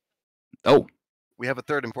paper. Oh, we have a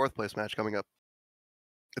third and fourth place match coming up.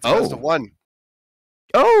 It's best of one.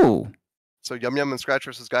 Oh, so Yum Yum and Scratch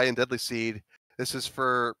versus Guy and Deadly Seed. This is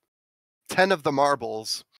for 10 of the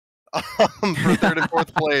marbles. For third and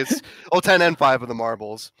fourth place. 10 and 5 of the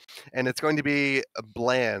marbles. And it's going to be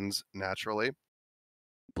Blands, naturally.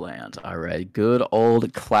 Blands, all right. Good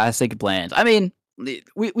old classic Blands. I mean,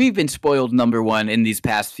 we've been spoiled number one in these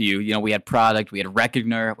past few. We had Product, we had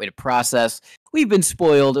Reckoner, we had Process. We've been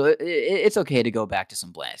spoiled. It's okay to go back to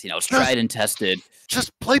some Blands. It's tried and tested.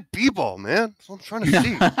 Just play b-ball, man. That's what I'm trying to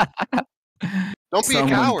see. Don't be a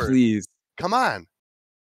coward. Please. Come on.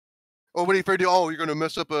 Oh, what are you afraid to do? Oh, you're going to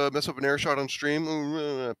mess up an air shot on stream?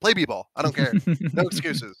 Play b-ball. I don't care. No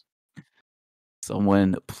excuses.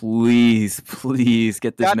 Someone, please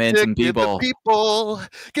get this man some b-ball.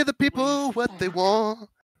 Give the people what they want,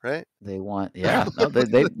 right? They want, yeah. No,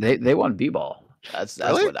 they want b-ball. That's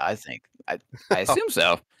really? What I think. I assume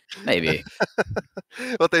so. Maybe.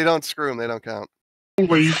 But they don't screw them. They don't count.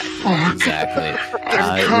 Exactly.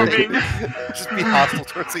 I'm coming. Just be hostile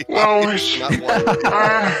towards the audience.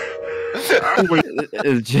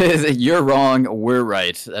 You're wrong. We're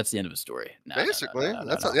right. That's the end of the story. Basically,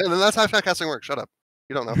 that's how podcasting works. Shut up.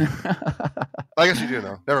 You don't know. I guess you do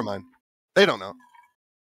know. Never mind. They don't know.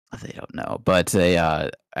 They don't know. But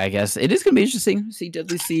I guess it is going to be interesting to see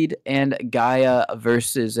Deadly Seed and Gaia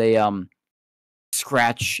versus a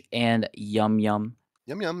Scratch and Yum Yum.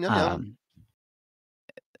 Yum.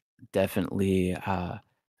 Definitely.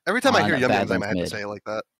 Every time I hear Yum Yum, I have to say it like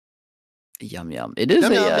that. Yum Yum. It is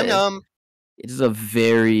Yum. It is a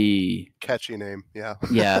very catchy name. Yeah.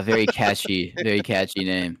 Yeah, very catchy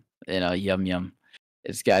name. Yum Yum.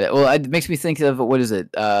 It's got it. Well, it makes me think of, what is it?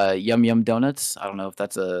 Yum Yum Donuts. I don't know if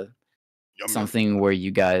that's something where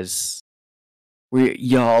y'all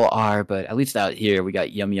are, but at least out here we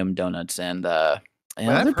got Yum Yum Donuts, and they're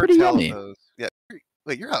pretty yummy. Yeah.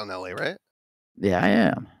 Wait, you're out in LA, right? Yeah, I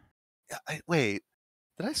am. Yeah. Wait,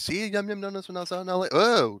 did I see a Yum Yum Donuts when I was out in LA?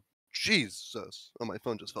 Oh, Jesus! Oh, my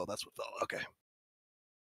phone just fell. That's what fell. Okay.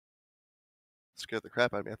 Scared the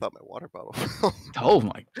crap out of me. I thought my water bottle fell. Oh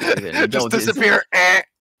my God! Just disappear.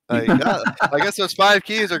 I guess those 5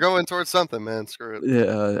 keys are going towards something, man. Screw it.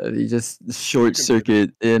 Yeah, you just short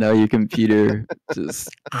circuit, your computer just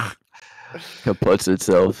kaputs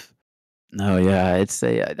itself. No, yeah, it's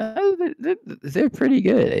they're pretty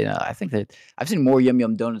good. I think that I've seen more Yum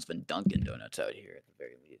Yum Donuts than Dunkin' Donuts out here at the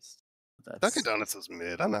very least. Dunkin' Donuts is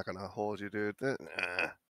mid. I'm not gonna hold you, dude.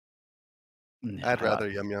 I'd rather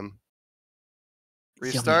Yum Yum.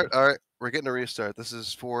 Restart. All right, we're getting a restart. This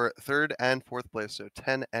is for 3rd and 4th place, so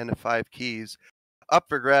 10 and 5 keys up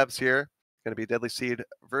for grabs here. Going to be Deadly Seed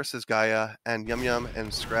versus Gaia and Yum Yum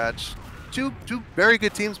and Scratch. Two very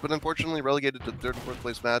good teams, but unfortunately relegated to the 3rd and 4th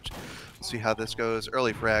place match. We'll see how this goes.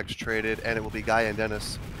 Early frags traded, and it will be Gaia and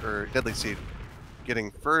Dennis, or Deadly Seed, getting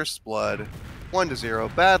first blood.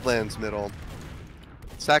 1-0. Badlands middle.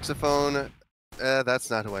 Saxophone. That's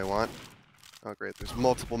not who I want. Oh, great. There's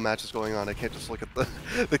multiple matches going on. I can't just look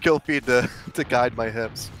at the kill feed to guide my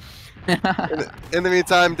hips. In the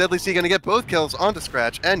meantime, Deadly Seed going to get both kills onto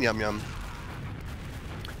Scratch and Yum Yum.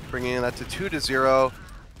 Bringing that to 2-0.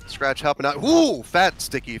 Scratch helping out. Ooh, fat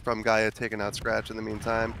sticky from Gaia taking out Scratch in the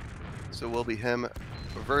meantime. So it will be him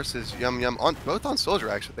versus Yum Yum. Both on Soldier,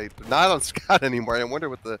 actually. They're not on Scout anymore. I wonder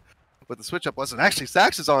what the switch up was. And actually,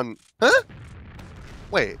 Sax is on... Huh?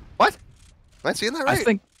 Wait, what? Am I seeing that right? I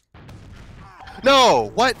think...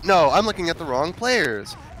 No, what? No, I'm looking at the wrong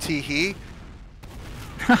players. Teehee.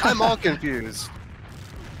 I'm all confused.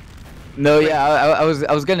 No, yeah, I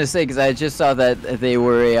was gonna say, because I just saw that they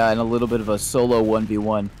were in a little bit of a solo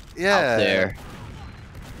 1v1 out there.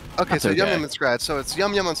 Okay, so Yum Yum and Scratch. So it's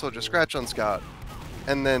Yum Yum on Soldier, Scratch on Scout,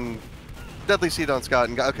 and then Deadly Seed on Scout.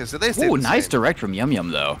 And okay, so they stayed the nice same. Direct from Yum Yum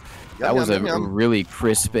though. That was a really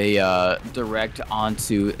crisp direct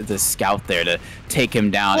onto the Scout there to take him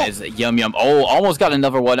down as Yum Yum. Oh, almost got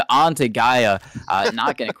another one onto Gaia.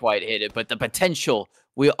 Not going to quite hit it, but the potential,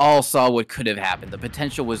 we all saw what could have happened. The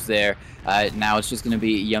potential was there. Now it's just going to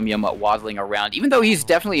be Yum Yum waddling around, even though he's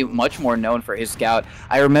definitely much more known for his Scout.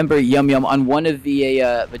 I remember Yum Yum on one of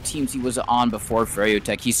the teams he was on before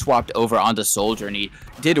Tech. He swapped over onto Soldier, and he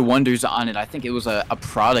did wonders on it. I think it was a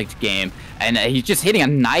product game, and he's just hitting a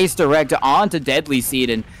nice direct onto Deadly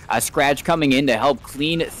Seed, and Scratch coming in to help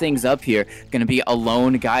clean things up here. Going to be a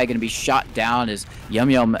lone guy, going to be shot down as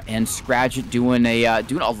Yum Yum and Scratch doing a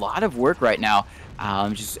lot of work right now.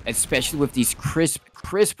 Just especially with these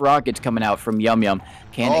crisp rockets coming out from Yum Yum.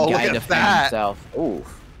 Can the guy defend himself? Oh,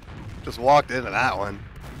 just walked into that one.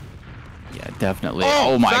 Yeah, definitely.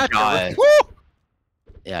 Oh my God.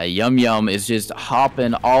 Yeah, Yum Yum is just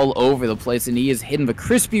hopping all over the place, and he is hitting the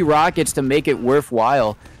crispy rockets to make it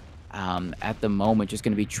worthwhile. At the moment, just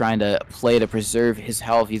going to be trying to play to preserve his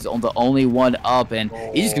health. He's the only one up, and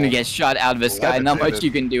he's just going to get shot out of the sky. Not much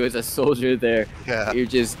you can do as a soldier there. Yeah. You're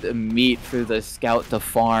just meat for the Scout to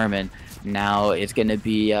farm, and now it's going to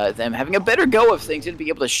be them having a better go of things and be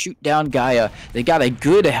able to shoot down Gaia. They got a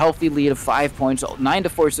good, healthy lead of 5 points,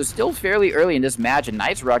 9-4, so still fairly early in this match. A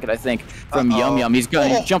nice rocket, I think, from Yum Yum. He's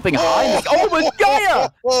going jumping high. Oh, but Gaia!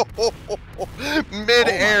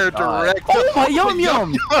 Mid-air direct. Oh, my Yum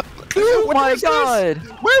Yum! Oh my God!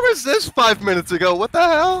 Where was this 5 minutes ago? What the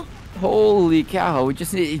hell? Holy cow!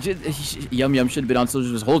 Yum Yum should have been on Soldier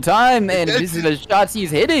this whole time, man. This is the shots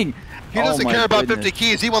he's hitting. He doesn't care about 50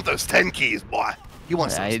 keys. He wants those 10 keys, boy. He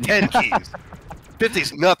wants those 10 keys.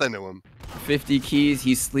 50's nothing to him. 50 keys.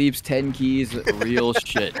 He sleeps 10 keys. Real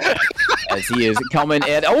shit. As he is coming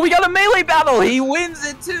in. Oh, we got a melee battle. He wins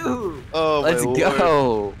it too. Oh, let's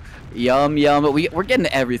go. Yum Yum. We're getting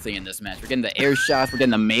everything in this match. We're getting the air shots. We're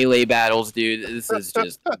getting the melee battles, dude. This is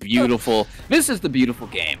just beautiful. This is the beautiful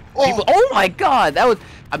game. Oh my God, that was.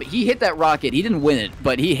 I mean, he hit that rocket. He didn't win it,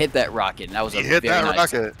 but he hit that rocket. And that was rocket.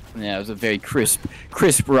 Yeah, it was a very crisp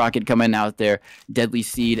rocket coming out there. Deadly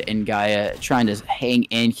Seed and Gaia trying to hang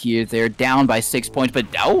in here. They're down by 6 points, but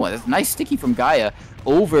that's nice sticky from Gaia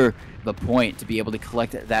over the point to be able to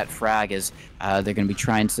collect that frag as they're going to be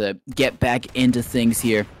trying to get back into things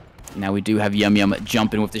here. Now we do have Yum Yum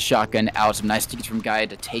jumping with the shotgun out. Some nice tickets from Gaia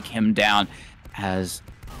to take him down as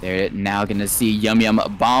They're now going to see Yum Yum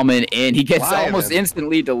bombing in. He gets Why, almost man?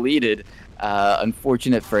 instantly deleted.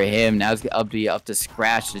 Unfortunate for him. Now it's going to be up to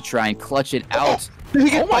Scratch to try and clutch it out. Did he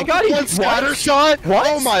get my God, one scatter shot? What?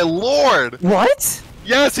 Oh my lord! What?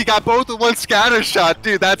 Yes, he got both with one scatter shot,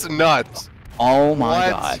 dude. That's nuts. Oh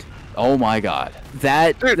my What? God. Oh my God.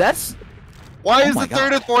 That's... Why Oh is my the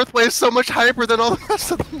third God. and fourth place so much hyper than all the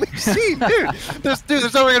rest of them we've seen, dude?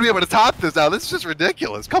 There's no way gonna be able to top this now. This is just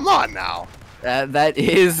ridiculous. Come on now. That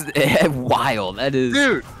is wild. That is...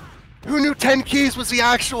 Dude, who knew 10 keys was the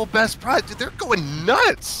actual best prize? Dude, they're going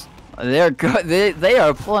nuts. They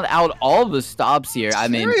are pulling out all the stops here. I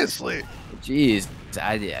mean, seriously. Jeez.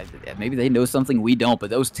 Maybe they know something we don't, but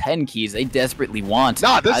those 10 keys they desperately want.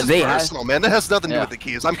 Nah, this is personal, man. That has nothing to do with the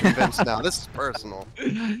keys. I'm convinced now. This is personal.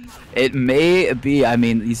 It may be. I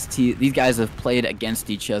mean, these guys have played against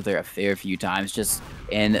each other a fair few times, just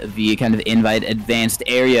in the kind of invite advanced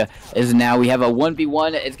area. As now we have a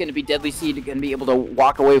 1v1. It's going to be Deadly Seed going to be able to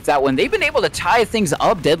walk away with that one. They've been able to tie things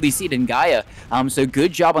up, Deadly Seed and Gaia. So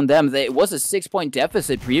good job on them. It was a 6-point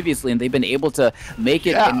deficit previously, and they've been able to make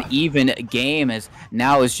it an even game. As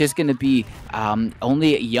now it's just going to be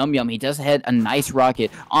only Yum Yum. He does head a nice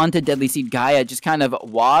rocket onto Deadly Seed. Gaia just kind of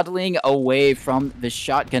waddling away from the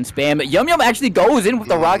shotgun spam. Yum Yum actually goes in with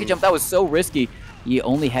the rocket jump. That was so risky. He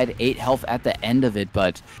only had 8 health at the end of it,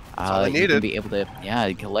 but he can be able to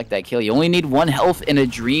collect that kill. You only need 1 health in a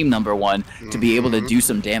dream, number 1, to be able to do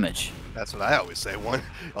some damage. That's what I always say.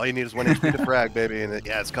 All you need is 1 HP to frag, baby. And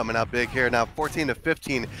it's coming out big here now.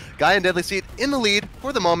 14-15. Gaia and Deadly Seed in the lead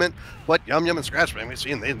for the moment. But Yum Yum and Scratch, man, we've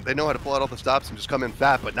seen they know how to pull out all the stops and just come in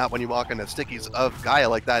fat, but not when you walk into stickies of Gaia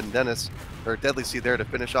like that. And Deadly Seed there to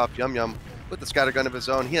finish off Yum Yum with the scattergun of his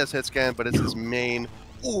own. He has hit scan, but it's his main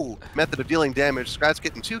method of dealing damage. Scratch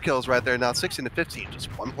getting 2 kills right there now, 16-15, just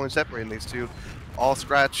 1 point separating these two. All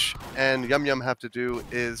Scratch and Yum Yum have to do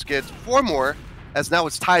is get 4 more, as now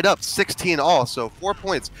it's tied up 16 all, so 4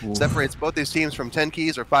 points separates both these teams from 10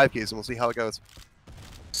 keys or 5 keys, and we'll see how it goes.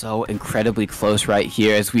 So incredibly close right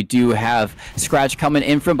here, as we do have Scratch coming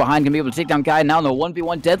in from behind, gonna be able to take down Gaia. Now in the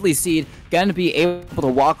 1v1, Deadly Seed gonna be able to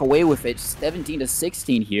walk away with it.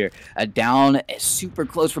 17-16 here, down super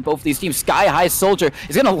close for both of these teams. Sky High Soldier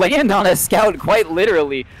is gonna land on a scout quite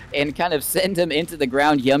literally and kind of send him into the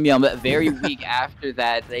ground. Yum Yum very weak after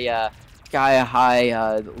that. They Sky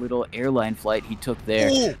High little airline flight he took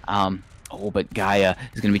there. But Gaia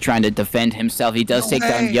is gonna be trying to defend himself. He does take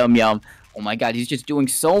down Yum Yum. Oh my God, he's just doing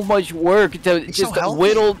so much work to just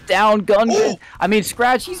whittle down Gunman. I mean,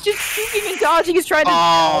 Scratch, he's just shooting and dodging. He's trying to...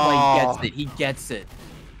 Oh, he gets it. He gets it.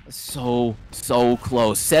 So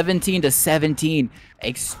close. 17-17.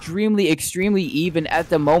 Extremely even at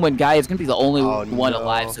the moment. Guy is going to be the only one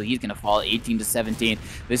alive, so he's going to fall 18-17.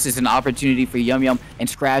 This is an opportunity for Yum Yum and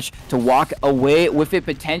Scratch to walk away with it.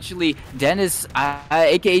 Potentially, Dennis,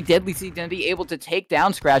 aka Deadly Seed, going to be able to take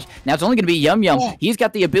down Scratch. Now it's only going to be Yum Yum. He's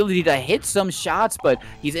got the ability to hit some shots, but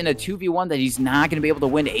he's in a 2v1 that he's not going to be able to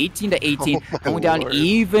win. 18-18, going down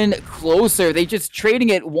even closer. They just trading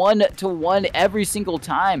it 1-1 every single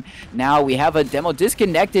time. Now we have a demo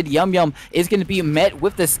disconnected. Yum Yum is going to be met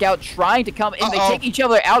with the scout trying to come in. They take each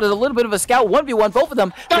other out. It's a little bit of a scout 1v1. Both of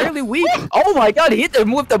them fairly weak. Oh my God, he hit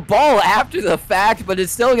them with the ball after the fact, but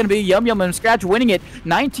it's still going to be Yum Yum and Scratch winning it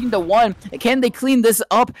 19-1. Can they clean this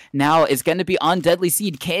up? Now it's going to be on Deadly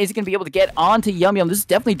Seed. Is he going to be able to get onto Yum Yum? This is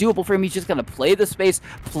definitely doable for him. He's just going to play the space,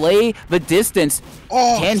 play the distance.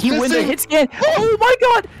 Can he win the hit scan? Oh my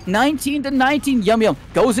God, 19-19. Yum Yum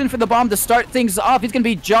goes in for the bomb to start things off. He's going to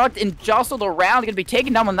be jogged and jostled around. He's going to be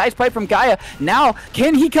taking down a nice pipe from Gaia. Now,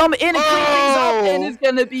 can he come in and clean things up? And it's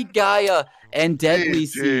going to be Gaia and Deadly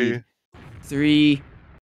Seed. 3,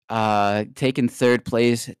 taking 3rd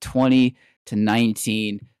place,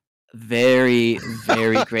 20-19. Very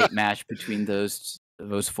great match between those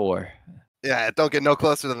 4. Yeah, don't get no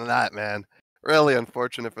closer than that, man. Really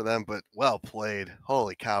unfortunate for them, but well played.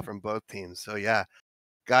 Holy cow from both teams. So yeah,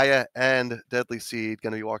 Gaia and Deadly Seed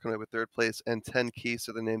going to be walking away with 3rd place and 10 keys,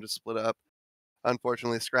 so the name just split up.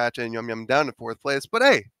 Unfortunately, Scratch and Yum Yum down to 4th place. But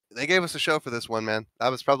hey, they gave us a show for this one, man. That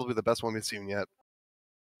was probably the best one we've seen yet.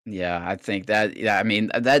 Yeah, I think that, I mean,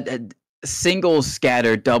 that single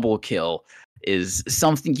scatter double kill is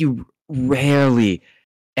something you rarely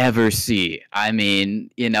ever see. I mean,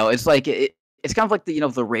 it's like, it's kind of like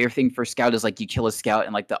the rare thing for scout is like you kill a scout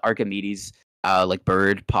and like the Archimedes like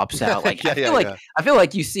bird pops out. Like I feel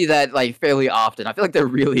like you see that like fairly often. I feel like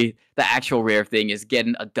the actual rare thing is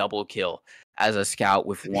getting a double kill as a scout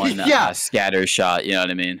with one scatter shot. You know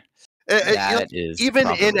what I mean? That is even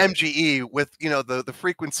proper in rating. MGE with the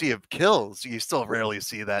frequency of kills, you still rarely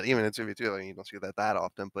see that. Even in 2v2, I mean, you don't see that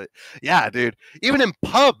often. But yeah, dude, even in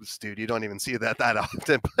pubs, dude, you don't even see that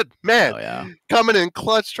often. But man, Oh yeah. coming in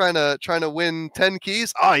clutch, trying to win 10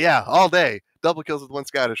 keys. Oh yeah, all day, double kills with one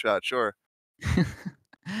scatter shot. Sure.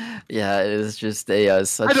 Yeah, it is just I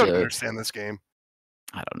such don't a. understand this game.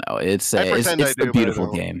 I don't know. It's I a, it's pretend I it's the do, but I beautiful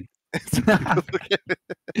don't. game. It's a beautiful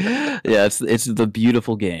game. Yeah, it's the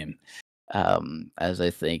beautiful game. As I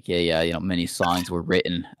think, many songs were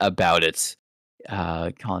written about it,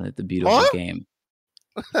 calling it the beautiful Huh? game.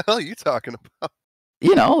 What the hell are you talking about?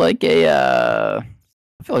 Like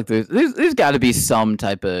I feel like there's got to be some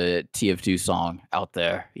type of TF2 song out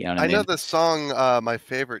there. You know what I mean? know the song "My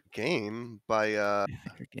Favorite Game" by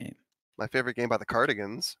Favorite game. My Favorite Game by the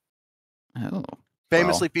Cardigans. Oh,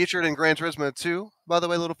 Famously featured in Gran Turismo 2, by the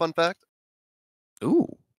way, little fun fact. Ooh.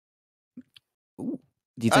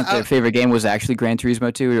 Do you think their favorite game was actually Gran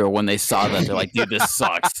Turismo 2, or when they saw that they're like, dude, this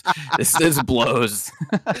sucks. This blows.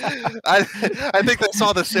 I think they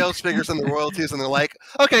saw the sales figures and the royalties, and they're like,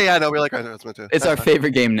 okay, yeah, no, we like Gran Turismo 2. It's our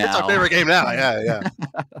favorite game now. It's our favorite game now. Yeah.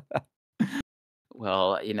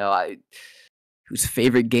 Well, whose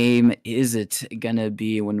favorite game is it gonna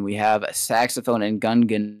be when we have Saxophone and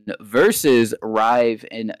Gungan versus Rive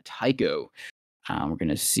and Tycho? We're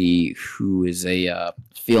gonna see who is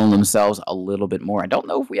feeling themselves a little bit more. I don't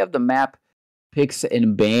know if we have the map picks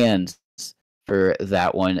and bans for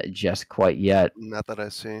that one just quite yet. Not that I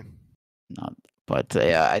see. But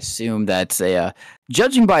I assume that's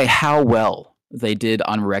judging by how well they did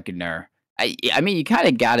on Reckoner. I mean, you kind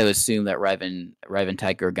of got to assume that Rive and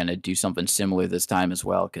Tycho are going to do something similar this time as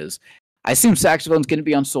well, because I assume Saxophone's going to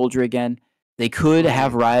be on Soldier again. They could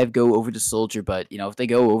have Rive go over to Soldier, but if they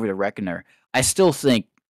go over to Reckoner, I still think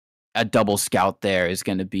a double scout there is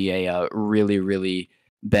going to be a really, really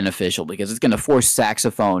beneficial, because it's going to force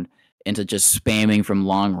Saxophone into just spamming from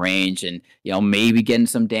long range, and maybe getting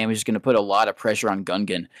some damage is going to put a lot of pressure on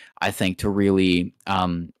Gungan, I think, to really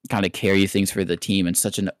kind of carry things for the team in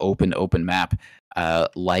such an open map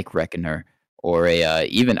like Reckoner, or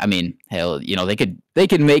even, I mean, hell, they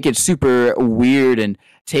could make it super weird and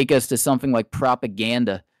take us to something like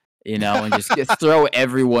Propaganda, and just throw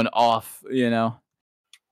everyone off,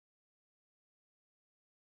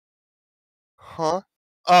 Huh?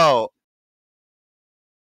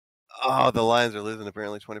 Oh, the Lions are losing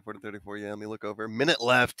apparently 24-34. Yeah, let me look over. Minute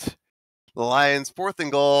left. The Lions 4th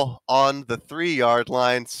and goal on the 3-yard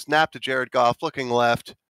line. Snap to Jared Goff, looking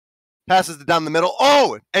left. Passes it down the middle.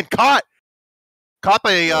 Oh, and caught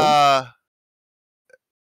by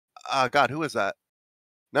God, who is that?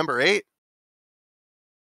 Number 8?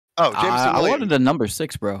 Oh, Jameson Williams. I wanted a number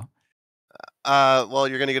 6, bro. Well,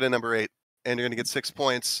 you're gonna get a number 8, and you're gonna get 6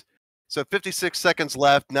 points. So 56 seconds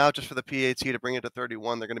left now, just for the PAT to bring it to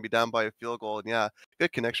 31. They're going to be down by a field goal. And yeah,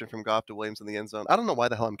 good connection from Goff to Williams in the end zone. I don't know why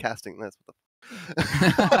the hell I'm casting this.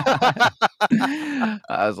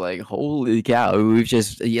 I was like, holy cow. We've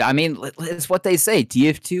just, I mean, it's what they say.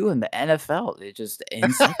 TF2 and the NFL. It's just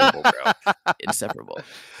inseparable, bro. Inseparable.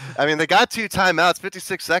 I mean, they got 2 timeouts,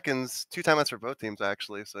 56 seconds, 2 timeouts for both teams,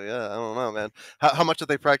 actually. So yeah, I don't know, man. How much did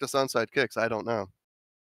they practice onside kicks? I don't know.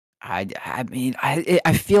 I mean,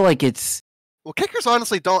 I feel like it's... Well, kickers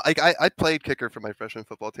honestly don't... I played kicker for my freshman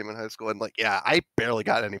football team in high school, and I barely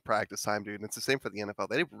got any practice time, dude. And it's the same for the NFL.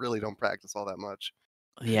 They really don't practice all that much.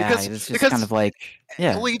 Yeah, it's just kind of like...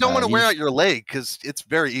 Yeah. Well, you don't want to wear out your leg, because it's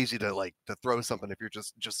very easy to throw something if you're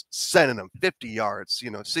just sending them 50 yards,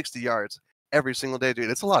 60 yards every single day,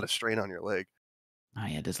 dude. It's a lot of strain on your leg. Oh,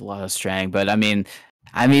 yeah, there's a lot of strain. But I mean,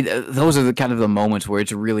 those are the kind of the moments where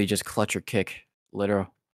it's really just clutch or kick, literal.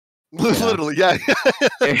 Literally, yeah.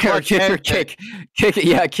 Or kick or kick. Kick it,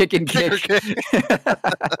 yeah, kick and kick.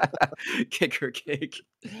 Kick or kick.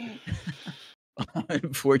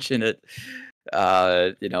 Unfortunate,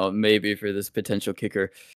 maybe for this potential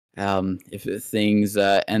kicker, if things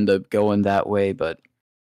end up going that way, but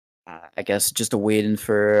I guess just waiting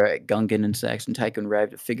for Gungan and Saxon, Tycho and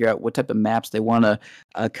Rive to figure out what type of maps they want to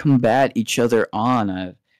combat each other on.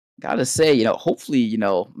 I gotta say, hopefully,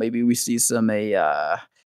 maybe we see some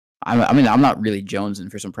I mean, I'm not really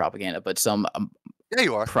jonesing for some propaganda, but some yeah,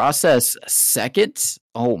 you are. Process second.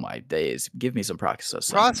 Oh my days! Give me some process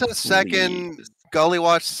second. Process second, Gully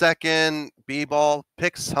Watch second, B-ball.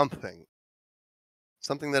 Pick something.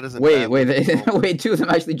 Something that isn't. Wait! 2 of them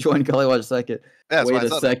actually joined Gully Watch second. Yeah, wait a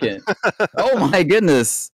second. Oh my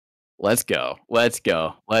goodness! Let's go! What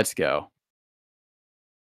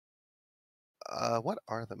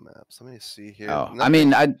are the maps? Let me see here. Oh, I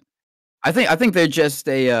mean, I think they're just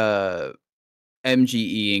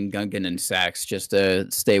MGE and Gungan and Sax just to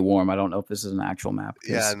stay warm. I don't know if this is an actual map.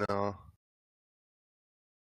 Yeah, no.